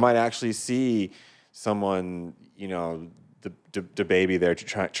 Yeah. They might actually see someone, the baby there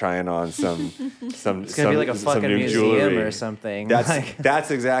trying on some it's gonna be like a fucking museum jewelry or something. That's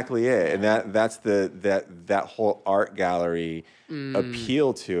exactly it, and that's that whole art gallery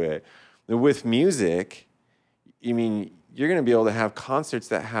appeal to it. With music, you're going to be able to have concerts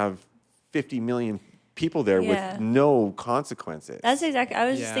that have 50 million people there Yeah. with no consequences. That's exactly. I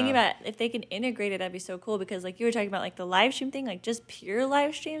was just thinking Yeah. about if they can integrate it, that'd be so cool. Because like you were talking about, like the live stream thing, like just pure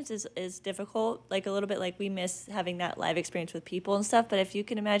live streams is difficult. Like a little bit, like we miss having that live experience with people and stuff. But if you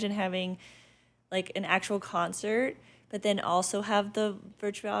can imagine having like an actual concert, but then also have the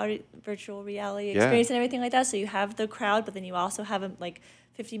virtual reality experience and everything like that. So you have the crowd, but then you also have like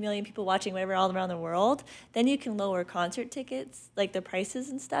 50 million people watching whatever all around the world. Then you can lower concert tickets, like the prices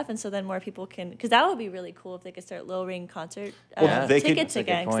and stuff. And so then more people can, because that would be really cool if they could start lowering concert tickets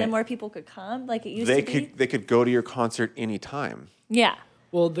again. Because then more people could come, like it used to be. They could go to your concert anytime. Yeah.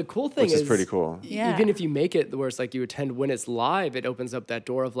 Well, the cool thing Which is pretty cool. Yeah. Even if you make it where it's like you attend when it's live, it opens up that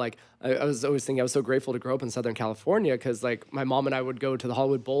door of like, I was always thinking I was so grateful to grow up in Southern California because like my mom and I would go to the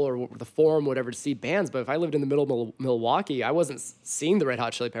Hollywood Bowl or the Forum, whatever, to see bands. But if I lived in the middle of Milwaukee, I wasn't seeing the Red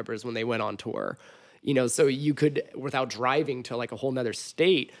Hot Chili Peppers when they went on tour, so you could, without driving to like a whole nother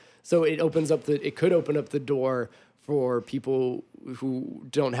state. So it could open up the door for people who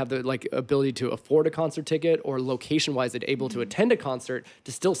don't have the like ability to afford a concert ticket or location-wise they're able to attend a concert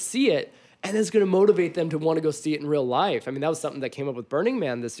to still see it, and it's going to motivate them to want to go see it in real life. I mean, that was something that came up with Burning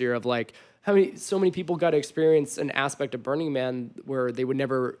Man this year of like so many people got to experience an aspect of Burning Man where they would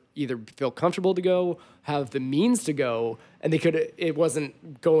never either feel comfortable to go, have the means to go, and it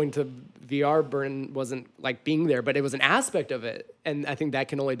wasn't going to VR wasn't like being there, but it was an aspect of it. And I think that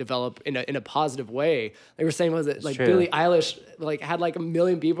can only develop in a positive way. They were saying, was it like true. Billie Eilish like had like 1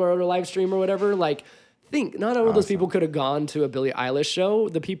 million people on her live stream or whatever? Like, think not all of those people could have gone to a Billie Eilish show.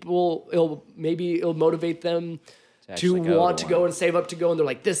 The people, it'll motivate them to want to go and save up to go, and they're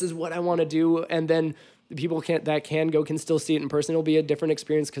like, this is what I want to do. And then the people that can go can still see it in person. It'll be a different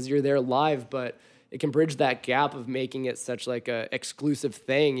experience because you're there live, but it can bridge that gap of making it such like a exclusive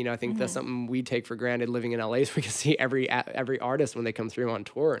thing. I think that's something we take for granted living in LA, so we can see every artist when they come through on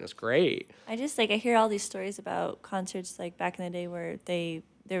tour, and it's great. I just I hear all these stories about concerts like back in the day where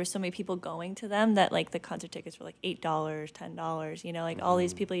there were so many people going to them that like the concert tickets were like $8, $10, like all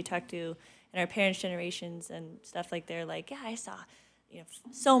these people you talk to in our parents' generations and stuff, like they're like, yeah, I saw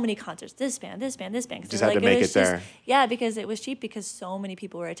so many concerts, this band. Just had to make it there. Yeah, because it was cheap because so many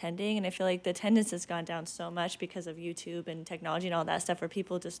people were attending. And I feel like the attendance has gone down so much because of YouTube and technology and all that stuff where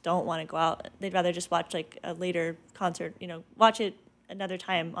people just don't want to go out. They'd rather just watch like a later concert, watch it another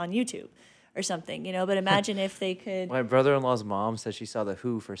time on YouTube or something, But imagine if they could. My brother-in-law's mom said she saw The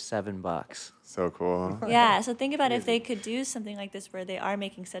Who for $7. So cool. Yeah, so think about if they could do something like this where they are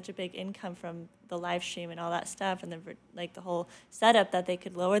making such a big income from the live stream and all that stuff and the whole setup that they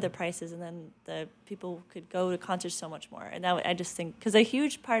could lower the prices and then the people could go to concerts so much more. And I just think, because a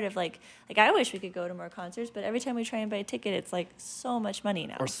huge part of like I wish we could go to more concerts, but every time we try and buy a ticket, it's like so much money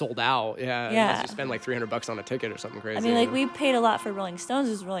now. Or sold out, yeah. Unless you spend like $300 on a ticket or something crazy. I mean, like we paid a lot for Rolling Stones,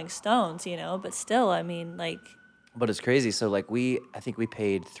 it was Rolling Stones, but still, I mean, like. But it's crazy. So like I think we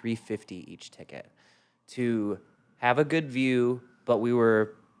paid $350 each ticket to have a good view, but we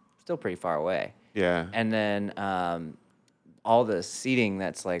were still pretty far away. Yeah. And then all the seating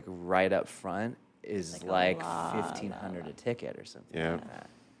that's like right up front is like $1,500 a ticket or something. Yeah. Like that.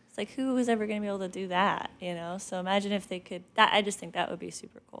 It's like who was ever going to be able to do that, So imagine if they could. I just think that would be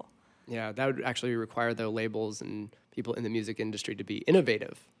super cool. Yeah, that would actually require the labels and people in the music industry to be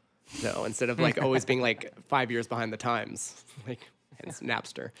innovative. No, instead of like always being like 5 years behind the times, like hence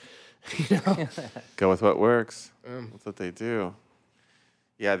Napster. Go with what works. That's what they do.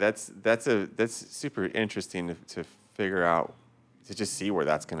 Yeah, that's super interesting to figure out, to just see where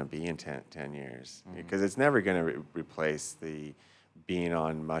that's going to be in 10 years, because it's never going to replace the being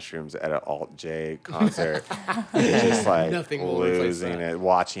on mushrooms at an Alt J concert, just like Nothing will replace losing that. it,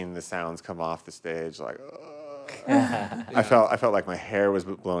 watching the sounds come off the stage, like. I felt like my hair was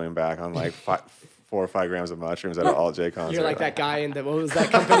blowing back on like 4 or 5 grams of mushrooms at an Alt J concert. You're like that guy in what was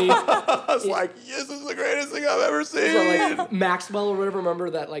that company? I was like, yes, this is the greatest thing I've ever seen. So, like Maxwell or whatever. Remember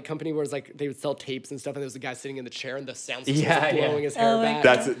that like company where it's like they would sell tapes and stuff, and there was a guy sitting in the chair and the sound system was blowing his hair back.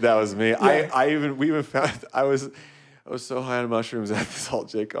 That was me. Yeah. We even found I was so high on mushrooms at this Alt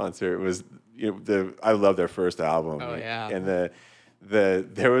J concert. It was I love their first album. Oh yeah. And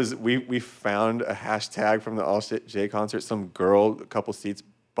we found a hashtag from the Alt J concert. Some girl a couple seats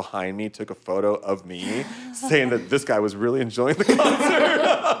behind me took a photo of me saying that this guy was really enjoying the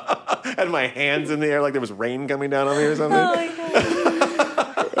concert. Had my hands in the air like there was rain coming down on me or something. Oh my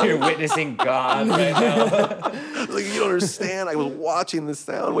God. You're witnessing God right now. Like, you don't understand. I was watching the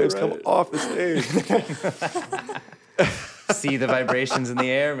sound waves come off the stage. see the vibrations in the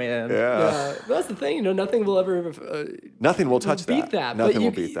air, man. Yeah. That's the thing. Nothing will ever Nothing will touch beat that. Nothing but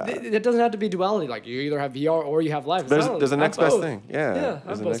will beat that. It doesn't have to be duality. Like you either have VR or you have live. There's a next best both. thing. Yeah. Yeah.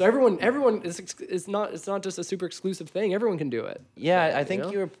 There's a Both. next- So everyone is. It's not just a super exclusive thing. Everyone can do it. Yeah, I think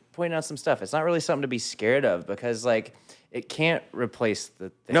know? you were pointing out some stuff. It's not really something to be scared of because, like, it can't replace the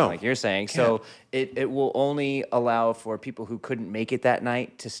thing, No, like you're saying. So it will only allow for people who couldn't make it that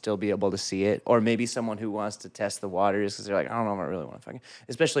night to still be able to see it, or maybe someone who wants to test the waters because they're like, I don't know if I really want to fucking.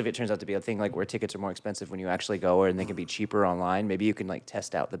 Especially if it turns out to be a thing like where tickets are more expensive when you actually go, and they can be cheaper online. Maybe you can like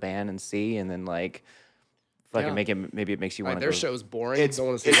test out the band and see, and then like fucking Yeah. make it. Maybe it makes you want to. Their show's boring. Don't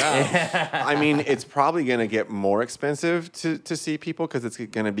want to see that. I mean, it's probably going to get more expensive to see people because it's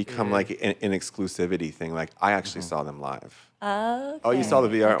going to become like an exclusivity thing. Like I actually saw them live. Oh, Oh, you saw the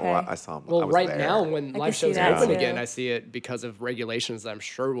VR? Okay. Well, I saw them. Well, I was right there. now, when I live can see shows that open too. again, I see it because of regulations that I'm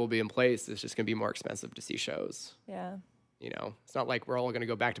sure will be in place. It's just going to be more expensive to see shows. Yeah. You know, it's not like we're all going to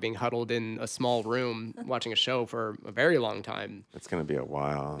go back to being huddled in a small room watching a show for a very long time. It's going to be a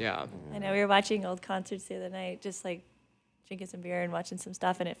while. Yeah. I know we were watching old concerts the other night, just like drinking some beer and watching some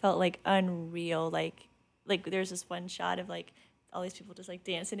stuff, and it felt like unreal. Like there's this one shot of like all these people just like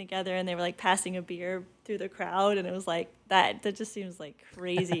dancing together, and they were like passing a beer through the crowd, and it was like that just seems like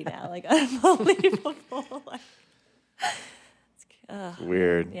crazy now, like unbelievable. Like,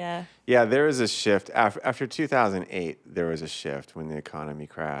 Weird. yeah. Yeah, there was a shift. After 2008, there was a shift when the economy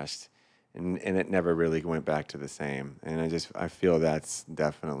crashed. And it never really went back to the same. And I feel that's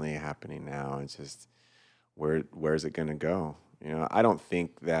definitely happening now. It's just, where's it going to go? You know, I don't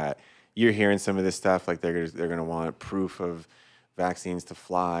think that you're hearing some of this stuff like they're going to want proof of vaccines to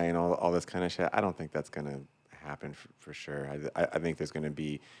fly and all this kind of shit. I don't think that's going to happen for sure. I think it's going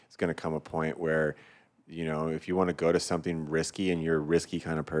to come a point where, you know, if you want to go to something risky and you're a risky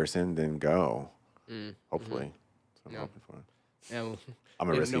kind of person, then go. Hopefully. That's what I'm hoping for. Yeah, well, I'm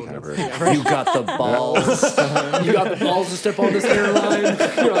a risky no kind of knows. person. You got the balls. You got the balls to step on this airline.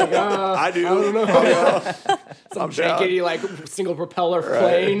 You're like, I do. I don't know. Some I'm down. jankety like single propeller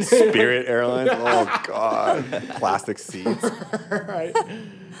plane. Spirit Airlines. Oh God. Plastic seats.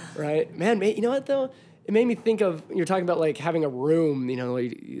 Right. Man, you know what though? It made me think of, you're talking about like having a room, you know,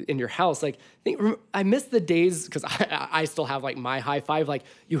 like, in your house. Like, I miss the days because I still have like my high five. Like,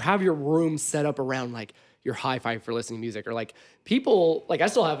 you have your room set up around like your hi fi for listening to music, or like people, like I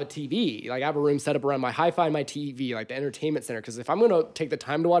still have a TV. Like I have a room set up around my hi fi and my TV, like the entertainment center. Because if I'm going to take the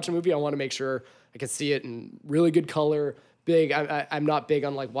time to watch a movie, I want to make sure I can see it in really good color, big. I'm not big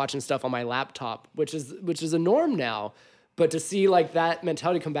on like watching stuff on my laptop, which is a norm now. But to see like that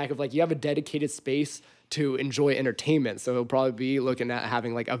mentality come back of like you have a dedicated space to enjoy entertainment. So he'll probably be looking at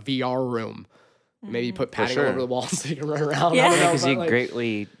having like a VR room. Maybe you put padding all over the walls so you can run around. Yeah. I don't know, Because but, you like,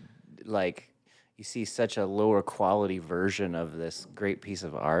 greatly, like, you see such a lower quality version of this great piece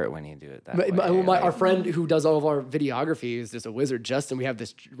of art when you do it that way. our friend who does all of our videography is just a wizard, Justin. We have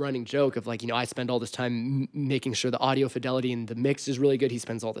this running joke of like, you know, I spend all this time making sure the audio fidelity and the mix is really good. He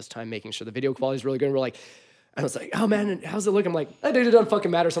spends all this time making sure the video quality is really good. And we're like, I was like, oh man, how's it look? I'm like, it doesn't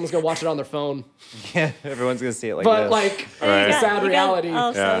fucking matter. Someone's gonna watch it on their phone. Yeah, everyone's going to see it like But this. like, Right. it's a sad reality.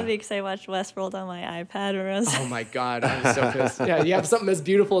 Also, because I watched Westworld on my iPad when I was Oh my God, I'm so pissed. Yeah, you have something as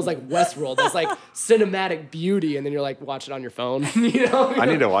beautiful as like Westworld. That's like cinematic beauty, and then you're like, watch it on your phone. You know? I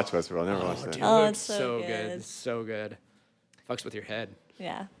need to watch Westworld. I never watched it. Dude, Oh, it's it's so good. good. So good. Fucks with your head.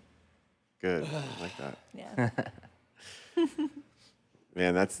 yeah. Good. I like that. Yeah.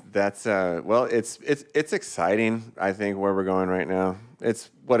 Man, that's well, it's exciting, I think, where we're going right now. It's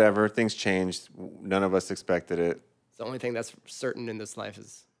whatever, things changed. None of us expected it. It's the only thing that's certain in this life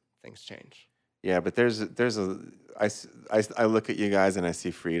is things change. Yeah, but I look at you guys and I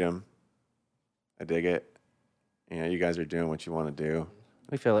see freedom. I dig it. You know, you guys are doing what you want to do.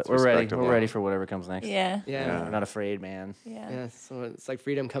 we feel it. It's We're ready. respectable. We're ready for whatever comes next. Yeah. Yeah. We're not afraid, man. Yeah. Yeah, so it's like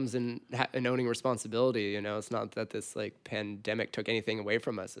freedom comes in owning responsibility. You know, it's not that this like pandemic took anything away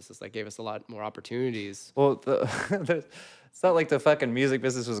from us. It's just like gave us a lot more opportunities. Well, it's not like the fucking music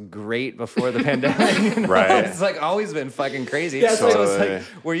business was great before the pandemic. You know? Right. It's like always been fucking crazy. Yeah, so it's totally. like,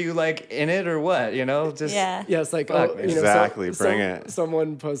 were you like in it or what? You know, just Yeah. Yeah, it's like, Fuck, oh, man. you know, Exactly, bring it.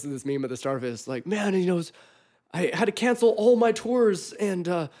 Someone posted this meme at the start of it. It's like, man, you know, I had to cancel all my tours, and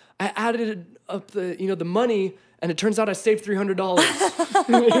I added up the money and it turns out I saved $300.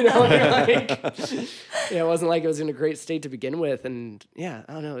 You know, and you're like, it wasn't like it was in a great state to begin with. And yeah,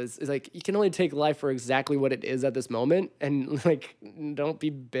 I don't know. It's like you can only take life for exactly what it is at this moment, and like don't be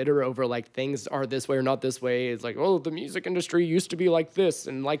bitter over like things are this way or not this way. It's like, oh, the music industry used to be like this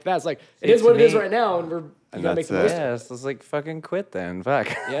and like that. It's like it is what it is right now, and we're gonna make the most. Yeah, so it's like fucking quit then. Fuck.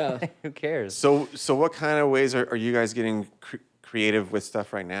 Yeah. Who cares? So what kind of ways are you guys getting creative with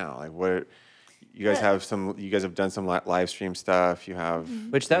stuff right now? Like what you guys have some? You guys have done some live stream stuff. You have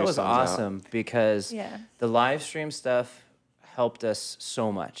Which that new was songs awesome because Yeah. the live stream stuff helped us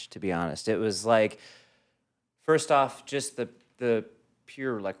so much. To be honest, it was like first off, just the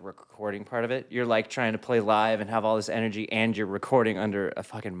pure like recording part of it. You're like trying to play live and have all this energy, and you're recording under a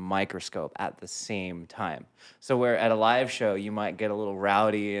fucking microscope at the same time. So where at a live show you might get a little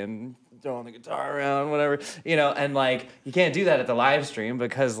rowdy and throwing the guitar around, whatever, you know, and like you can't do that at the live stream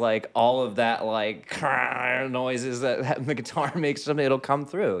because like all of that like noises that the guitar makes, something it'll come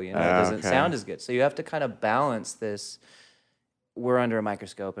through, you know, it doesn't sound as good. So you have to kind of balance this. We're under a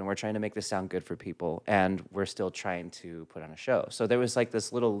microscope and we're trying to make this sound good for people, and we're still trying to put on a show. So there was like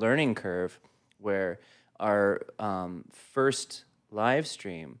this little learning curve where our first live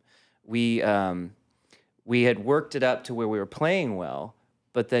stream, we had worked it up to where we were playing well,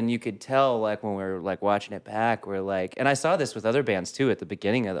 but then you could tell like when we were like watching it back, we're like, and I saw this with other bands too at the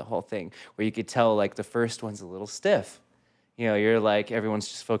beginning of the whole thing, where you could tell like the first one's a little stiff. You know, you're like, everyone's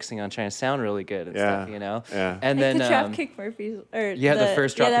just focusing on trying to sound really good and stuff, you know? Yeah. And Like then the Dropkick Murphys, or the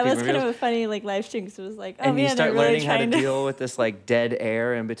first Dropkick that was Murphys. kind of a funny like live stream because it was like, oh and man, you start they're really learning how to trying to deal with this like dead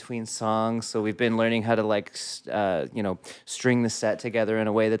air in between songs. So we've been learning how to like, string the set together in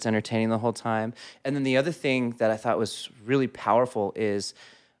a way that's entertaining the whole time. And then the other thing that I thought was really powerful is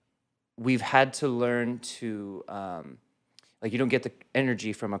we've had to learn to, like you don't get the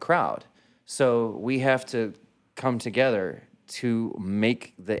energy from a crowd. So we have to come together to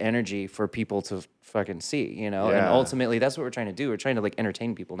make the energy for people to fucking see, you know? And ultimately, that's what we're trying to do. We're trying to, like,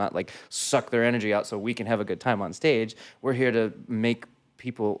 entertain people, not, like, suck their energy out so we can have a good time on stage. We're here to make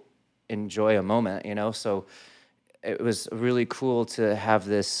people enjoy a moment, you know? So it was really cool to have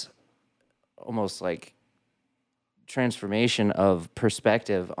this almost, like, transformation of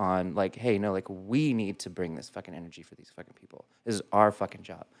perspective on, like, hey, no, like, we need to bring this fucking energy for these fucking people. This is our fucking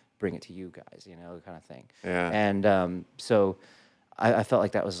job. Bring it to you guys, you know, kind of thing. Yeah. And so I felt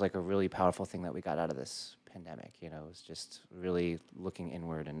like that was like a really powerful thing that we got out of this pandemic, you know, it was just really looking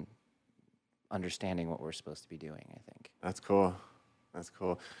inward and understanding what we're supposed to be doing, I think. That's cool. That's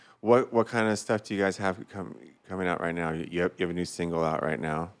cool. What kind of stuff do you guys have coming out right now? You have a new single out right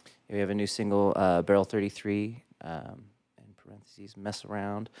now. We have a new single, Barrel 33, in parentheses, Mess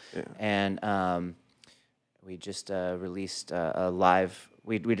Around. Yeah. And we just released a live.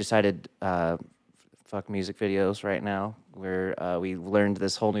 We decided fuck music videos right now. Where we learned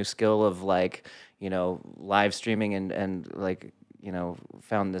this whole new skill of like, you know, live streaming and like, you know,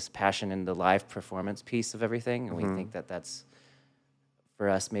 found this passion in the live performance piece of everything. And we think that that's for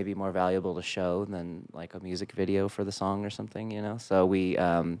us maybe more valuable to show than like a music video for the song or something, you know. So we've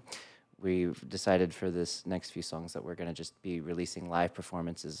decided for this next few songs that we're gonna just be releasing live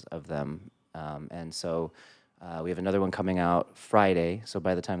performances of them, and so. We have another one coming out Friday, so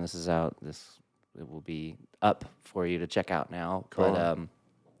by the time this is out, it will be up for you to check out now. Cool. But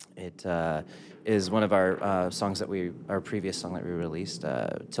it is one of our songs our previous song that we released,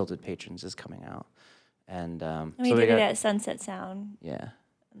 Tilted Patrons, is coming out. And we so did it at Sunset Sound yeah,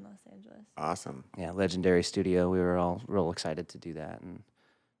 in Los Angeles. Awesome. yeah, legendary studio. We were all real excited to do that, and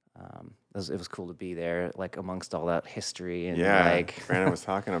it was cool to be there, like amongst all that history and like. Brandon was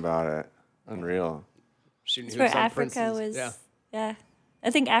talking about it. Unreal. Shooting Where hoops on Africa Prince's. was, yeah.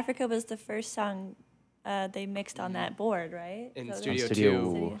 I think Africa was the first song they mixed on that board, right? In So Studio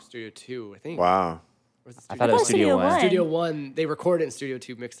Studio- 2. Studio 2, I think. Wow. Or was it I Studio thought it was Studio Studio One. One. Studio 1. They recorded in Studio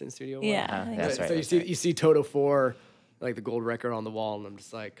 2, mixed in Studio 1. Yeah, I think that's So right. you see Toto 4, like the gold record on the wall, and I'm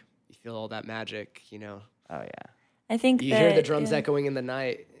just like, you feel all that magic, you know? Oh yeah. I think You hear the drums echoing in the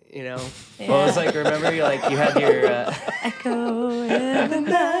night, you know? Well, it's like, remember, you had your. echo in the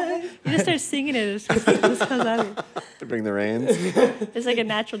night. You just start singing it. It just comes out of you. To bring the reins. There's like a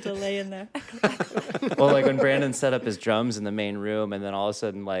natural delay in there. Well, like when Brandon set up his drums in the main room, and then all of a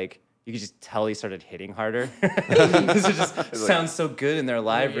sudden, like, you could just tell he started hitting harder. Because it just sounds so good in their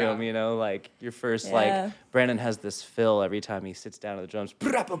live room, you know? Like, your first, Yeah. like, Brandon has this fill every time he sits down at the drums,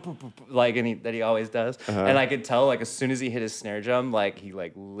 like, that he always does. And I could tell, like, as soon as he hit his snare drum, like, he,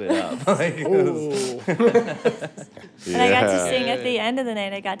 like, lit up. Like, it was- And I got to sing at the end of the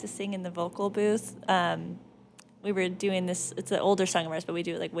night. I got to sing in the vocal booth we were doing this. It's an older song of ours, but we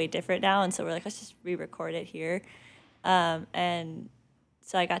do it like way different now. And so we're like, let's just re-record it here. And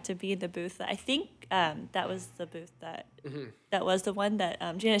so I got to be in the booth. I think that was the booth that was the one that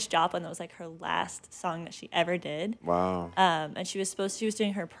Janis Joplin, that was like her last song that she ever did. Wow. And she was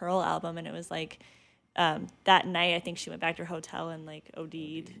doing her Pearl album, and it was like that night I think she went back to her hotel and like OD'd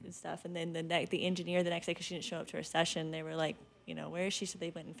and stuff. And then the engineer the next day, because she didn't show up to her session, they were like, where is she? So they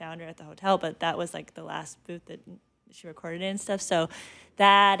went and found her at the hotel, but that was like the last booth that she recorded in and stuff. So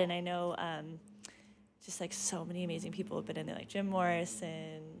that, and I know just like so many amazing people have been in there, like Jim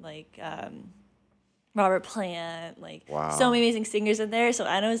Morrison, like Robert Plant, like so many amazing singers in there. So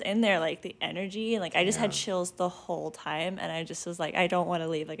Anna was in there, like the energy, and like I just had chills the whole time, and I just was like, I don't want to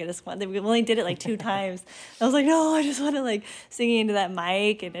leave. Like I just want. We only did it like 2 times. I was like, no, I just want to like singing into that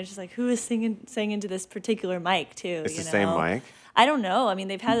mic, and it's just like, who is singing into this particular mic too? It's the same mic? I don't know. I mean,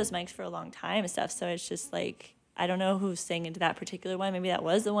 they've had those mics for a long time and stuff, so it's just like, I don't know who sang into that particular one. Maybe that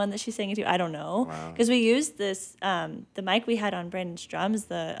was the one that she sang into. I don't know. Because we used this, the mic we had on Brandon's drums,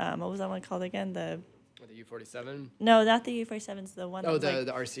 the, what was that one called again? The U47? No, not the U47's, the one. Oh, the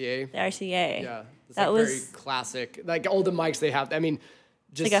The RCA? RCA. Yeah. It's that like was very classic. Like all the mics they have, I mean,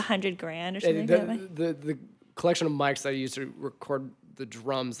 just like $100,000 or something like that. The collection of mics I used to record the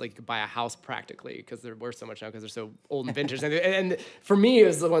drums, like you could buy a house practically, because they're worth so much now because they're so old and vintage. and for me, it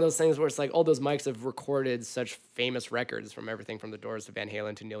was one of those things where it's like all those mics have recorded such famous records, from everything from the Doors to Van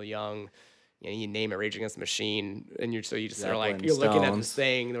Halen to Neil Young. You name it, Rage Against the Machine, and you just are like, you're looking at this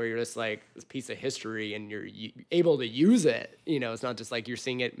thing where you're just like this piece of history, and you're able to use it. It's not just like you're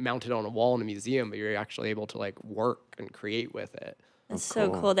seeing it mounted on a wall in a museum, but you're actually able to like work and create with it. It's so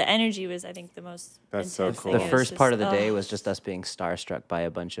cool. The energy was, I think, the most. That's so cool. The first part of the day was just us being starstruck by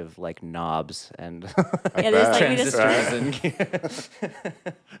a bunch of like knobs and transistors and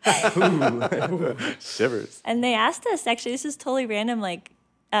shivers. And they asked us, actually, this is totally random, like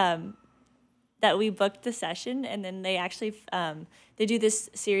that we booked the session, and then they actually they do this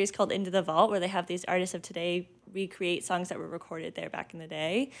series called Into the Vault, where they have these artists of today recreate songs that were recorded there back in the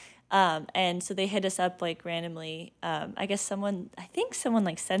day. And so they hit us up like randomly. I think someone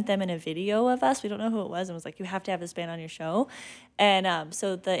like sent them in a video of us. We don't know who it was, and was like, you have to have this band on your show. And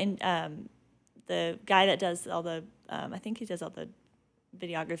so the guy that does all the, I think he does all the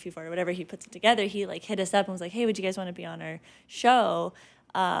videography for it, or whatever, he puts it together, he like hit us up and was like, hey, would you guys want to be on our show?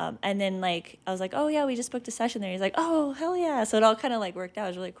 And then like I was like, oh yeah, we just booked a session there. He's like, oh hell yeah. So it all kind of like worked out. It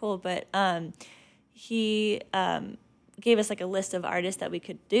was really cool. But he gave us like a list of artists that we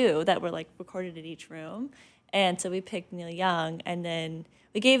could do that were like recorded in each room. And so we picked Neil Young, and then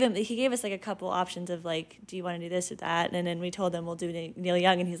he gave us like a couple options of like, do you want to do this or that? And then we told him we'll do Neil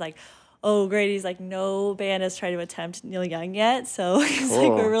Young, and he's like, oh great. He's like, no band has tried to attempt Neil Young yet. So he's like,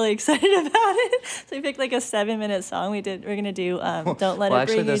 we're really excited about it. So we picked like a 7-minute song. We're gonna do Don't Let It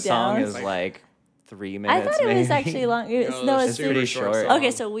Bring You Down. Actually, the song is like 3 minutes. I thought it was actually long. It's pretty short. Okay,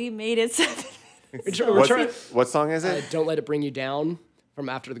 so we made it 7 minutes. What song is it? Don't Let It Bring You Down, from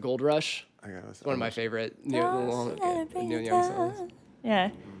After the Gold Rush. It's one of my favorite Neil Young songs. Yeah.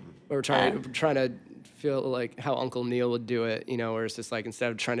 We're trying to feel like how Uncle Neil would do it, where it's just like,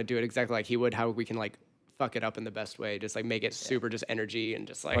 instead of trying to do it exactly like he would, how we can like fuck it up in the best way, just like make it super just energy and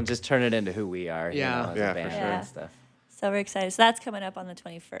just like. Well, just turn it into who we are. As a band for sure. and stuff. So we're excited. So that's coming up on the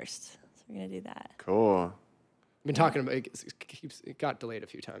 21st. So we're gonna do that. Cool. I've been talking about it got delayed a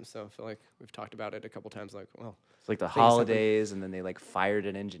few times, so I feel like we've talked about it a couple times. Like, well, it's like the holidays, and then they like fired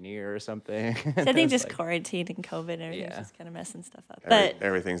an engineer or something. So I think just quarantine and COVID and everything's just kind of messing stuff up. But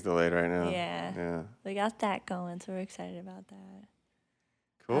everything's delayed right now. Yeah. We got that going, so we're excited about that.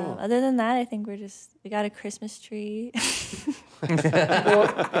 Cool. Other than that, I think we got a Christmas tree. If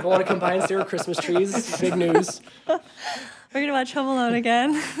you want to come by and see our Christmas trees, big news. We're going to watch Home Alone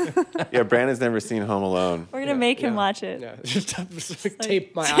again. Yeah, Brandon's never seen Home Alone. We're going to make him watch it. Yeah, just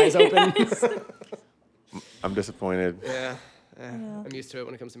tape my eyes open. I'm disappointed. Yeah. I'm used to it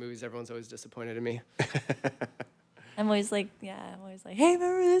when it comes to movies. Everyone's always disappointed in me. I'm always like, hey,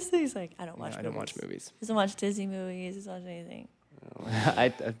 remember this? He's like, I don't watch movies. I don't watch movies. He doesn't watch Disney movies. He doesn't watch anything.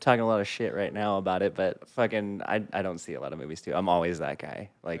 I'm talking a lot of shit right now about it, but fucking, I don't see a lot of movies too. I'm always that guy,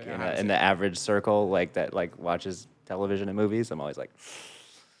 like in the average circle, like that, like watches television and movies. I'm always like,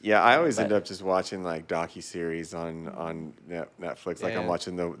 yeah, I always end up just watching like docuseries on Netflix. Like I'm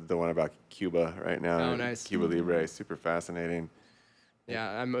watching the one about Cuba right now. Oh, nice. Cuba Libre, super fascinating.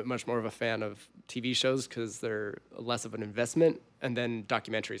 Yeah, I'm much more of a fan of TV shows because they're less of an investment, and then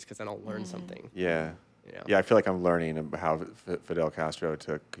documentaries because then I'll learn something. Yeah. You know? Yeah, I feel like I'm learning about how Fidel Castro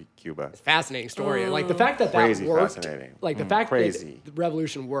took Cuba. Fascinating story. Like the fact that Crazy that worked, fascinating. like the fact Crazy. that the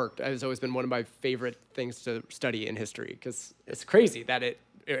revolution worked has always been one of my favorite things to study in history because it's crazy that it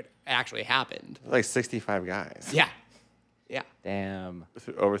actually happened. Like 65 guys. Yeah. Yeah. Damn.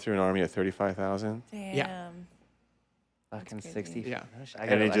 Overthrew an army of 35,000. Damn. Yeah. Fucking crazy. 60. Yeah. I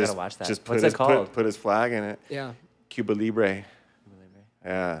And he gotta watch that. just What's put it called? put his flag in it. Yeah. Cuba Libre.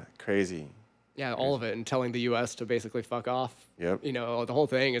 Yeah, crazy. Yeah, all of it, and telling the U.S. to basically fuck off. Yep. You know, the whole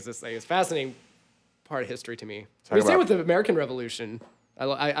thing is this thing. It's a fascinating part of history to me. Talk Same about- with the American Revolution. I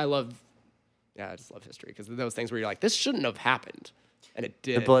love, I just love history because those things where you're like, this shouldn't have happened, and it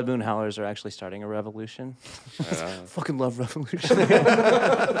did. The Blood Moon Howlers are actually starting a revolution. Fucking love revolution.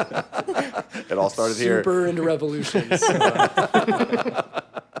 It all started here. Super into revolutions.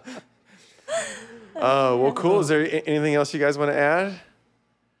 Oh, well, cool. Is there anything else you guys want to add?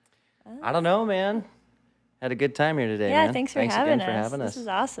 I don't know, man. Had a good time here today, Yeah, man. thanks for again having for us. having us. This is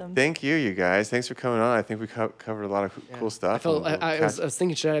awesome. Thank you guys. Thanks for coming on. I think we covered a lot of cool stuff. I felt And we'll I catch- was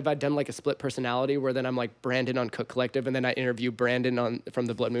thinking, should I have done like a split personality where then I'm like Brandon on Cooke Collective and then I interview Brandon from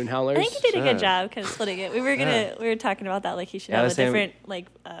the Blood Moon Howlers? I think you did a Sure. good job kind of splitting it. We were talking about that, like he should Yeah, I have a was saying- different like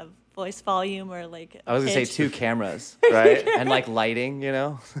voice volume or like. I was gonna say pitch. 2 cameras, right? and like lighting, you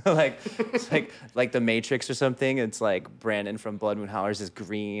know, it's like the Matrix or something. It's like Brandon from Blood Moon Howlers is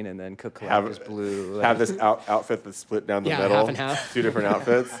green, and then Cooke Have- Collective is blue. Have this outfit that's split down the Yeah, middle. half and half. 2 different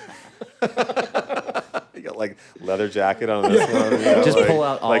outfits. You got like leather jacket on this one. You know, Just like- pull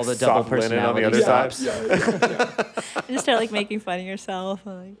out all like the double soft linen on the other personality side. You just start like making fun of yourself.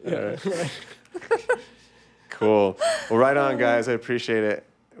 and, like, Cool. Well, right on, guys. I appreciate it.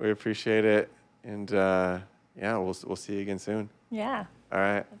 We appreciate it. And yeah, we'll see you again soon. yeah. All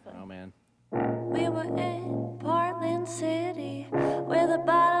right. Oh man. We were in Portland City with a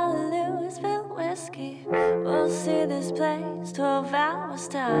bottle of Louisville whiskey. We'll see this place 12 hours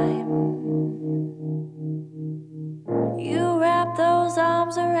time. You wrap those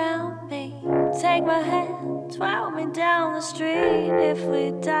arms around me, take my hand, twirl me down the street. If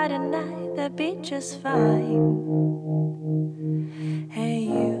we die tonight, that'd be just fine. Hey,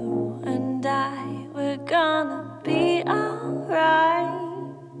 you and I, we're gonna be alright.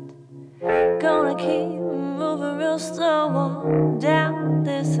 Gonna keep moving real slow on down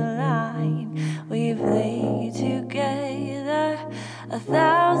this line. We've laid together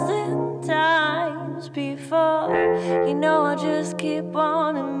 1,000 times before. You know I just keep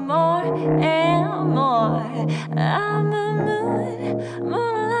wanting more and more. I'm a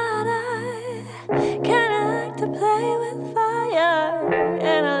moonlighter, kinda like to play with fire,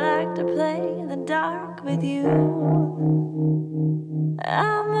 and I like to play in the dark with you.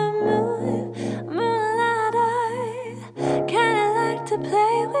 I'm a moonlighter, kinda like to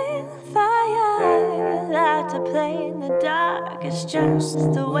play with fire, like to play in the dark. It's just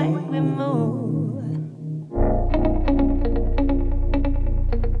the way we move.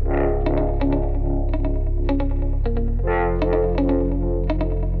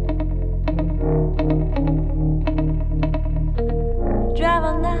 Drive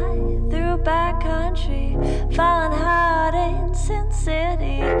all night through backcountry, falling hard in Sin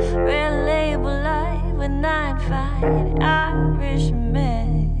City. Red label life with 9-5 Irishmen.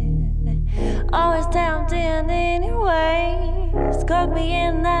 Always tempting anyways. Cook me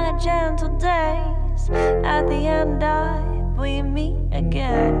in that gentle days. At the end of we meet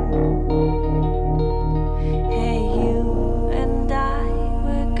again. Hey, you and I,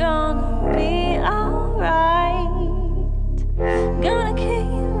 we're gonna be alright. Gonna keep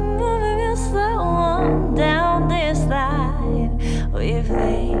moving real slow on down this line. We've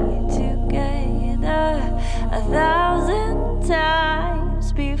laid together 1,000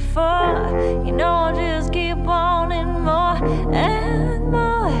 times before. You know I'll just keep wanting more and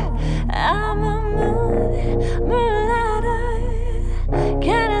more. I'm a moonlighter,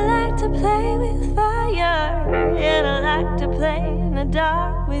 kinda like to play with fire, and I like to play in the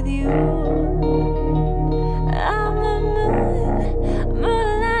dark with you. I'm a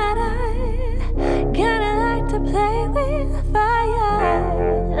moonlighter, kinda like to play with fire,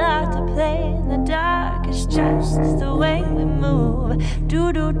 like to play in the dark. It's just the way we move.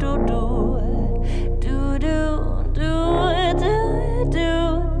 Do do do do, do do do do do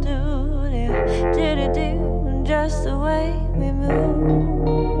do do do. Just the way we move.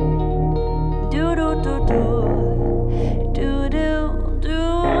 Do do do do, do do do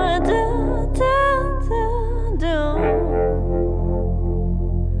do do do.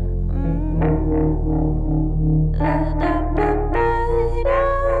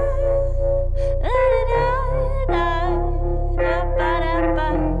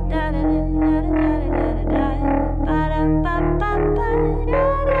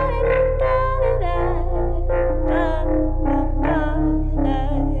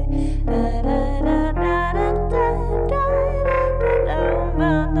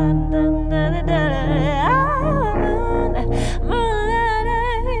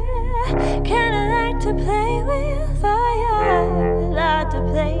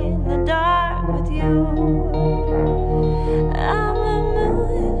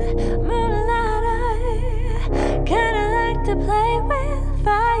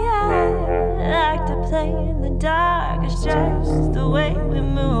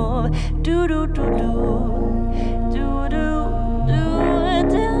 move. Do do do do do do do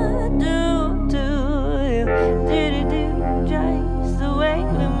do.